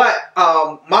 But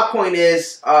my point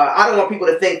is, I don't want people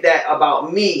to think that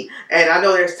about me. And I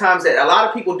know there's times that a lot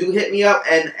of people do hit me up,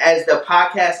 and as the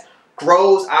podcast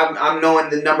grows, I'm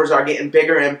knowing the numbers are getting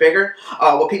bigger and bigger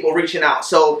with people reaching out.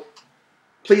 So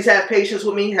please have patience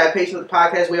with me. Have patience with the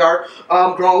podcast. We are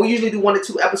growing. We usually do 1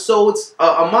 to 2 episodes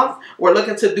a month. We're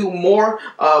looking to do more,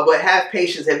 but have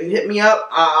patience. If you hit me up,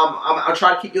 I'll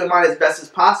try to keep you in mind as best as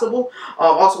possible.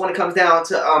 Also, when it comes down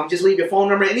to just leave your phone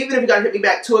number, and even if you got to hit me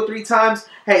back 2 or 3 times,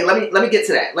 hey, let me get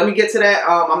to that. Let me get to that.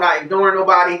 I'm not ignoring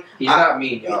nobody. He's not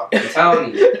mean, y'all. I'm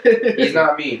telling you, he's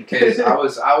not mean because I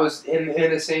was in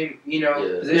the same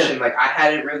position. Like I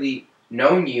hadn't really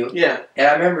known you. Yeah. And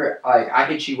I remember like I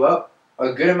hit you up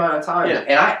a good amount of times.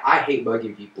 And I hate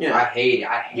bugging people. I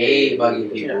hate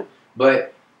bugging people.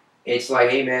 But it's like,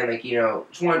 hey man, like,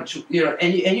 just want to,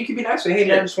 and you can be nice. Like, hey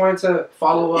man, I just wanted to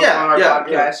follow up on our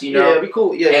podcast. It'd be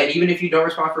cool. And even if you don't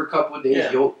respond for a couple of days,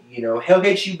 he'll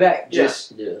hit you back.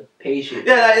 Just patient.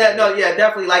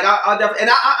 Definitely. Like I'll definitely,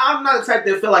 and I'm not the type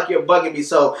to feel like you're bugging me.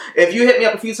 So if you hit me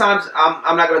up a few times,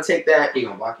 I'm not gonna take that. He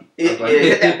gonna block you.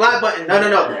 Hit that block button.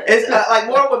 No. It's like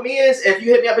more with me is if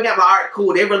you hit me up and get my all right,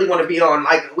 cool. They really want to be on.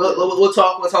 Like we'll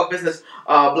talk business.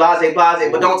 Blase,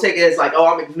 but don't take it as like, oh,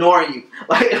 I'm ignoring you.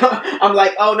 Like I'm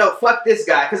like, oh no, fuck this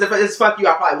guy. Because if it's fuck you,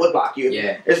 I probably would block you.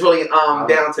 Yeah, it's really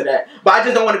down to that. But I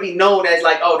just don't want to be known as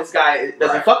like, oh, this guy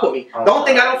doesn't fuck with me. Don't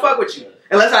think I don't fuck with you.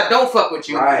 Unless I don't fuck with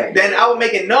you, then I would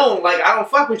make it known like I don't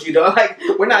fuck with you, though. Like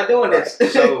we're not doing this.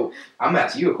 So I'm gonna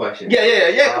ask you a question.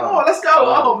 Yeah. Come on, let's go.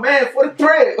 Oh man, for the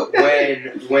thrill.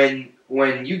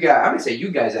 when you guys, I'm gonna say you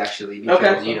guys actually,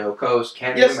 because co-hosts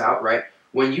can't leave them out, right?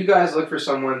 When you guys look for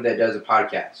someone that does a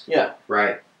podcast,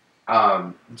 right?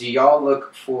 Do y'all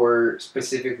look for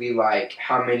specifically like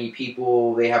how many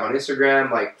people they have on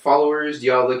Instagram, like followers? Do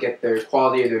y'all look at their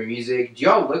quality of their music? Do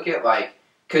y'all look at like,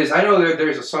 because I know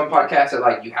there's some podcasts that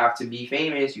like you have to be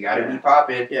famous, you got to be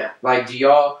popping. Yeah. Like, do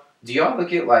y'all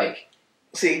look at like,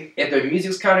 see if their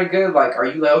music's kind of good? Like, are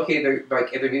you like, okay, they're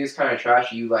like, if their music's kind of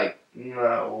trash, are you like,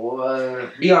 no,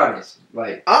 be honest.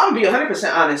 Like, I'm gonna be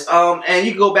 100% honest. And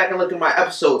you can go back and look through my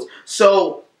episodes.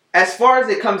 So as far as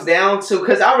it comes down to,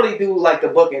 because I really do like the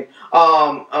booking.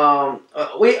 He'll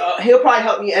probably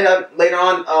help me end up later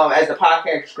on as the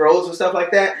podcast grows and stuff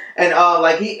like that. And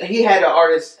like he had an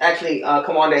artist actually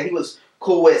come on that he was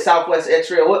cool with, Southwest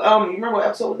X-Ray. What you remember what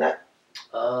episode was that?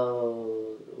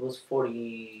 It was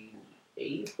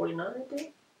 48, 49, I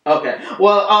think. Okay.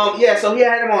 Well, so he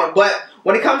had him on. But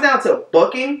when it comes down to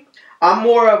booking, I'm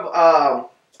more of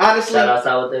honestly. Shout out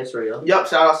Southwest X-Ray. Yup,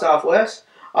 shout out Southwest.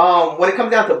 When it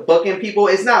comes down to booking people,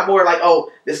 it's not more like,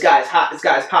 oh, this guy's hot, this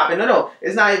guy's popping. No,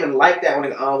 it's not even like that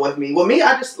when it, with me. With me,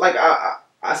 I just like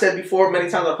I said before many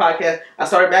times on the podcast, I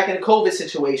started back in the COVID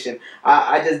situation.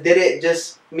 I just did it,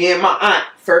 just me and my aunt.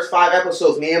 First 5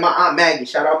 episodes, me and my aunt Maggie.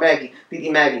 Shout out Maggie, Titi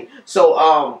Maggie.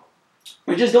 So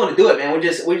we're just doing to do it, man.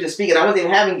 We're just speaking. I wasn't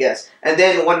even having guests. And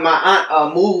then when my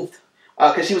aunt moved,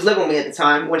 because she was living with me at the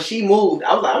time, when she moved,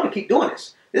 I was like, I want to keep doing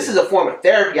this. This is a form of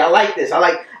therapy. I like this. I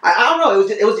don't know.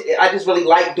 It was. I just really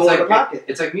like doing the podcast.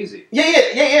 It's like music.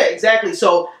 Yeah. Exactly.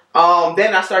 So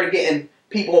then I started getting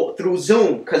people through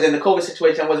Zoom, because in the COVID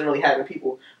situation, I wasn't really having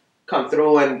people come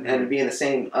through and be in the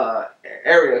same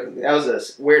area. That was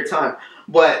a weird time.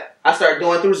 But I started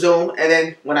doing through Zoom, and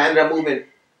then when I ended up moving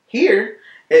here,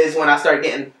 is when I started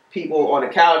getting people on the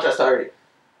couch. I started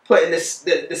putting the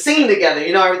scene together.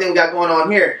 Everything we got going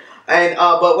on here. And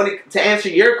but to answer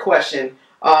your question.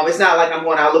 It's not like I'm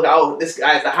going out look. Oh, this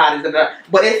guy's the hottest.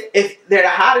 But if they're the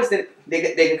hottest, then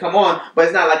they can come on. But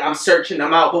it's not like I'm searching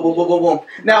them out. Boom, boom, boom, boom, boom.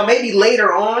 Now maybe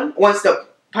later on, once the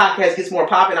podcast gets more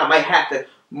popping, I might have to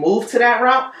move to that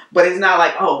route. But it's not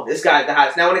like, oh, this guy's the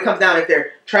hottest. Now when it comes down, if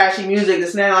they're trashy music,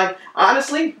 this and that, like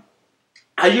honestly,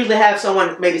 I usually have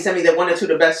someone maybe send me that 1 or 2 of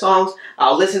the best songs.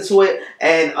 I'll listen to it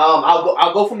and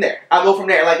I'll go from there.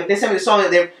 Like if they send me the song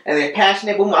and they're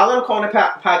passionate, boom, I'll let them call on the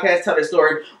podcast, tell their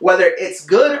story. Whether it's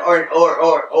good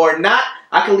or not,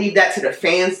 I can leave that to the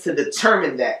fans to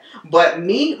determine that. But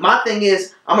my thing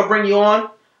is, I'm gonna bring you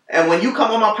on, and when you come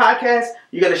on my podcast,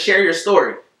 you're gonna share your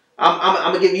story.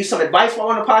 I'm gonna give you some advice while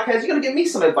on the podcast. You're gonna give me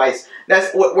some advice.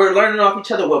 That's what we're learning off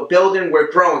each other. We're building.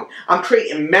 We're growing. I'm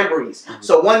creating memories. Mm-hmm.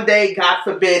 So one day, God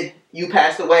forbid, you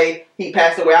passed away. He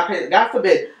passed away. God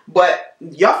forbid. But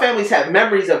your families have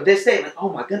memories of this day. Like, oh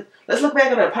my goodness. Let's look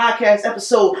back on the podcast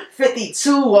episode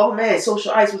 52. Oh man,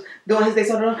 Social Ice was doing his day.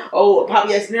 Oh,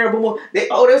 Poppy X Nero, boom, boom. They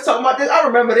was talking about this. I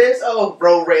remember this. Oh,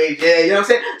 road rage. Yeah, you know what I'm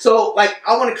saying? So like,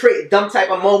 I want to create dumb type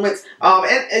of moments.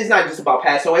 And it's not just about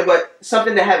passing away, but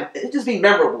something to have it just be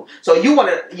memorable. So you want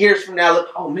to years from now look.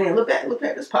 Oh man, look back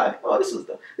this podcast. Oh, this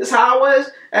is how I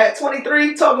was at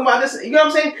 23 talking about this. You know what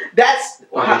I'm saying? That's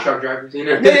the truck drivers.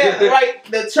 Yeah, right.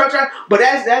 The truck driver. But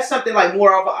that's something like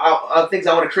more of things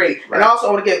I want to create, right. And also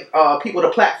I want to give people the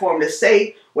platform to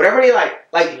say whatever they like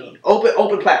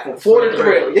open platform for the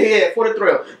thrill. Yeah, for the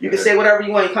thrill. You can say whatever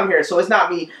you want. You come here, so it's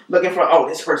not me looking for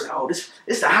this person. Oh, this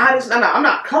the hottest. No, I'm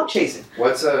not clout chasing.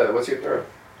 What's your thrill?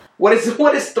 What is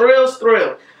thrill's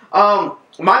thrill?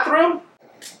 My thrill,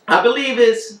 I believe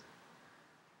is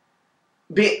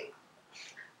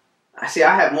I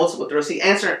have multiple thrills. See,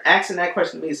 asking that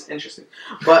question to me is interesting.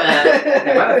 But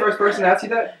am I the first person to ask you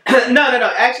that? No.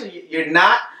 Actually, you're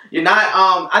not. You're not.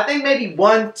 I think maybe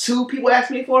 1, 2 people asked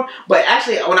me for. But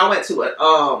actually, when I went to it,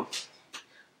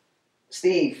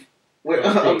 Steve,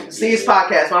 Steve's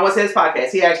podcast. When I went to his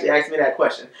podcast, he actually asked me that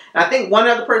question. And I think one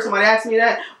other person might ask me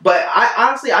that, but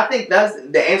I think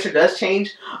the answer does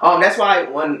change. That's why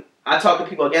when I talk to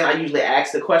people again, I usually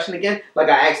ask the question again, like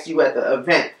I asked you at the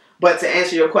event. But to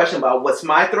answer your question about what's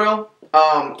my thrill,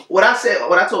 what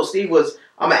I told Steve was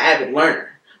I'm an avid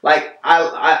learner. Like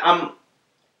I'm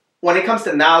when it comes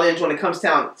to knowledge, when it comes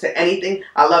down to anything,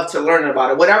 I love to learn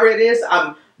about it. Whatever it is,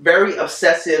 I'm very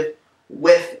obsessive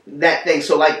with that thing.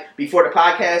 So like before the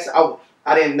podcast,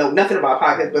 I didn't know nothing about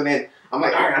podcasts, but then I'm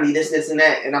like, all right, I need this, and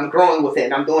that, and I'm growing with it,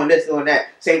 and I'm doing this, doing that.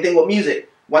 Same thing with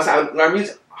music. Once I learn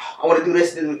music, I want to do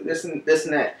this, and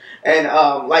that. And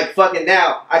like fucking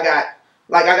now, I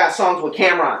got songs with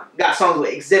Cameron, got songs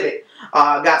with Exhibit,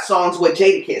 got songs with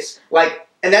Jadakiss, like.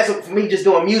 And that's for me just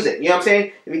doing music, you know what I'm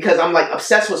saying? Because I'm like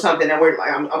obsessed with something and we're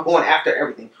like I'm going after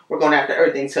everything. We're going after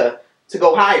everything to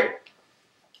go higher.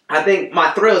 I think my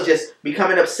thrill is just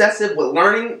becoming obsessive with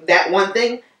learning that one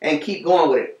thing and keep going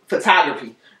with it.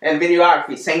 Photography and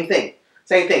videography, same thing.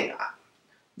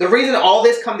 The reason all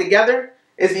this come together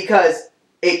is because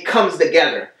it comes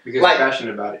together. Because you're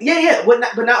passionate about it. Yeah.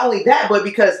 But not only that, but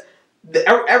because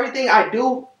everything I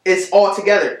do is all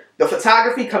together. The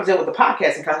photography comes in with the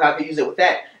podcast and I can use it with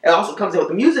that. It also comes in with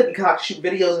the music because I can shoot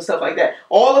videos and stuff like that.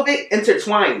 All of it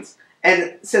intertwines.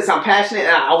 And since I'm passionate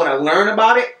and I want to learn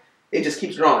about it, it just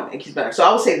keeps growing and keeps better. So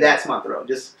I would say that's my thrill.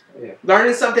 Just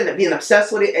learning something and being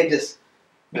obsessed with it and just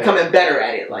becoming better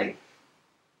at it. Like,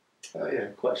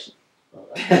 question.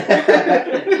 He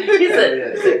said,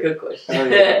 it's a good question.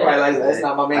 Right, like, that's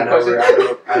not my main question.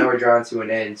 I know we're drawing to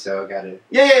an end, so I got it.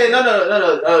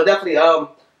 No, definitely.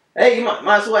 Hey, you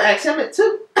might as well ask him it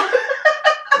too.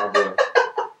 My boy.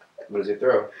 What does it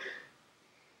throw?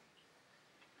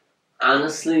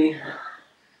 Honestly,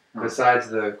 besides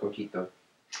the Coquito.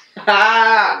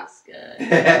 This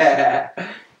guy.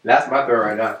 That's my throw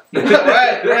right now.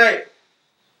 right.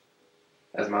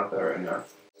 That's my throw right now.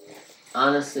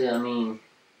 Honestly, I mean,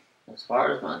 as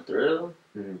far as my thrill,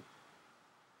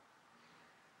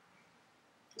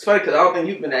 it's funny because I don't think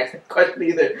you've been asking the question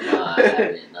either. No, I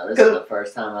haven't. No, this is the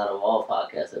first time out of all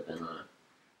podcasts I've been on.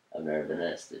 I've never been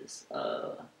asked this.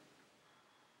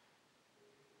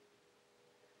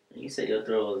 You say your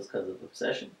thrill is because of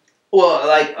obsession? Well,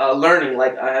 like learning.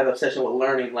 Like I have obsession with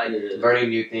learning. Like learning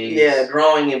new things. Yeah,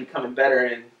 growing and becoming better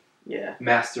and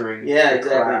mastering. Yeah,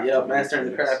 exactly. Yeah, mastering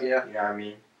the craft. Yeah. You know what I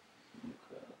mean?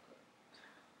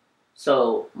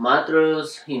 So, my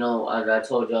thrills, I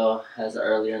told y'all as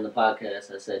earlier in the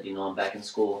podcast, I said, I'm back in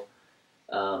school.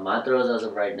 My thrills as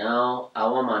of right now, I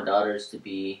want my daughters to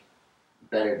be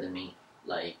better than me.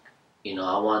 Like, I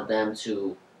want them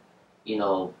to,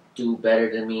 do better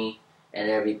than me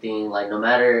and everything. Like, no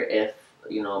matter if,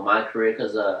 my career,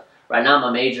 because right now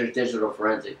my major is digital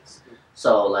forensics.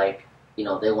 So, like,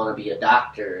 they want to be a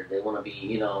doctor. They want to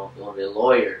be, they want to be a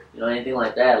lawyer. Anything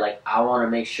like that. Like, I want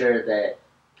to make sure that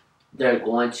they're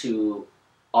going to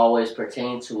always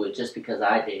pertain to it just because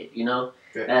I did, Yeah.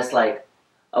 That's like,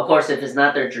 of course, if it's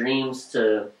not their dreams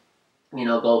to,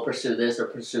 go pursue this or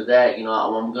pursue that,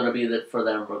 I'm going to be there for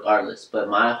them regardless. But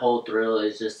my whole thrill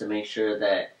is just to make sure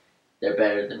that they're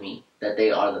better than me, that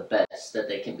they are the best that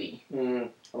they can be. I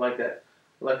like that.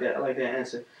 I like that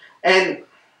answer. And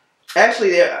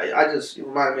actually, I just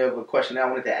reminded me of a question I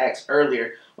wanted to ask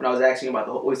earlier when I was asking about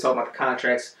we was talking about the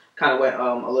contracts. Kind of went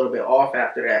a little bit off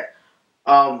after that.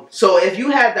 So if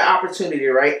you had the opportunity,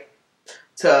 right,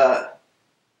 to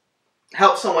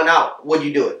help someone out, would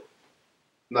you do it?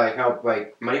 Like help,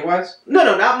 like money wise?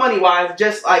 No, not money wise.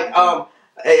 Just like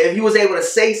if you was able to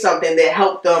say something that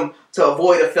helped them to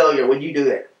avoid a failure, would you do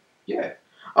that? Yeah.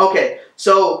 Okay.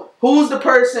 So who's the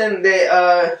person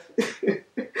that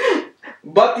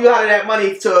bucked you out of that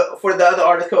money for the other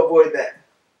artist to avoid that?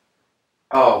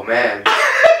 Oh man.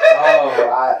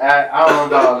 I don't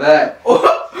know about that.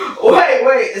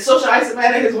 Wait. Is Social Ice a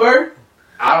man at his word?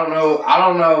 I don't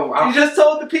know. You just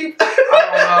told the people.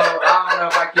 I don't know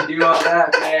if I can do all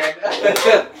that, man.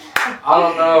 I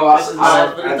don't know. I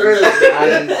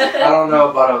don't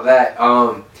know about all that.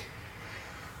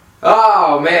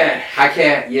 Oh man, I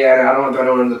can't. Yeah, I don't want to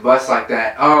throw under the bus like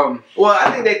that. Well, I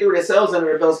think they threw themselves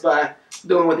under the bus by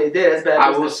doing what they did. That's bad.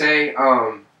 I will say,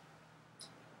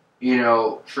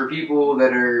 for people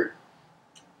that are,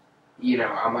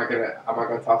 I'm not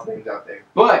gonna toss names out there,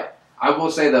 but I will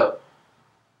say though,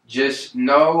 just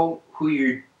know who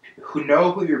you're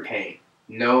paying.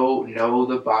 Know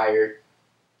the buyer.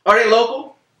 Are they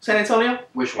local? San Antonio?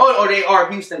 Which one? Or they are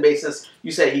Houston based since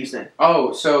you said Houston.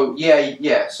 Oh, so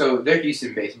yeah. So they're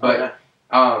Houston based, but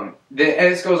and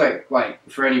this goes like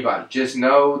for anybody. Just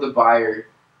know the buyer.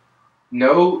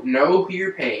 Know who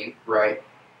you're paying, right?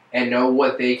 and know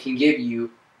what they can give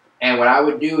you. And what I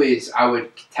would do is I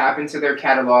would tap into their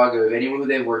catalog of anyone who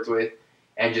they've worked with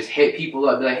and just hit people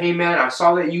up. Be like, hey, man, I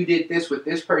saw that you did this with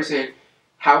this person.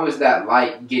 How was that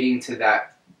like getting to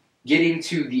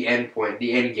the end point,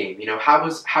 the end game? You know, how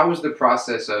was the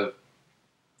process of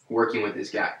working with this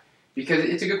guy? Because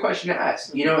it's a good question to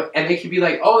ask, you know, and they could be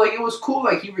like, oh, like, it was cool,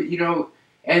 like, you know,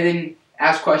 and then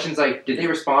ask questions like, did they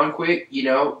respond quick? You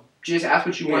know, just ask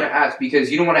what you want to ask, because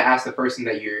you don't want to ask the person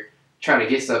that you're trying to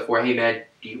get stuff for, hey, man,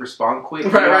 do you respond quick?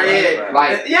 Right.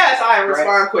 Like, yes, I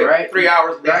respond quick. Right. 3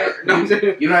 hours later. Right.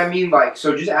 You know what I mean? Like,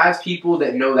 so just ask people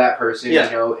that know that person, you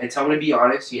know, and tell them to be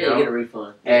honest, you know. You get a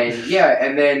refund. And,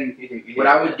 and then what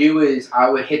I would do is I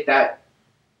would hit the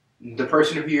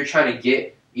person who you're trying to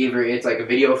get, either it's like a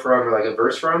video from or like a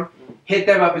verse from, hit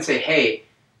them up and say, hey,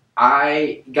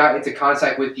 I got into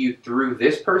contact with you through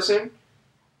this person,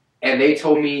 and they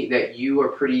told me that you are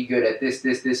pretty good at this,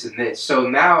 this, this, and this. So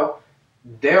now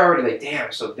they're already like,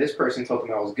 damn, so this person told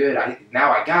them I was good.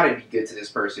 Now I gotta be good to this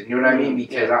person. You know what I mean?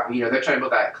 Because they're trying to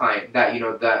build that client,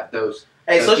 those.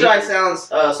 Hey, Social Ice sounds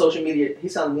social media. He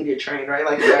sounds media trained, right?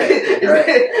 Like,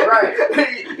 right.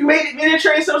 You made media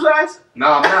trained, Social Ice? No,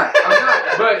 I'm not.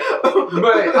 But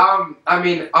I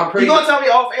mean, I'm pretty. You gonna tell me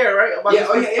off air, right? Yeah.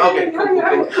 Okay. Cool.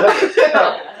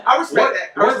 I respect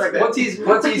that.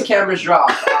 Once these cameras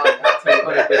drop, I'll tell you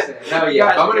 100%. Hell yeah.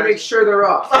 I'm gonna make sure they're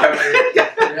off. You know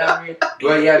what I mean?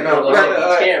 But yeah, no.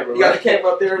 You got the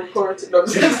camera up there recording. No,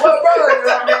 what, bro? You know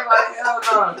what I mean? Like, hell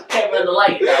no. Camera in the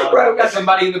light. Right, we got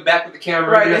somebody in the back with the camera.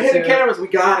 Right, the hidden cameras. We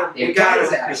got him. We got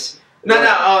his ass. No,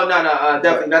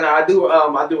 definitely. No, I do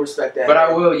respect that. But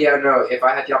I will, if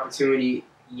I had the opportunity,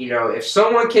 you know, if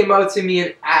someone came up to me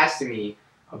and asked me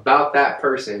about that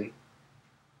person,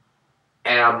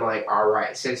 and I'm like, all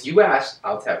right, since you asked,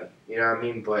 I'll tell you. You know what I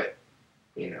mean? But,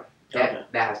 you know, that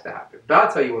has to happen. But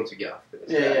I'll tell you once we get off this.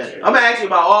 Yeah. I'm going to ask you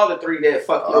about all the 3 that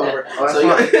fucked you over. So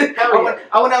I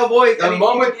want to avoid the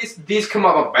moment these come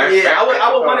up.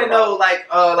 I would want to know,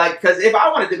 because if I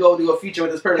wanted to go do a feature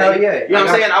with this person, you know what I'm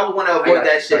saying? I would want to avoid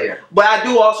that shit. Yeah. But I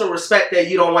do also respect that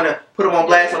you don't want to put them on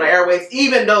blast on the airwaves,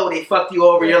 even though they fucked you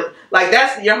over. You're like,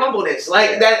 that's your humbleness,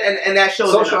 like that, and that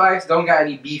shows. Social Ice don't got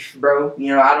any beef, bro.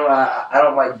 You know, I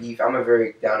don't like beef. I'm a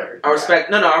very down to earth. I respect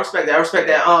that.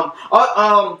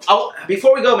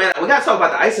 Before we go, man, we gotta talk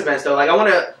about the ice events though. Like, I want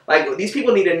to, like, these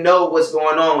people need to know what's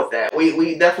going on with that.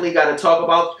 We definitely got to talk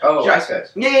about. Oh, Ice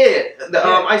Fest. Yeah. The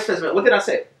Ice Fest. What did I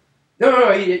say? No.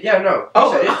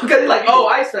 Oh, because like,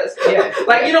 Ice Fest. Yeah.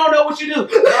 Like, you don't know what you do.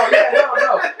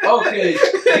 No.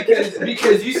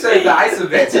 Because you said the ice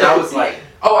events, and I was like,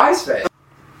 oh, Ice Fest.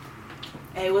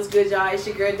 Hey, what's good, y'all? It's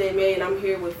your girl, Dayme, and I'm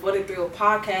here with For the Thrill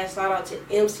Podcast. Shout out to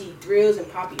MC Thrills and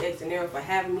Poppy X and Nero for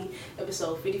having me.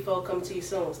 Episode 54 coming to you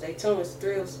soon. Stay tuned. It's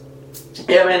Thrills.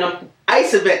 Yeah, man.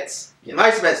 Ice events.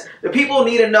 Ice events. The people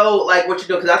need to know, like, what you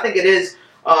do, because I think it is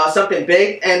something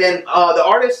big. And then the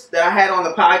artists that I had on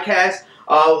the podcast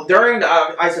during the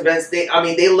ice events, they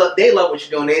love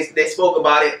what you're doing. They spoke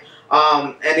about it,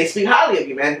 and they speak highly of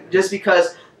you, man. Just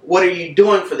because what are you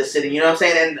doing for the city? You know what I'm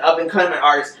saying? And up and coming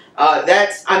artists.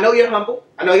 I know you're humble,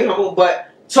 but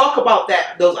talk about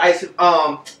that. Those ice.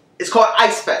 It's called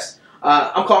Ice Fest.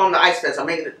 I'm calling it the Ice Fest. I'm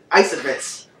making it Ice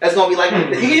events. That's gonna be like, you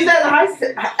can use that as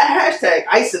a hashtag,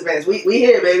 Ice events. We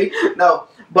here, baby. No.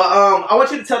 But I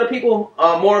want you to tell the people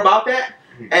more about that,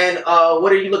 and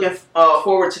what are you looking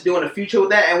forward to do in the future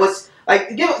with that, and what's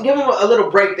like give them a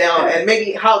little breakdown, and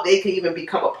maybe how they can even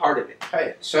become a part of it.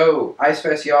 Right. So Ice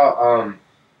Fest, y'all.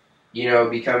 You know,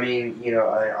 becoming an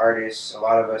artist. A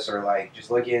lot of us are like just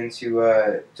looking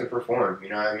to perform. You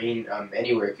know what I mean?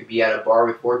 Anywhere. It could be at a bar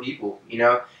with 4 people. You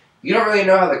know, you don't really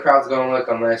know how the crowd's gonna look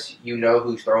unless you know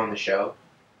who's throwing the show.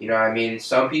 You know what I mean?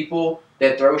 Some people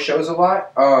that throw shows a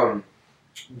lot,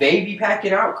 they be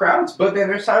packing out crowds, but then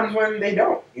there's times when they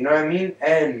don't. You know what I mean?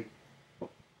 And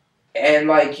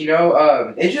like,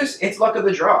 it's luck of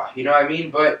the draw. You know what I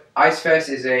mean? But Ice Fest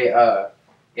is an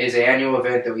annual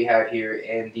event that we have here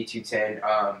in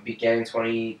D210. Began in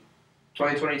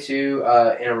 2022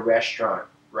 in a restaurant,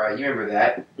 right? You remember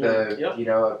that?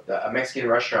 A Mexican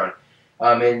restaurant.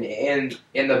 And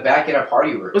in the back in a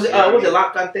party room. Was it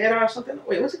La Cantera or something?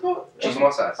 Wait, what's it called?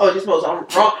 Chismosas. Oh, Chismosas. I'm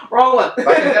wrong one.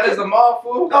 La Cantera is the mall,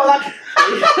 fool.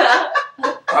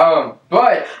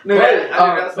 But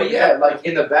yeah, like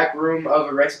in the back room of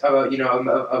a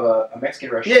Mexican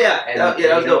restaurant. Yeah, that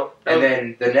was dope. And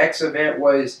then the next event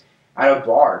was at a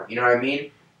bar. You know what I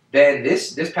mean? Then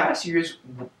this past year's,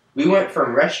 we went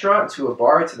from restaurant to a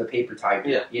bar to the paper type.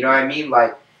 Yeah. You know what I mean?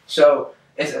 Like, so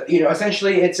it's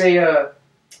essentially it's a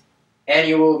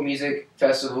annual music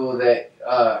festival that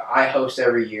I host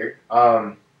every year.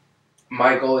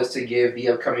 my goal is to give the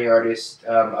upcoming artists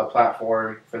a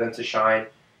platform for them to shine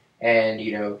and,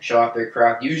 you know, show off their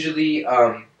craft. Usually,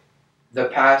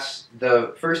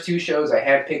 the first 2 shows, I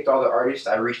handpicked all the artists.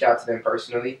 I reached out to them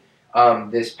personally.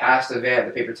 This past event,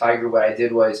 the Paper Tiger, what I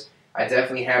did was I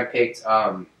definitely handpicked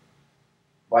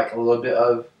like a little bit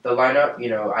of the lineup. You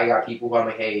know, I got people who I'm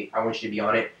like, hey, I want you to be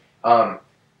on it. But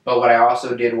what I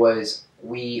also did was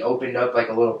we opened up like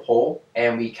a little poll,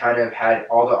 and we kind of had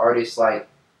all the artists like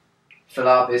fill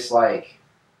out this like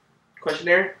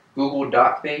questionnaire, Google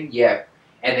Doc thing, yeah,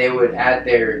 and they would add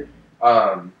their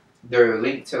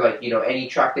link to like, you know, any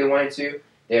track they wanted to.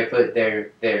 They would put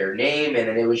their name, and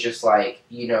then it was just like,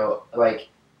 you know, like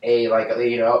a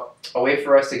way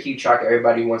for us to keep track of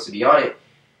everybody who wants to be on it.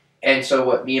 And so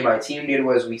what me and my team did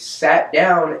was we sat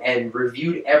down and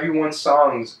reviewed everyone's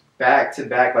songs back to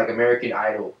back like American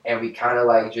Idol, and we kind of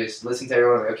like just listened to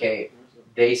everyone like, okay,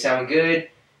 they sound good,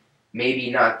 maybe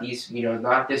not these, you know,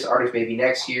 not this artist, maybe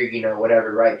next year, you know,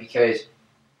 whatever, right? Because,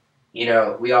 you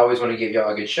know, we always want to give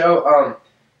y'all a good show.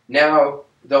 Now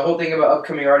the whole thing about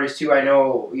upcoming artists too, I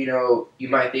know, you know, you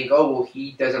might think, oh well,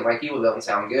 he doesn't like people, doesn't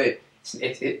sound good.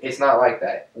 It's not like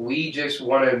that. We just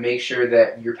want to make sure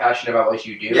that you're passionate about what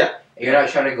you do. Yeah. And you're not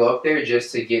trying to go up there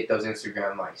just to get those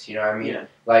Instagram likes. You know what I mean? Yeah.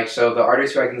 Like, so the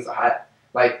artists who I can,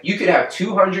 like, you could have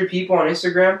 200 people on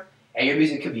Instagram and your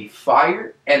music could be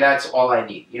fire, and that's all I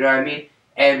need. You know what I mean?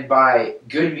 And by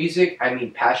good music, I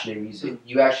mean passionate music.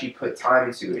 You actually put time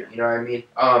into it. You know what I mean?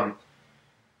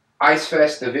 Ice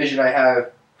Fest, the vision I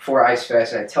have for Ice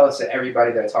Fest, and I tell it to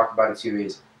everybody that I talk about it to,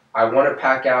 is I want to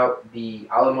pack out the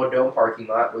Alamo Dome parking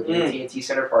lot with the TNT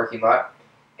Center parking lot,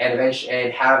 and eventually,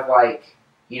 and have like,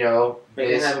 you know,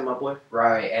 this, having my boy,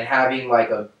 right, and having like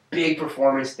a big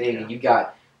performance thing, and you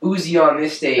got Uzi on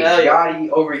this stage, Gotti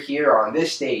over here on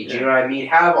this stage. You know what I mean?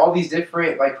 Have all these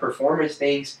different like performance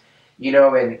things, you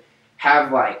know, and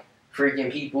have like freaking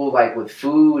people like with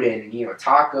food and, you know,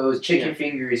 tacos, chicken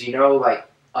fingers, you know, like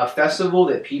a festival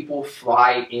that people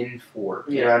fly in for.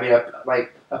 You know what I mean?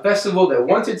 Like a festival that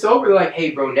once it's over, they're like,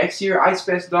 hey bro, next year Ice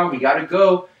Fest, dog, we gotta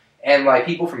go. And like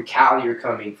people from Cali are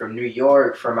coming, from New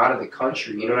York, from out of the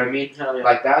country. You know what I mean?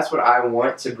 Like that's what I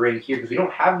want to bring here, because we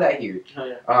don't have that here.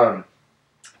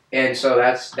 And so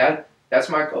that's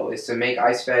my goal, is to make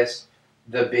Ice Fest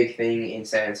the big thing in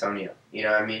San Antonio. You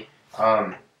know what I mean?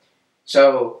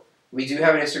 So we do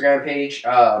have an Instagram page,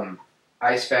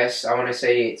 Ice Fest. I want to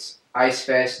say it's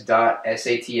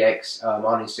icefest.satx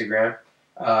on Instagram.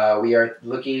 We are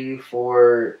looking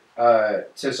for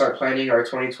to start planning our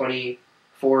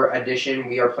 2024 edition.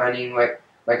 We are planning, like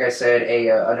I said,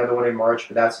 another one in March,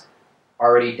 but that's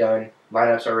already done.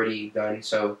 Lineup's already done,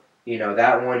 so you know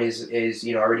that one is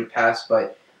you know already passed.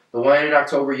 But the one in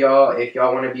October, y'all, if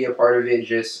y'all want to be a part of it,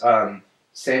 just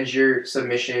send your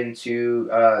submission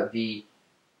to the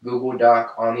Google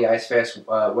Doc on the Ice Fest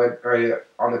web, or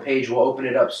on the page. We'll open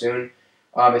it up soon.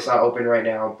 It's not open right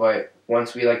now, but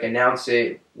once we like announce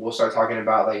it, we'll start talking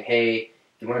about like, hey, if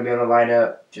you want to be on the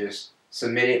lineup, just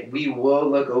submit it. We will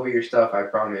look over your stuff, I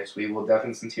promise. We will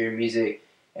definitely listen to your music,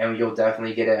 and you'll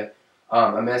definitely get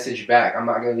a message back. I'm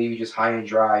not gonna leave you just high and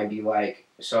dry and be like,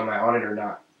 so am I on it or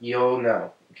not? You'll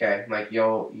know, okay? Like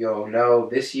you'll know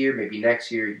this year, maybe next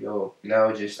year. You'll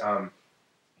know. Just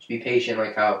be patient,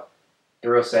 like how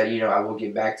Thrill said. You know, I will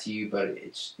get back to you, but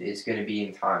it's gonna be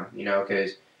in time. You know,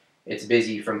 because it's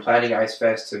busy, from planning Ice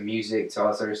Fest to music to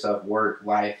all this other stuff, work,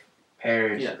 life,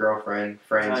 parents, girlfriend,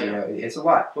 friends. You know, it's a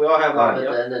lot. We all have lives. At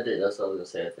the end of the day, that's what I was gonna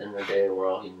say. At the end of the day, we're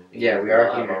all human beings. Yeah, we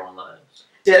are human. Our own lives.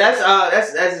 Yeah,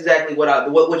 that's exactly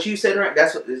what you said, right?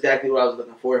 That's exactly what I was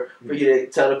looking for you to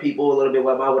tell the people a little bit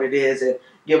about what it is, and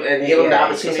give them the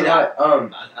opportunity.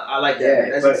 I like that.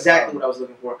 Yeah, that's exactly what I was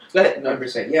looking for. Go ahead.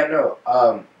 100%. Yeah, no.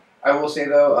 I will say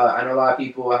though, I know a lot of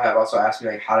people have also asked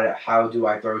me like, how do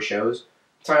I throw shows?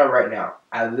 I'm telling you right now,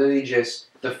 I literally just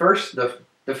the first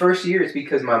year it's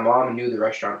because my mom knew the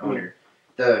restaurant owner.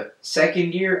 The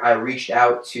second year I reached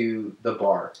out to the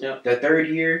bar. Yep. The third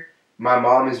year, my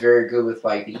mom is very good with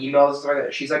like the emails and stuff like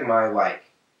that. She's like my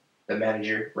the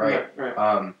manager, right?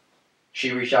 Right.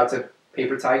 She reached out to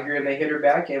Paper Tiger and they hit her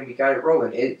back and we got it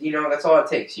rolling. That's all it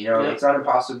takes. You know, it's not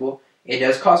impossible. It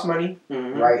does cost money,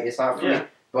 right? It's not free. Yeah.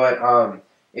 But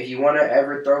if you want to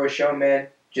ever throw a show, man,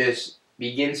 just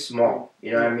begin small.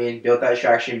 You know what I mean? Build that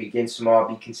traction. Begin small.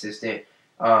 Be consistent.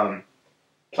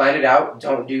 plan it out.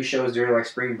 Don't do shows during like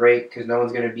spring break because no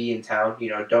one's gonna be in town.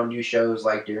 You know, don't do shows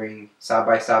like during South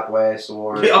by Southwest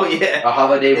or a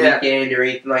holiday weekend or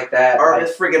anything like that. Or like,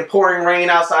 it's freaking pouring rain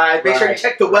outside. Make sure you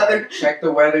check the weather. Check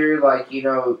the weather. Like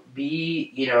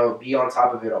be on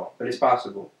top of it all. But it's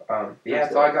possible. Yeah,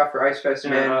 that's all I got for Ice Fest,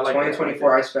 man.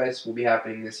 2024 Ice Fest will be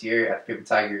happening this year at the Paper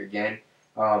Tiger again.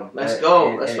 Let's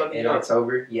go. In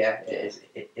October. Yeah,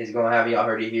 it's gonna have y'all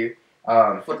heard it here.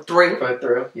 For the thrill. For the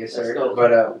thrill, yes sir.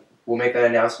 But we'll make that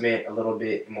announcement a little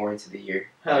bit more into the year.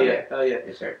 Hell yeah.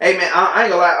 Yes sir. Hey man, I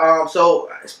ain't gonna lie. So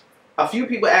a few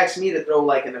people asked me to throw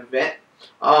like an event.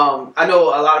 I know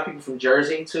a lot of people from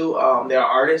Jersey too. They are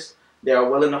artists. They are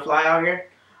willing to fly out here.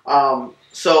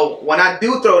 So when I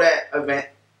do throw that event,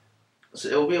 so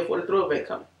it will be a For the Thrill event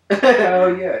coming.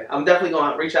 Hell yeah. I'm definitely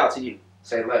gonna reach out to you.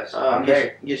 Say less.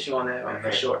 Get you on that man,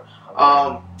 for sure.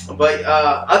 But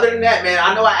other than that, man,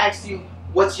 I know I asked you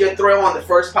what's your thrill on the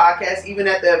first podcast, even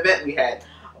at the event we had.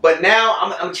 But now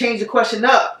I'm changing the question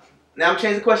up.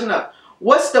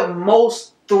 What's the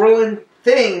most thrilling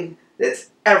thing that's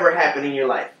ever happened in your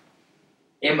life?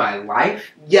 In my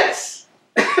life? Yes.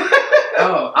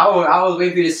 I was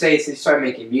waiting for you to say since you started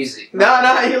making music.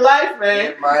 No, in your life,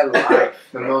 man. In my life,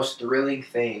 the most thrilling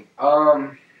thing.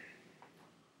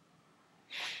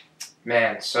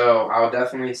 Man, so I would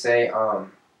definitely say a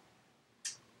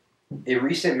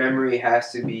recent memory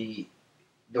has to be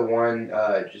the one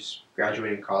just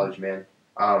graduating college, man.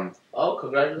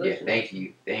 Congratulations. Yeah, thank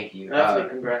you. Definitely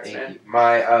congrats, thank man.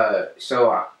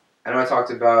 you. I know I talked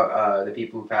about the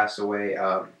people who passed away.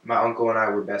 My uncle and I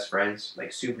were best friends,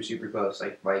 like super close,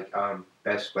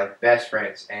 best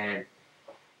friends, and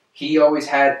he always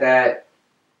had that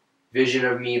vision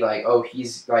of me, like, oh,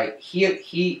 he's like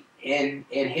he in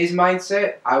his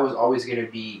mindset, I was always gonna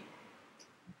be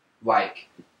like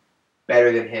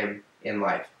better than him in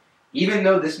life, even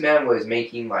though this man was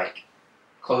making like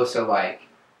close to like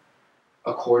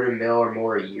 $250,000 or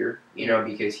more a year,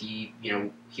 because he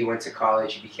went to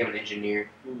college, he became an engineer.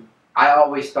 I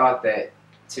always thought that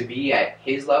to be at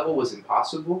his level was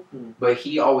impossible, but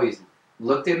he always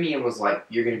looked at me and was like,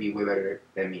 you're going to be way better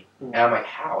than me. And I'm like,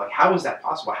 how? Like, how is that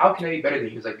possible? How can I be better than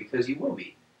you? He was like, because you will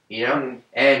be,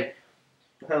 And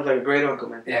sounds like a great uncle,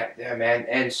 man. Yeah, man.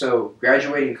 And so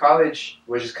graduating college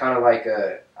was just kind of like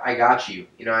I got you,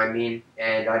 you know what I mean?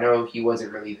 And I know he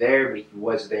wasn't really there, but he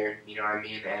was there, you know what I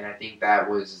mean? And I think that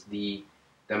was the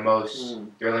most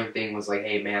thrilling thing was like,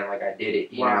 hey, man, like I did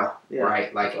it, you know? Yeah.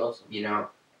 Right? Like, awesome.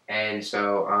 And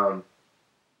so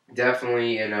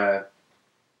definitely in a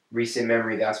recent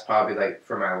memory, that's probably like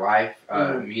for my life,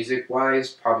 music-wise,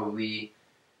 probably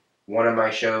one of my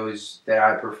shows that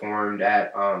I performed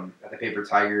at the Paper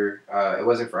Tiger. It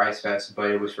wasn't for Ice Fest,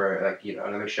 but it was for like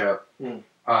another show.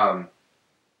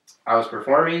 I was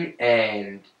performing,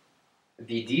 and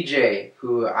the DJ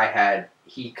who I had,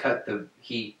 he cut the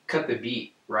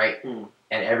beat, right, and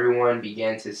everyone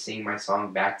began to sing my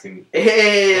song back to me.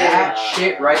 Hey, that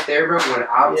shit right there, bro. When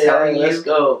I'm telling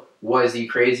you, was the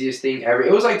craziest thing ever.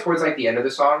 It was like towards like the end of the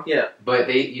song. Yeah. But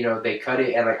they cut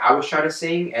it, and like I was trying to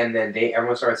sing, and then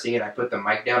everyone started singing. I put the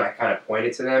mic down. I kind of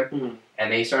pointed to them,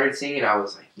 and they started singing. I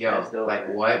was like, yo, dope, like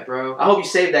man. What, bro? I hope you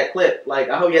saved that clip. Like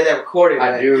I hope you had that recorded.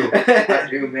 I do,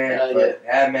 man. But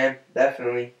yeah, man,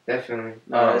 definitely.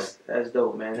 No, that's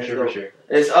dope, man. That's dope. For sure.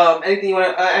 Is anything you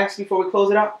want to ask before we close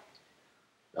it out?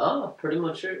 Oh, pretty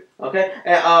much it. Okay.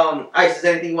 And Ice, is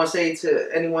there anything you want to say to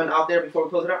anyone out there before we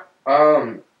close it out?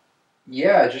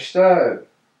 Yeah, just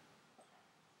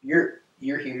you're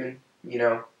human,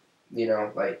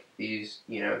 like these,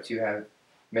 two have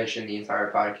mentioned the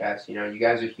entire podcast, you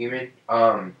guys are human.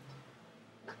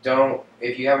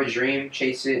 If you have a dream,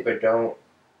 chase it, but don't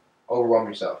overwhelm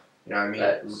yourself. You know what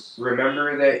I mean?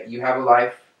 Remember that you have a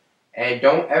life, and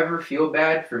don't ever feel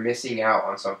bad for missing out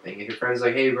on something. If your friend's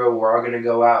like, hey bro, we're all gonna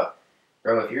go out.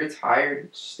 Bro, if you're tired,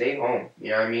 stay home. You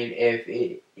know what I mean? If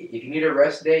you need a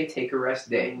rest day, take a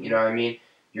rest day. You know what I mean?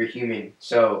 You're human.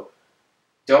 So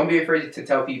don't be afraid to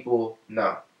tell people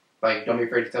no. Like, don't be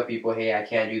afraid to tell people, hey, I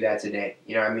can't do that today.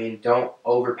 You know what I mean? Don't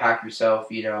overpack yourself.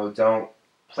 Don't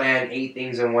plan 8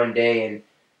 things in one day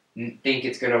and think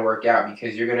it's going to work out,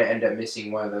 because you're going to end up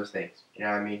missing one of those things. You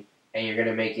know what I mean? And you're going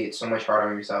to make it so much harder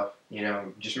on yourself.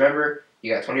 Just remember,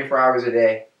 you got 24 hours a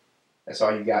day. That's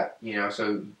all you got.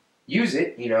 So use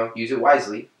it, use it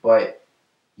wisely, but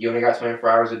you only got 24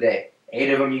 hours a day.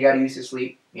 8 of them you got to use to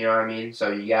sleep, you know what I mean?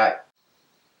 So you got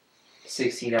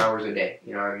 16 hours a day,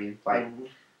 you know what I mean? Like,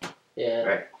 yeah,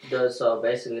 right. So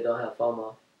basically don't have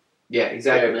FOMO. Yeah,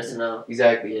 exactly. You're missing out.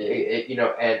 Exactly.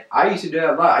 Yeah. And I used to do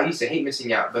that a lot. I used to hate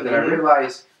missing out, but then I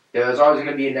realized There's always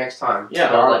going to be a next time.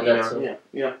 Yeah, like you know,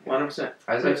 yeah, 100%.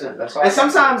 100%. That's all. And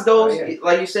sometimes those,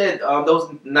 like you said, those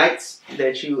nights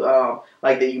that you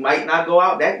like that you might not go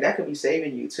out, that could be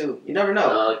saving you too. You never know.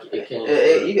 No, it can.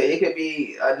 It could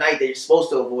be a night that you're supposed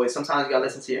to avoid. Sometimes you gotta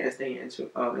listen to your instinct,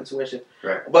 intuition.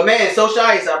 Right. But man, Social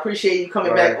Ice, I appreciate you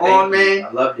coming back on, man.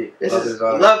 I loved it.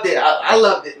 Loved it. I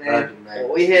loved it, man. Loved it, man.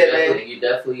 We here, man. You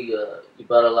definitely you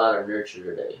brought a lot of nurture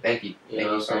today. Thank you. You know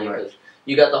Thank you so much.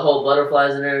 You got the whole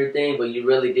butterflies and everything, but you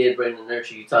really did bring the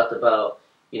nurture. You talked about,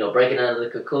 breaking out of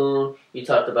the cocoon. You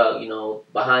talked about,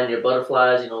 behind your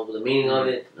butterflies, the meaning of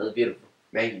it. It was beautiful.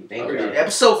 Thank you. Thank you.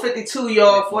 Episode 52,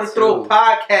 y'all, For the Throw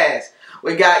Podcast.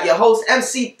 We got your host,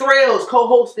 MC Thrills,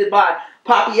 co-hosted by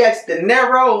Poppy X De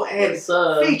Niro, and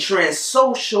featuring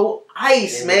Social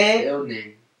Ice, man.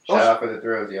 Shout out For the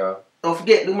Thrills, y'all. Don't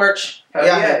forget, new merch. Hell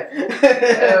yeah.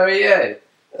 Hell yeah.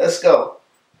 Let's go.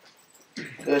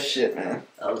 Good shit, man.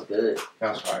 That was good.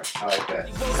 That was fire. I like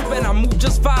that. I move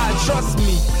just fine, trust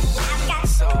me.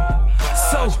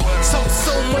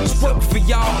 So much work for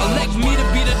y'all. Elect me to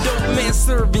be the dope man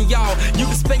serving y'all. You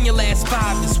can spend your last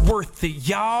 5, it's worth it,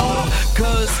 y'all.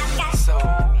 Cause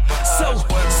so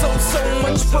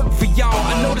much work for y'all.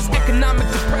 I know this economic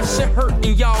depression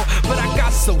hurting y'all, but I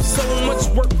got so much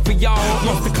work for y'all.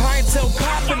 Once the clientele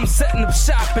popping, I'm setting up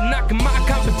shop and knocking my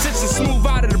competition smooth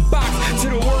out of the box.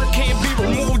 Till the word can't be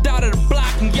removed out of the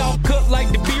block, and y'all cut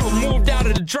like to be removed out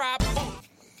of the drop.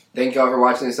 Thank y'all for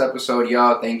watching this episode,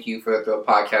 y'all. Thank you for the Thrill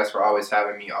Podcast for always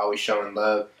having me, always showing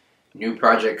love. New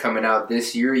project coming out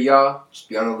this year, y'all. Just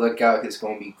be on the lookout. It's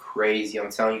going to be crazy.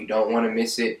 I'm telling you, you don't want to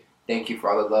miss it. Thank you for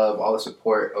all the love, all the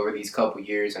support over these couple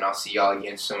years, and I'll see y'all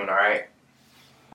again soon, all right?